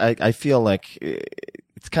 I feel like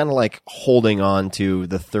it's kind of like holding on to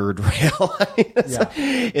the third rail.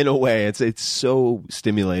 In a way, it's so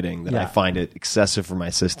stimulating that I find it excessive for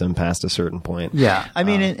my system past a certain point. Yeah. I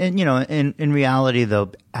mean, in reality,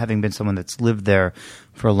 though, having been someone that's lived there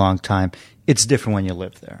for a long time, it's different when you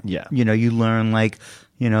live there. Yeah. You learn like,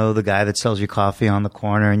 the guy that sells you coffee on the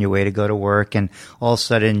corner and your way to go to work, and all of a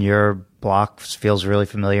sudden your block feels really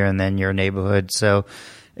familiar, and then your neighborhood. So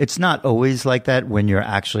it's not always like that when you're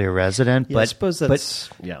actually a resident. Yeah, but I suppose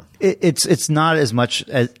that's, it's not as much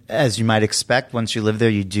as you might expect. Once you live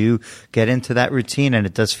there, you do get into that routine, and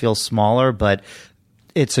it does feel smaller, but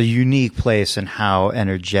it's a unique place in how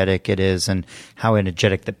energetic it is and how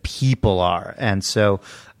energetic the people are. And so,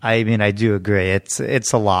 I mean, I do agree. It's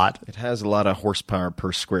a lot. It has a lot of horsepower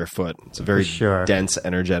per square foot. It's a very dense,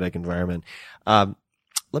 energetic environment. Let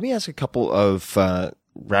me ask a couple of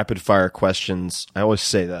rapid fire questions. I always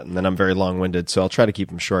say that, and then I'm very long winded, so I'll try to keep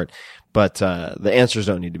them short. But the answers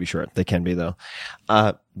don't need to be short. They can be, though.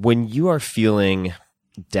 When you are feeling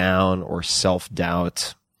down or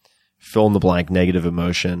self-doubt, fill in the blank, negative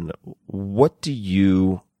emotion, what do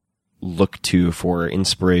you look to for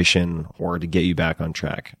inspiration or to get you back on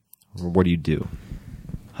track? Or what do you do?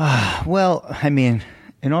 Well, I mean,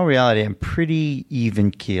 in all reality, I'm pretty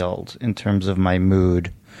even-keeled in terms of my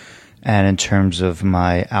mood and in terms of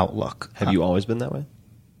my outlook. Have you always been that way?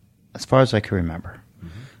 As far as I can remember.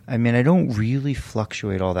 I mean, I don't really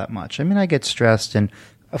fluctuate all that much. I mean, I get stressed, and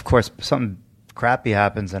of course, something crappy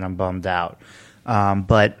happens and I'm bummed out.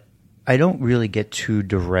 But I don't really get too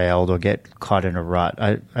derailed or get caught in a rut.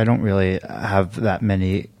 I don't really have that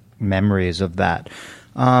many memories of that.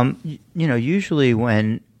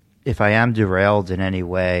 Usually if I am derailed in any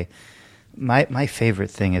way, my favorite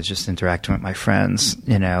thing is just interacting with my friends,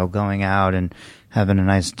 going out and having a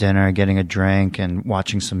nice dinner, getting a drink, and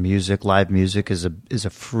watching some music. Live music is a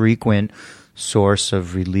frequent source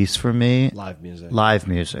of release for me. Live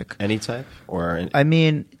music. Any type? I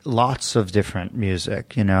mean, lots of different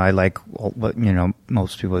music. I like what,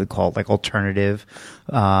 most people would call it like alternative,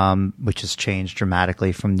 which has changed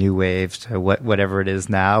dramatically from new wave to whatever it is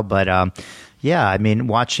now. But, I mean,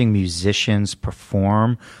 watching musicians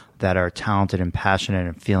perform that are talented and passionate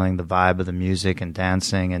and feeling the vibe of the music and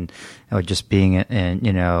dancing and just being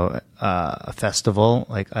in a festival,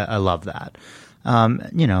 like I love that.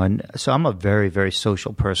 And so I'm a very, very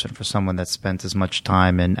social person for someone that's spent as much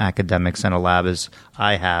time in academics and a lab as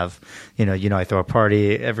I have. I throw a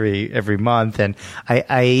party every month, and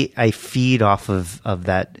I feed off of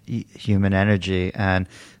that human energy. And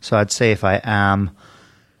so I'd say if I am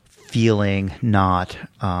feeling not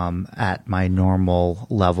at my normal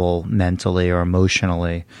level mentally or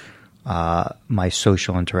emotionally, my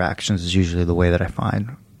social interactions is usually the way that I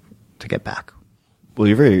find to get back. Well,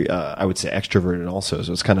 you're very, I would say, extroverted also,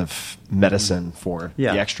 so it's kind of medicine for the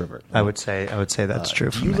extrovert. Right? I would say that's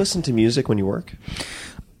true. Do you listen to music when you work?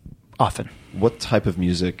 Often. What type of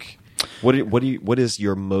music? What is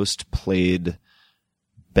your most played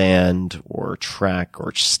band or track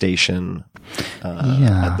or station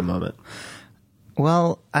at the moment?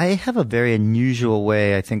 Well, I have a very unusual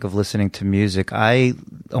way, I think, of listening to music. I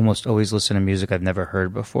almost always listen to music I've never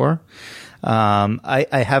heard before. I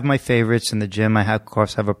have my favorites in the gym. Of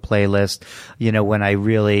course, have a playlist. When I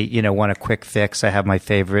really, want a quick fix, I have my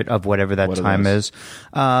favorite of whatever that time is.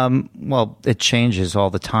 Well, it changes all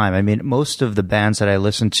the time. I mean, most of the bands that I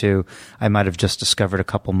listen to, I might have just discovered a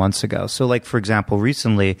couple months ago. So, like, for example,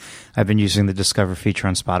 recently, I've been using the Discover feature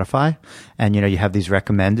on Spotify, and, you have these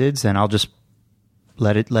recommendeds, and I'll just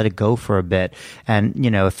let it go for a bit. And,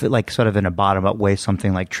 if it like sort of in a bottom up way,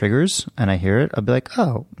 something like triggers and I hear it, I'll be like,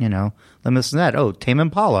 oh, let me listen to that. Oh, Tame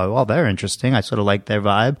Impala. Oh, they're interesting. I sort of like their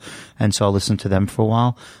vibe. And so I'll listen to them for a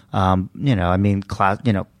while.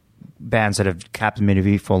 Bands that have captivated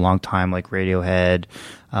me for a long time, like Radiohead.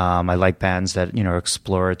 I like bands that, are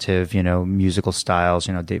explorative, musical styles,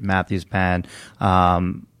 Dave Matthews Band.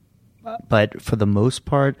 But for the most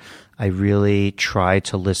part, I really try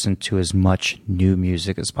to listen to as much new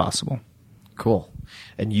music as possible. Cool.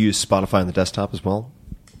 And you use Spotify on the desktop as well?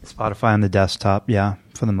 Spotify on the desktop, yeah,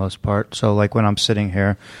 for the most part. So like when I'm sitting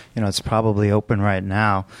here, it's probably open right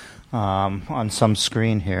now on some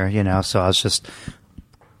screen here, so I was just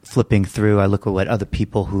flipping through, I look at what other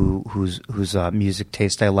people whose music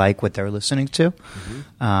taste I like, what they're listening to.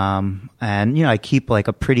 And, I keep like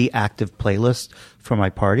a pretty active playlist for my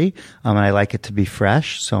party. And I like it to be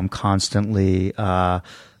fresh. So I'm constantly,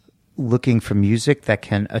 looking for music that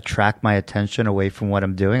can attract my attention away from what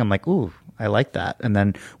I'm doing. I'm like, ooh, I like that. And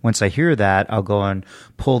then once I hear that, I'll go and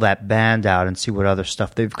pull that band out and see what other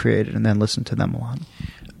stuff they've created and then listen to them a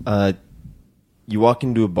lot. You walk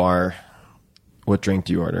into a bar. What drink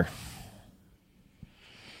do you order?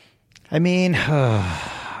 I mean,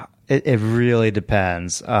 it really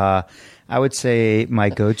depends. I would say my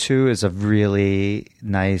go-to is a really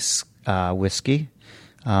nice whiskey,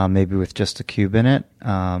 maybe with just a cube in it.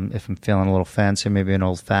 If I'm feeling a little fancy, maybe an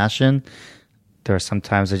old-fashioned. There are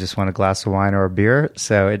sometimes I just want a glass of wine or a beer.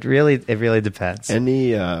 So it really depends.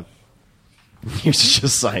 You're such a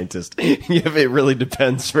scientist. It really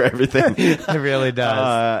depends for everything. It really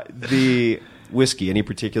does. The whiskey, any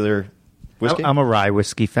particular whiskey? I'm a rye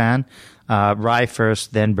whiskey fan. Rye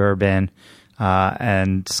first, then bourbon,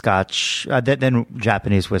 and Scotch, then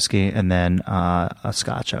Japanese whiskey, and then a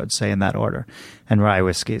Scotch, I would say, in that order. And rye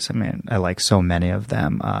whiskeys, I mean, I like so many of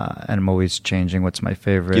them, and I'm always changing what's my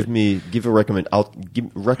favorite. Recommend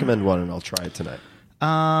one, and I'll try it tonight.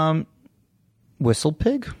 Whistle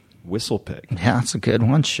Pig? Whistle Pig. Yeah, that's a good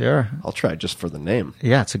one, sure. I'll try it just for the name.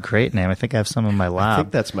 Yeah, it's a great name. I think I have some in my lab. I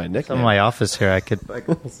think that's my nickname. Some in my office here. I could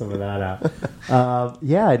pull some of that out. I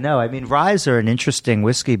mean, ryes are an interesting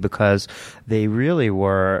whiskey because they really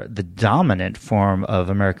were the dominant form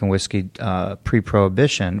of American whiskey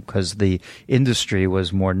pre-Prohibition because the industry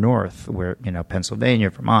was more north, where,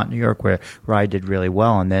 Pennsylvania, Vermont, New York, where rye did really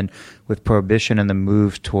well. And then with Prohibition and the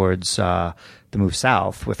move towards the move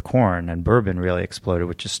south with corn and bourbon really exploded,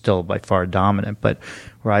 which is still by far dominant. But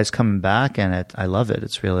rye's coming back, and I love it.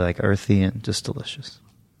 It's really like earthy and just delicious.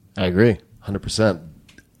 I agree, 100%.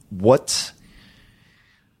 Let's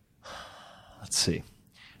see.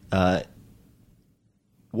 What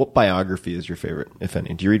biography is your favorite, if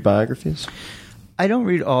any? Do you read biographies? I don't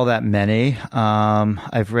read all that many.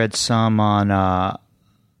 I've read some on...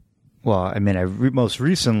 I most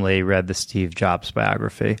recently read the Steve Jobs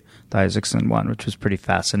biography, the Isaacson one, which was pretty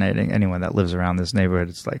fascinating. Anyone that lives around this neighborhood,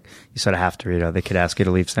 it's like you sort of have to read it. They could ask you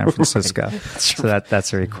to leave San Francisco. Right. So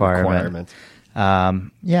that's a requirement.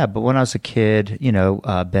 But when I was a kid,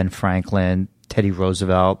 Ben Franklin, Teddy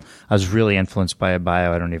Roosevelt, I was really influenced by a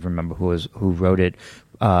bio. I don't even remember who wrote it.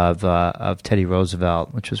 Of Teddy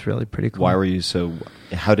Roosevelt, which was really pretty cool. Why were you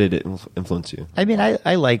how did it influence you? I mean,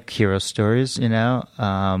 I like hero stories,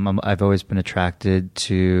 I've always been attracted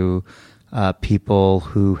to people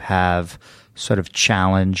who have sort of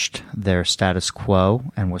challenged their status quo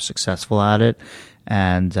and were successful at it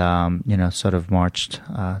and, sort of marched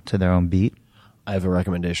to their own beat. I have a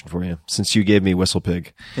recommendation for you. Since you gave me Whistle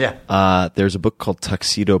Pig. Yeah. There's a book called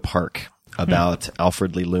Tuxedo Park about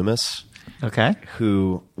Alfred Lee Loomis. Okay.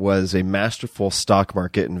 Who was a masterful stock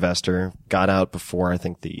market investor, got out before, I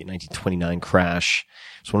think, the 1929 crash.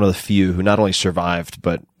 He's one of the few who not only survived,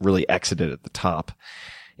 but really exited at the top.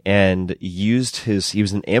 And he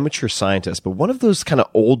was an amateur scientist, but one of those kind of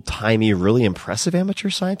old-timey, really impressive amateur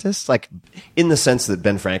scientists, like in the sense that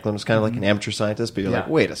Ben Franklin was kind of like an amateur scientist, but you're like,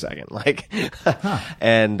 wait a second,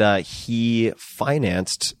 and he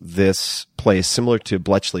financed this place similar to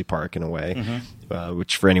Bletchley Park in a way,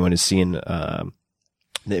 which for anyone who's seen The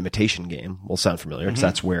Imitation Game will sound familiar because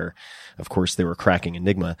that's where, of course, they were cracking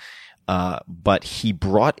Enigma. But he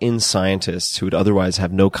brought in scientists who would otherwise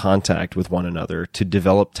have no contact with one another to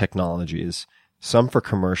develop technologies, some for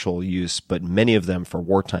commercial use, but many of them for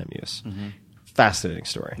wartime use. Fascinating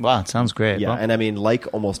story. Wow, it sounds great. Yeah, well, and I mean,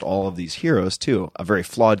 like almost all of these heroes, too, a very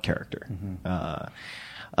flawed character. I'll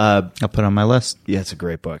put it on my list. Yeah, it's a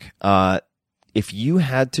great book. If you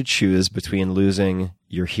had to choose between losing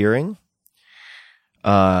your hearing,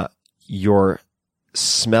 your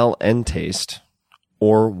smell and taste,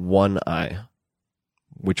 or one eye,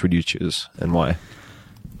 which would you choose and why?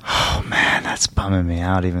 Oh man, that's bumming me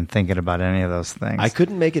out even thinking about any of those things. I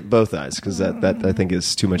couldn't make it both eyes because that I think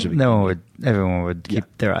is too much of a everyone would keep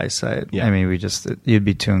their eyesight. Yeah. I mean, you'd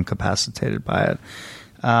be too incapacitated by it.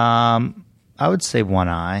 I would say one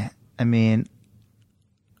eye. I mean,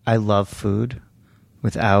 I love food.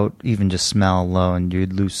 Without even just smell alone,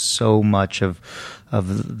 you'd lose so much of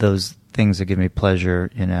those things that give me pleasure,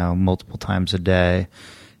 multiple times a day.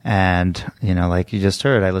 And, like you just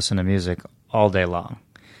heard, I listen to music all day long.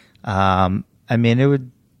 I mean, it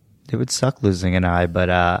would suck losing an eye, but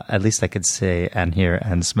at least I could see and hear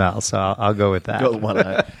and smell. So I'll go with that. Go with one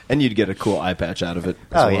eye. And you'd get a cool eye patch out of it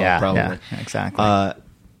as well, yeah, probably. Yeah, exactly.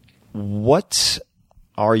 What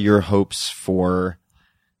are your hopes for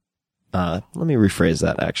let me rephrase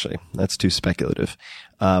that, actually. That's too speculative.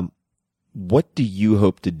 What do you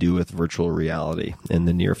hope to do with virtual reality in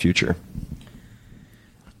the near future?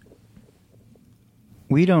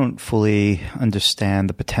 We don't fully understand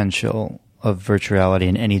the potential of virtual reality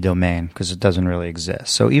in any domain because it doesn't really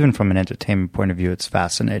exist. So even from an entertainment point of view, it's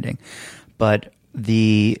fascinating. But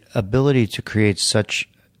the ability to create such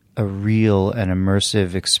a real and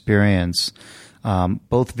immersive experience,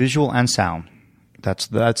 both visual and sound, that's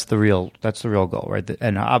the real goal, right?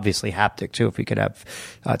 And obviously haptic too, if we could have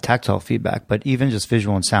tactile feedback. But even just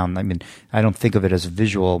visual and sound, I mean, I don't think of it as a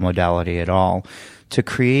visual modality at all. To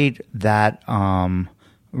create that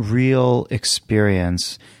real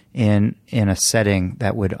experience in a setting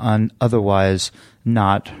that would otherwise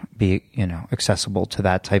not be, accessible to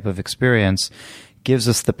that type of experience gives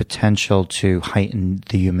us the potential to heighten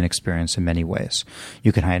the human experience in many ways.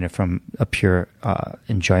 You can heighten it from a pure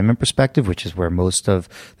enjoyment perspective, which is where most of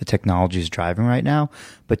the technology is driving right now.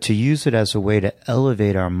 But to use it as a way to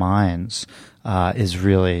elevate our minds is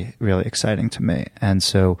really, really exciting to me. And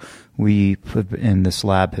so we in this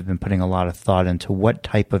lab have been putting a lot of thought into what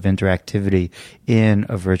type of interactivity in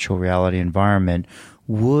a virtual reality environment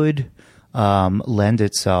would lend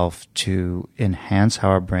itself to enhance how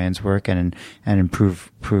our brains work and improve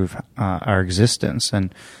our existence.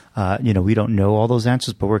 And we don't know all those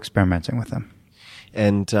answers, but we're experimenting with them.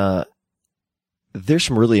 And there's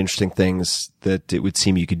some really interesting things that it would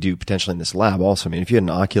seem you could do potentially in this lab also. I mean, if you had an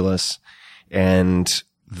Oculus and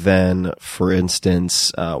then, for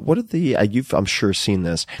instance, what are you've, I'm sure, seen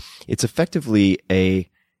this. It's effectively an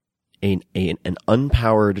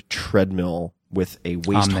unpowered treadmill with a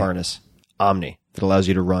waist harness. Omni, that allows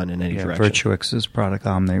you to run in any direction. Virtuix's product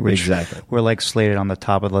Omni, which exactly. We're like slated on the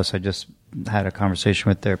top of the list. I just had a conversation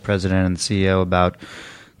with their president and CEO about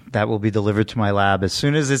that will be delivered to my lab as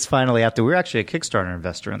soon as it's finally out there. We're actually a Kickstarter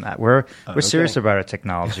investor in that. We're serious about our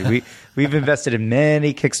technology. We've invested in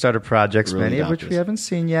many Kickstarter projects, really many of which we haven't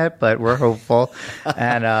seen yet, but we're hopeful.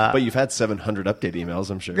 And but you've had 700 update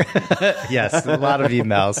emails, I'm sure. Yes, a lot of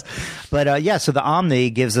emails. But so the Omni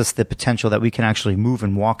gives us the potential that we can actually move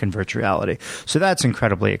and walk in virtual reality. So that's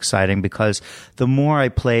incredibly exciting because the more I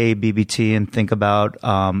play BBT and think about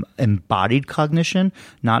embodied cognition,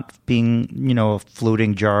 not being a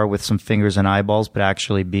floating jar with some fingers and eyeballs, but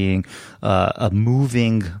actually being a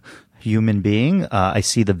moving human being. I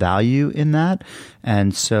see the value in that.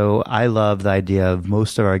 And so I love the idea of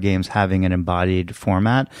most of our games having an embodied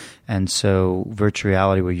format. And so virtual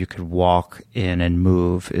reality where you could walk in and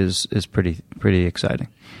move is pretty exciting.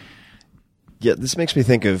 Yeah, this makes me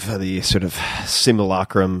think of the sort of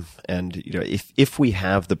simulacrum. And, if we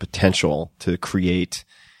have the potential to create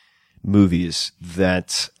movies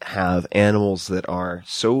that have animals that are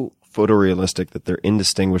so photorealistic that they're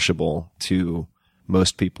indistinguishable to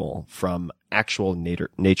most people from actual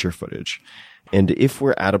nature footage. And if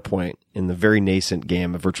we're at a point in the very nascent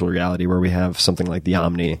game of virtual reality where we have something like the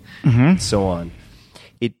Omni and so on,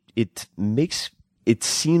 it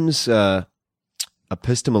seems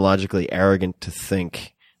epistemologically arrogant to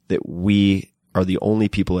think that we are the only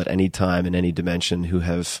people at any time in any dimension who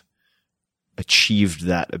have achieved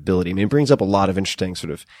that ability. I mean, it brings up a lot of interesting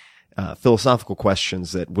sort of philosophical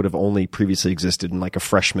questions that would have only previously existed in like a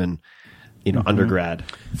freshman, undergrad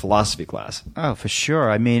philosophy class. Oh, for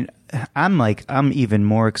sure. I mean, I'm even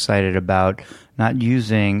more excited about not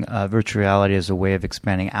using virtual reality as a way of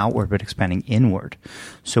expanding outward, but expanding inward.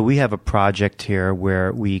 So we have a project here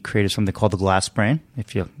where we created something called the Glass Brain.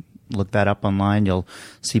 If you look that up online, you'll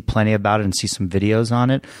see plenty about it and see some videos on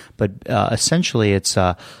it. But essentially, it's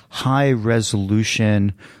a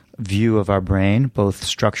high-resolution view of our brain, both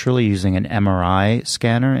structurally using an MRI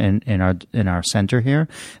scanner in our center here,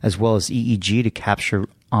 as well as EEG to capture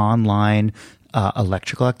online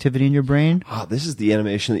electrical activity in your brain. Oh, this is the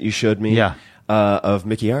animation that you showed me of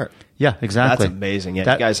Mickey Art. Yeah, exactly. That's amazing.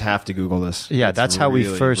 Yeah, you guys have to Google this. Yeah, that's how we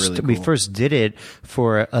first cool. we first did it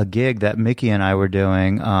for a gig that Mickey and I were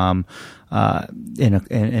doing.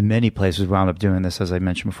 In many places, we wound up doing this, as I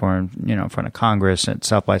mentioned before, in front of Congress and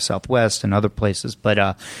South by Southwest and other places.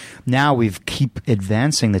 But now we've keep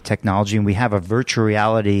advancing the technology, and we have a virtual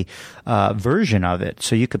reality version of it.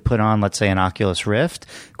 So you could put on, let's say, an Oculus Rift,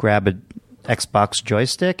 grab a Xbox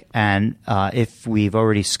joystick, and if we've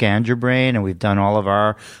already scanned your brain and we've done all of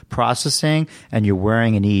our processing and you're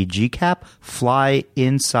wearing an EEG cap, fly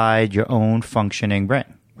inside your own functioning brain,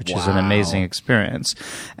 which is an amazing experience.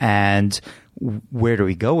 And where do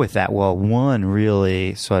we go with that? Well, one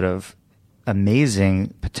really sort of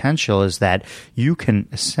amazing potential is that you can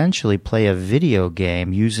essentially play a video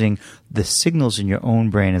game using the signals in your own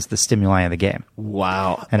brain as the stimuli of the game.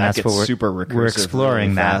 Wow. And that that's gets what super recursive. we're exploring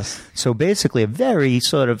really that. fast. So basically a very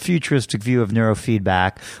sort of futuristic view of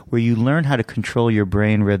neurofeedback where you learn how to control your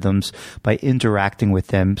brain rhythms by interacting with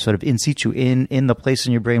them sort of in situ, in the place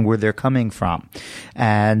in your brain where they're coming from.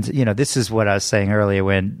 And, this is what I was saying earlier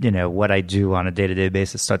when, what I do on a day-to-day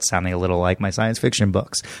basis starts sounding a little like my science fiction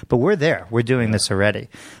books. But we're there. We're doing this already.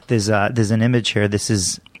 There's an image here. This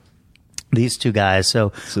is these two guys.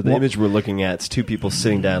 So the image we're looking at is two people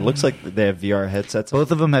sitting down. Looks like they have VR headsets.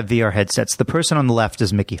 Both of them have VR headsets. The person on the left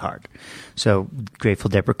is Mickey Hart, so Grateful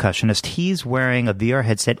Dead percussionist. He's wearing a VR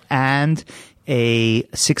headset and a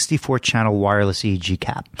 64-channel wireless EEG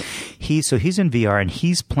cap. He's in VR and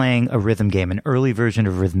he's playing a rhythm game, an early version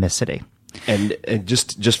of Rhythmicity. And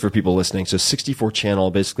just for people listening, so 64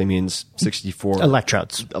 channel basically means 64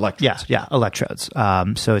 electrodes. Yeah, electrodes.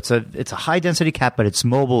 So it's a high density cap, but it's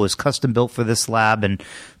mobile, it's custom built for this lab, and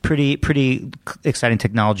pretty exciting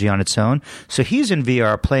technology on its own. So he's in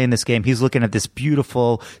VR playing this game. He's looking at this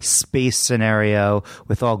beautiful space scenario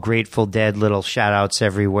with all Grateful Dead little shout outs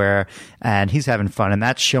everywhere, and he's having fun. And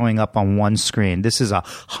that's showing up on one screen. This is a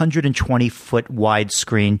 120-foot wide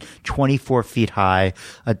screen, 24 feet high,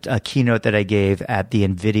 a keynote that I gave at the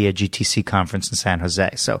NVIDIA GTC conference in San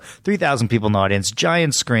Jose. So 3,000 people in the audience,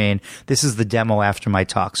 giant screen. This is the demo after my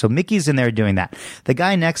talk. So Mickey's in there doing that. The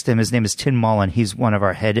guy next to him, his name is Tim Mullen. He's one of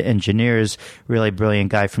our head engineers, really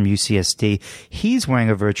brilliant guy from UCSD. He's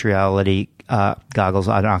wearing a virtual reality goggles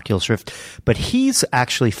on Oculus Rift, but he's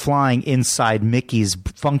actually flying inside Mickey's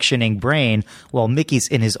functioning brain while Mickey's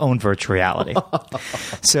in his own virtual reality.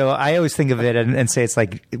 So I always think of it and say it's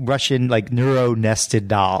like Russian, like neuro-nested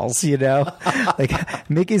dolls, like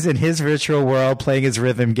Mickey's in his virtual world playing his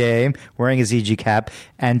rhythm game, wearing his EEG cap,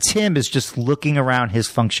 and Tim is just looking around his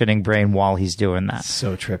functioning brain while he's doing that.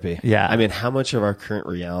 So trippy. Yeah. I mean, how much of our current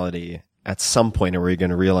reality at some point are we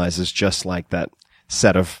going to realize is just like that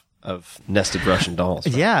set of nested Russian dolls?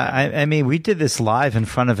 Yeah. I mean, we did this live in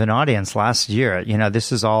front of an audience last year.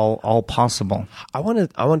 This is all possible. I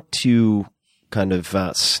want to kind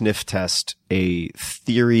of sniff test a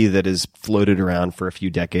theory that has floated around for a few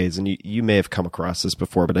decades, and you may have come across this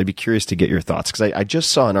before, but I'd be curious to get your thoughts because I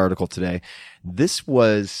just saw an article today. This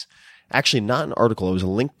was actually not an article. It was a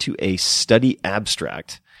link to a study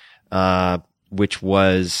abstract, which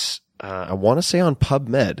was, I want to say on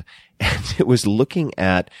PubMed, and it was looking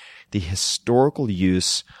at the historical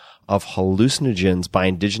use of hallucinogens by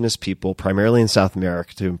indigenous people, primarily in South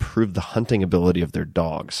America, to improve the hunting ability of their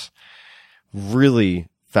dogs. Really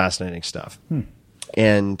fascinating stuff.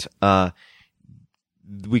 And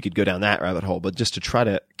we could go down that rabbit hole, but just to try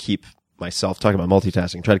to keep myself, talking about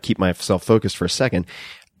multitasking, try to keep myself focused for a second,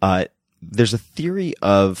 there's a theory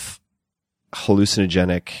of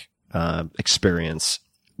hallucinogenic experience.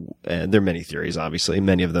 And there are many theories, obviously,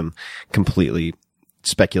 many of them completely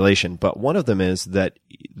speculation, but one of them is that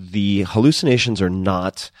the hallucinations are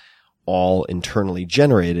not all internally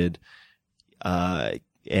generated,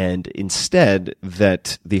 and instead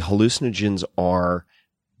that the hallucinogens are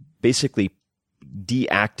basically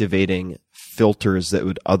deactivating filters that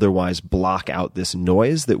would otherwise block out this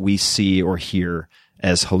noise that we see or hear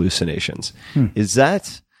as hallucinations. Is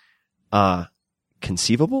that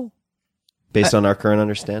conceivable based on our current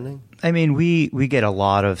understanding? I mean, we get a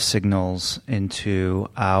lot of signals into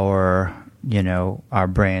our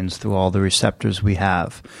brains through all the receptors we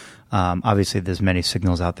have. Obviously, there's many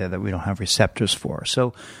signals out there that we don't have receptors for.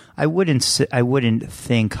 So I wouldn't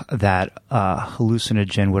think that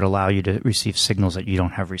hallucinogen would allow you to receive signals that you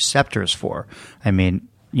don't have receptors for. I mean,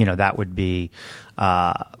 that would be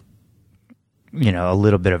a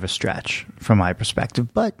little bit of a stretch from my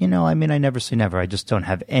perspective. But, I never say never. I just don't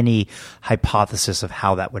have any hypothesis of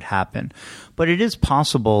how that would happen. But it is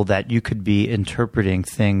possible that you could be interpreting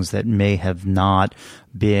things that may have not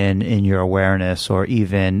been in your awareness or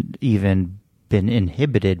even been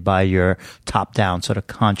inhibited by your top-down sort of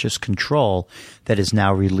conscious control that is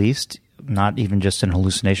now released, not even just in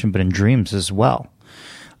hallucination, but in dreams as well.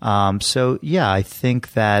 So, yeah, I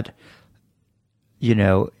think that,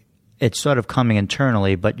 it's sort of coming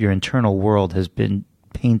internally, but your internal world has been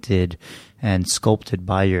painted and sculpted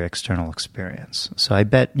by your external experience. So I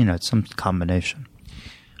bet, it's some combination.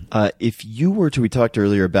 If you were to, we talked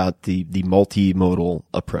earlier about the multimodal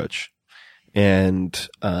approach, and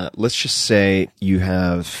let's just say you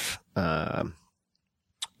have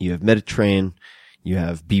Metatrain, you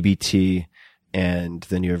have BBT, and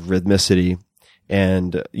then you have Rhythmicity.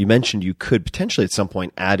 And you mentioned you could potentially at some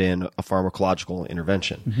point add in a pharmacological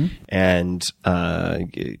intervention. And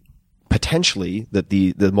potentially that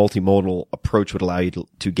the multimodal approach would allow you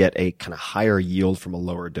to get a kind of higher yield from a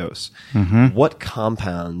lower dose. What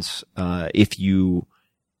compounds,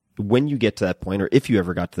 when you get to that point, or if you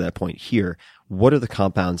ever got to that point here, what are the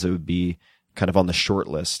compounds that would be kind of on the short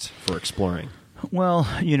list for exploring? Well,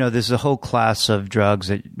 there's a whole class of drugs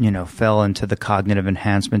that, fell into the cognitive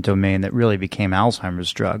enhancement domain that really became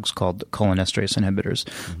Alzheimer's drugs called cholinesterase inhibitors,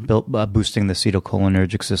 boosting the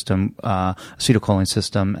acetylcholinergic system, acetylcholine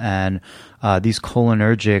system. And these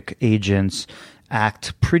cholinergic agents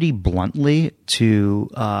act pretty bluntly to,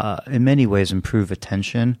 in many ways, improve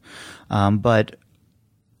attention. But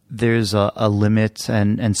there's a limit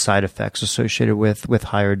and side effects associated with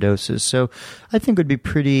higher doses. So I think it would be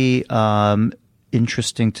pretty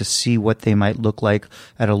interesting to see what they might look like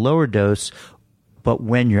at a lower dose, but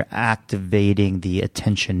when you're activating the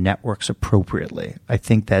attention networks appropriately. I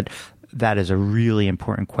think that is a really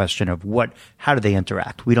important question of how do they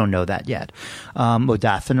interact? We don't know that yet.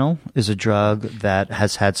 Modafinil is a drug that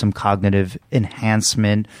has had some cognitive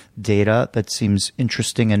enhancement data that seems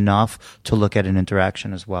interesting enough to look at an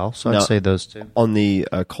interaction as well. So I'd say those two. On the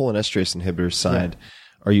cholinesterase inhibitor side,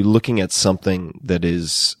 are you looking at something that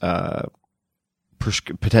is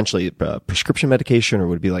potentially prescription medication, or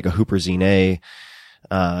would it be like a Huperzine A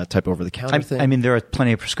type over the counter thing? I mean, there are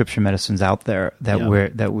plenty of prescription medicines out there that Is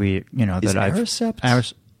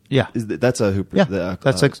Aricept? Yeah. That's a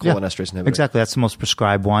cholinesterase inhibitor. Exactly. That's the most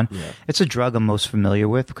prescribed one. Yeah. It's a drug I'm most familiar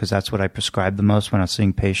with because that's what I prescribe the most when I'm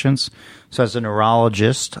seeing patients. So as a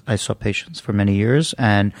neurologist, I saw patients for many years,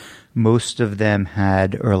 and most of them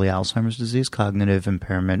had early Alzheimer's disease, cognitive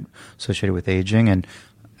impairment associated with aging, and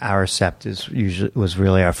Aricept was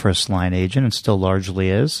really our first line agent and still largely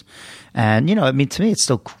is. And, to me, it's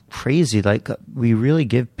still crazy. Like, we really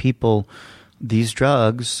give people these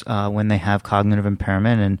drugs when they have cognitive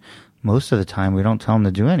impairment, and most of the time we don't tell them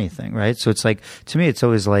to do anything, right? So it's like, to me, it's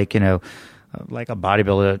always like, like a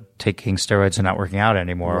bodybuilder taking steroids and not working out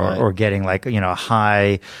anymore, right. or getting like,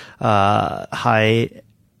 high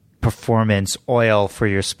performance oil for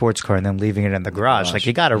your sports car and then leaving it in the garage. Like,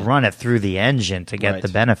 you got to run it through the engine to get the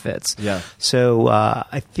benefits. Yeah. So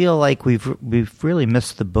I feel like we've really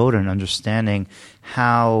missed the boat in understanding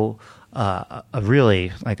how a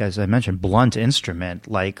really, like as I mentioned, blunt instrument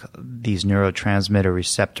like these neurotransmitter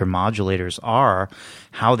receptor modulators are,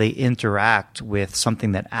 how they interact with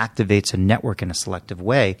something that activates a network in a selective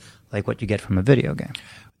way, like what you get from a video game.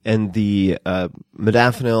 And the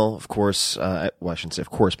modafinil, of course, I shouldn't say of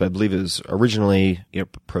course, but I believe it was originally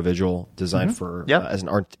Provigil, designed for as an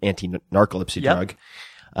anti-narcolepsy drug.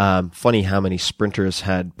 Funny how many sprinters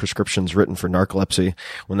had prescriptions written for narcolepsy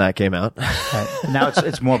when that came out. Now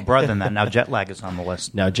it's more broad than that. Now jet lag is on the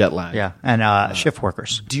list. Now jet lag, and shift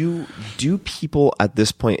workers. Do people at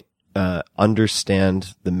this point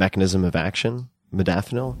understand the mechanism of action?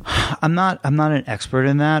 Modafinil? I'm not an expert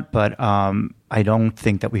in that, but I don't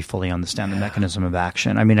think that we fully understand the mechanism of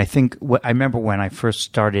action. I mean, I think I remember when I first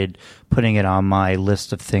started putting it on my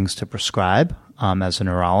list of things to prescribe as a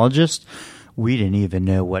neurologist, we didn't even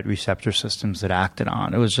know what receptor systems it acted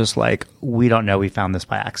on. It was just like, we don't know. We found this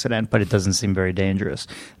by accident, but it doesn't seem very dangerous.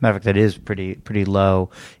 Matter of fact, it is pretty low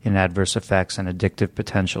in adverse effects and addictive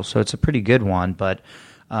potential. So it's a pretty good one. But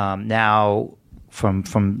now,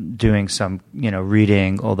 from doing some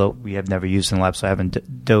reading, although we have never used it in the lab, so I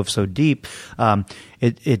haven't dove so deep,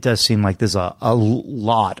 it does seem like there's a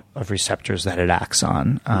lot of receptors that it acts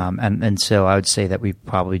on, and so I would say that we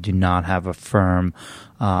probably do not have a firm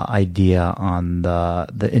idea on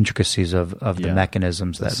the intricacies of the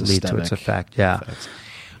mechanisms that lead to its effect. Yeah.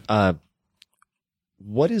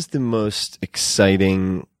 What is the most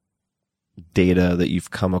exciting data that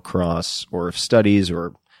you've come across, or studies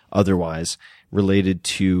or otherwise, related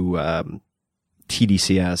to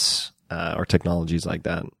TDCS or technologies like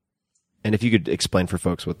that? And if you could explain for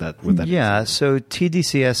folks what that is. So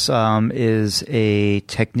TDCS is a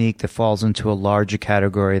technique that falls into a larger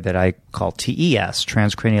category that I call TES,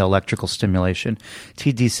 transcranial electrical stimulation.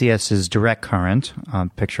 TDCS is direct current.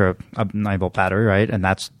 Picture a 9-volt battery, right? And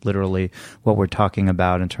that's literally what we're talking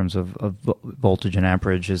about in terms of voltage and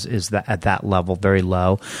amperage is that at that level, very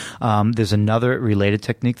low. There's another related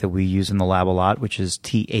technique that we use in the lab a lot, which is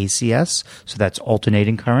TACS. So that's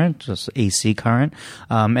alternating current, just AC current.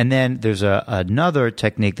 And then there's another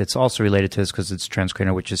technique that's also related to this because it's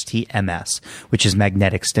transcranial, which is TMS, which is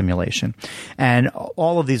magnetic stimulation. And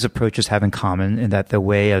all of these approaches have in common in that the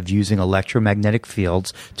way of using electromagnetic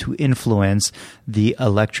fields to influence the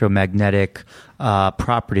electromagnetic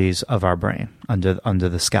properties of our brain under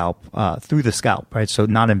the scalp, through the scalp, right? So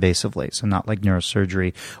not invasively, so not like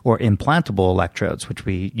neurosurgery or implantable electrodes, which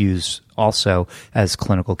we use also as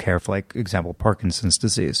clinical care for, like, example, Parkinson's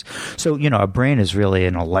disease. So, our brain is really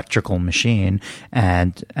an electrical machine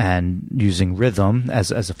and using rhythm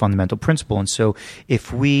as a fundamental principle. And so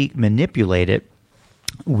if we manipulate it,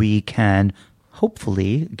 we can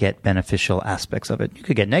hopefully get beneficial aspects of it. You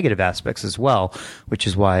could get negative aspects as well, which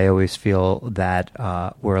is why I always feel that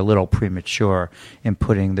we're a little premature in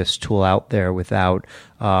putting this tool out there without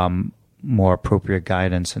more appropriate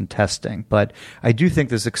guidance and testing. But I do think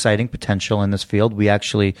there's exciting potential in this field. We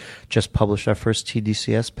actually just published our first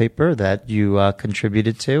TDCS paper that you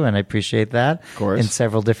contributed to, and I appreciate that. Of course. In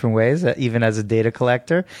several different ways, even as a data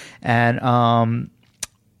collector. And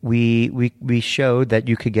we showed that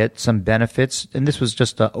you could get some benefits, and this was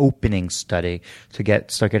just an opening study to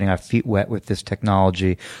start getting our feet wet with this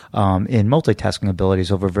technology in multitasking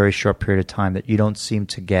abilities over a very short period of time that you don't seem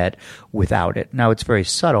to get without it. Now, it's very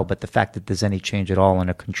subtle, but the fact that there's any change at all in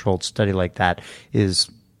a controlled study like that is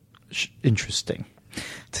interesting,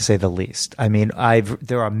 to say the least. I mean,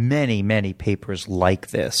 there are many, many papers like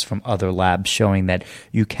this from other labs showing that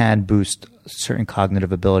you can boost certain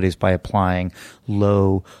cognitive abilities by applying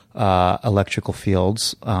low electrical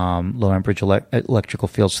fields, low amperage electrical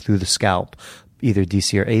fields through the scalp, either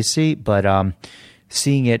DC or AC. But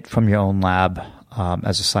seeing it from your own lab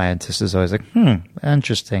as a scientist is always like,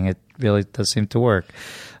 interesting. It really does seem to work.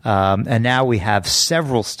 And now we have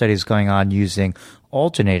several studies going on using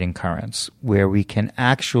alternating currents where we can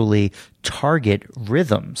actually target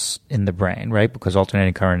rhythms in the brain, right? Because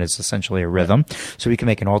alternating current is essentially a rhythm. So we can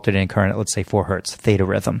make an alternating current at, let's say, 4 hertz, theta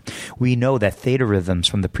rhythm. We know that theta rhythms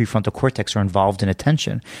from the prefrontal cortex are involved in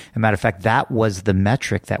attention. As a matter of fact, that was the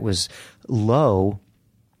metric that was low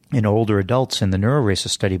in older adults in the NeuroRacer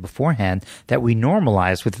study beforehand that we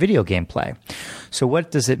normalized with video game play. So what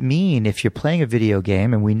does it mean if you're playing a video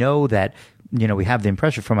game, and we know that, we have the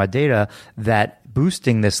impression from our data that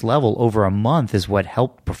boosting this level over a month is what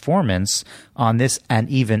helped performance on this and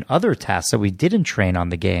even other tasks that we didn't train on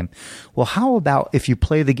the game. Well, how about if you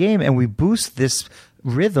play the game and we boost this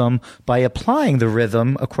rhythm by applying the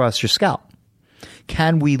rhythm across your scalp?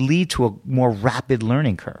 Can we lead to a more rapid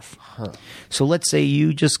learning curve? So let's say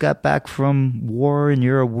you just got back from war and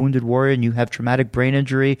you're a wounded warrior and you have traumatic brain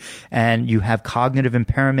injury and you have cognitive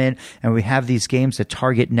impairment, and we have these games that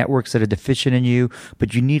target networks that are deficient in you,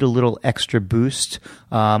 but you need a little extra boost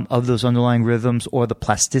of those underlying rhythms or the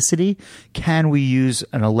plasticity. Can we use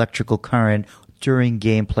an electrical current during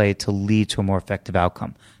gameplay to lead to a more effective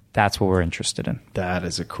outcome? That's what we're interested in. That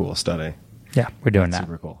is a cool study. Yeah, we're doing that.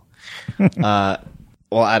 Super cool.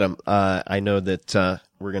 Well, Adam, I know that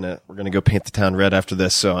we're gonna go paint the town red after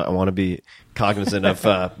this, so I want to be cognizant of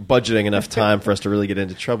budgeting enough time for us to really get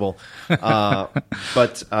into trouble.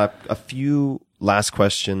 But a few last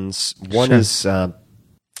questions. One is,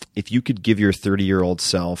 if you could give your 30-year-old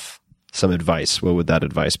self some advice, what would that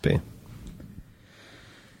advice be?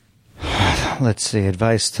 Let's see,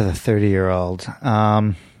 advice to the 30-year-old.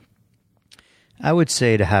 I would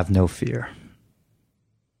say to have no fear.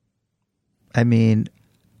 I mean,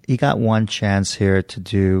 you got one chance here to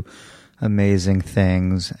do amazing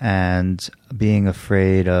things, and being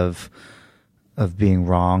afraid of being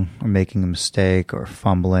wrong or making a mistake or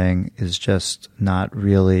fumbling is just not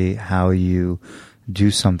really how you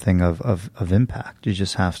do something of impact. You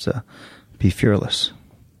just have to be fearless.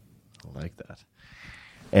 I like that.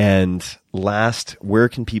 And last, where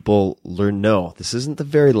can people learn? No, this isn't the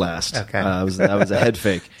very last. Okay. That was a head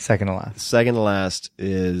fake. Second to last. Second to last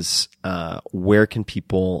is, where can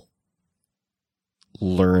people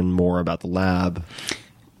learn more about the lab?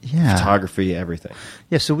 Yeah. Photography, everything.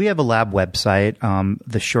 Yeah, so we have a lab website.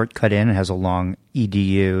 The shortcut in has a long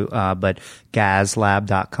edu, but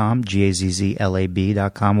gazlab.com,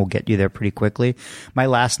 GAZZLAB.com will get you there pretty quickly. My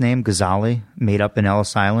last name, Ghazali, made up in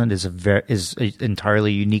Ellis Island, is an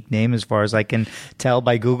entirely unique name as far as I can tell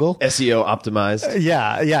by Google. SEO optimized.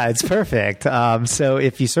 Yeah, it's perfect. So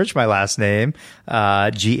if you search my last name,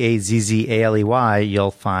 GAZZALEY, you'll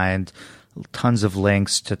find tons of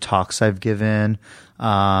links to talks I've given,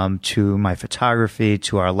 to my photography,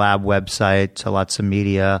 to our lab website, to lots of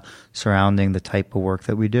media surrounding the type of work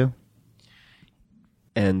that we do.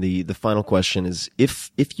 And the final question is, if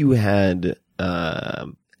you had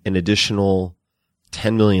an additional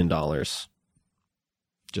 $10 million,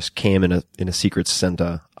 just came in a Secret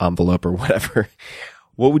Santa envelope or whatever,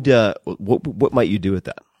 what might you do with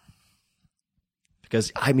that?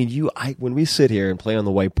 Because I mean, when we sit here and play on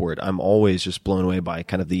the whiteboard, I'm always just blown away by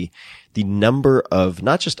kind of the number of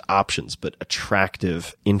not just options, but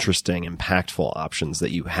attractive, interesting, impactful options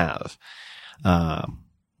that you have.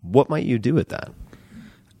 What might you do with that?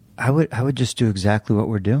 I would just do exactly what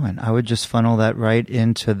we're doing. I would just funnel that right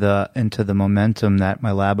into the momentum that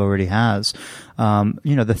my lab already has.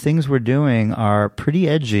 The things we're doing are pretty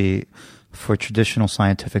edgy for traditional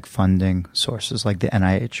scientific funding sources like the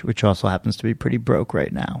NIH, which also happens to be pretty broke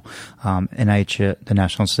right now. NIH, the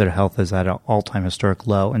National Institute of Health, is at an all-time historic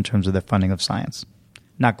low in terms of their funding of science.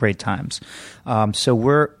 Not great times. So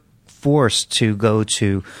we're forced to go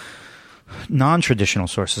to non-traditional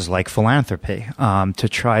sources like philanthropy to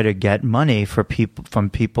try to get money from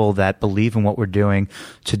people that believe in what we're doing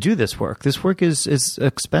to do this work. This work is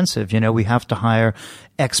expensive. We have to hire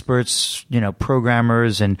experts,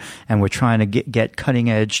 programmers, and we're trying to get cutting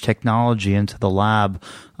edge technology into the lab,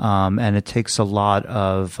 and it takes a lot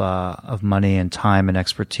of money and time and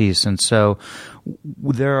expertise. And so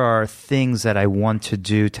there are things that I want to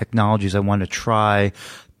do, technologies I want to try,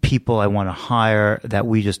 people I want to hire that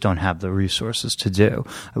we just don't have the resources to do.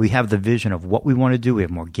 We have the vision of what we want to do. We have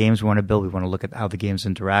more games we want to build. We want to look at how the games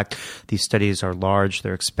interact. These studies are large.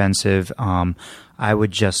 They're expensive. I would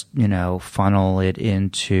just, funnel it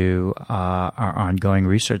into our ongoing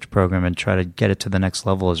research program and try to get it to the next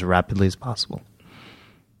level as rapidly as possible.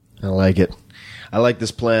 I like it. I like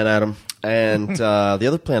this plan, Adam. And the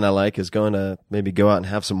other plan I like is going to maybe go out and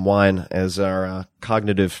have some wine as our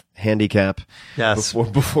cognitive handicap. Yes.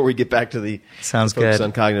 Before we get back to the Sounds focus good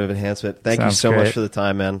on cognitive enhancement. Thank Sounds you so great. much for the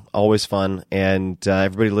time, man. Always fun. And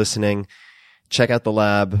everybody listening, check out the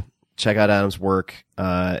lab, check out Adam's work,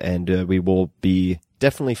 and we will be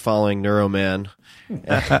definitely following Neuroman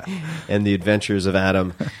and the adventures of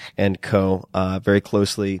Adam and co. Very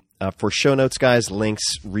closely. For show notes, guys, links,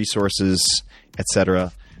 resources,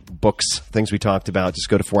 etc., books, things we talked about, just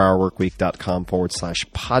go to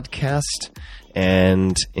 4hourworkweek.com/podcast.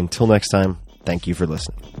 And until next time, thank you for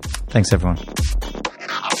listening. Thanks, everyone.